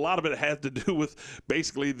a lot of it had to do with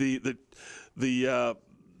basically the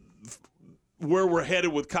where we're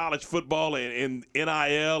headed with college football and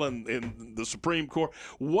NIL and the Supreme Court.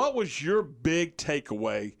 What was your big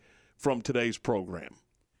takeaway from today's program?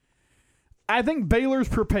 I think Baylor's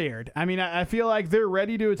prepared. I mean, I feel like they're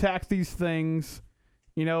ready to attack these things.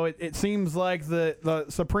 You know, it seems like the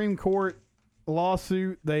Supreme Court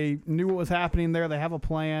lawsuit, they knew what was happening there. They have a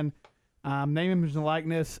plan. Name, image, and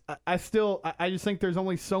likeness. I just think there's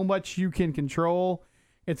only so much you can control.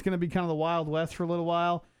 It's going to be kind of the Wild West for a little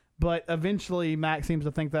while. But eventually, Mac seems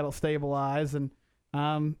to think that'll stabilize, and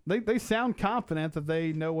they sound confident that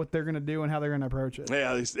they know what they're going to do and how they're going to approach it.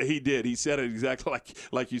 Yeah, he did. He said it exactly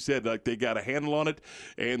like you said. Like they got a handle on it,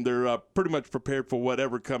 and they're pretty much prepared for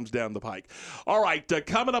whatever comes down the pike. All right,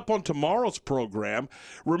 coming up on tomorrow's program,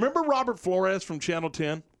 remember Robert Flores from Channel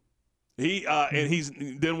 10? He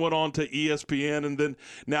then went on to ESPN, and then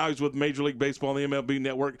now he's with Major League Baseball and the MLB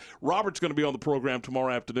Network. Robert's going to be on the program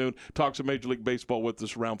tomorrow afternoon. Talks some Major League Baseball with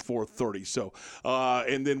us around 4:30. So,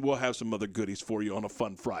 and then we'll have some other goodies for you on a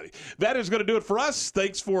fun Friday. That is going to do it for us.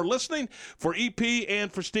 Thanks for listening. For EP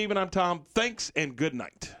and for Steven, I'm Tom. Thanks and good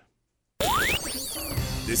night.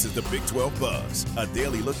 This is the Big 12 Buzz, a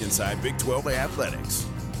daily look inside Big 12 athletics.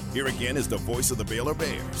 Here again is the voice of the Baylor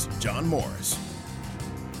Bears, John Morris.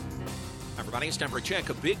 Everybody, it's time for a check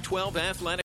of Big 12 athletics.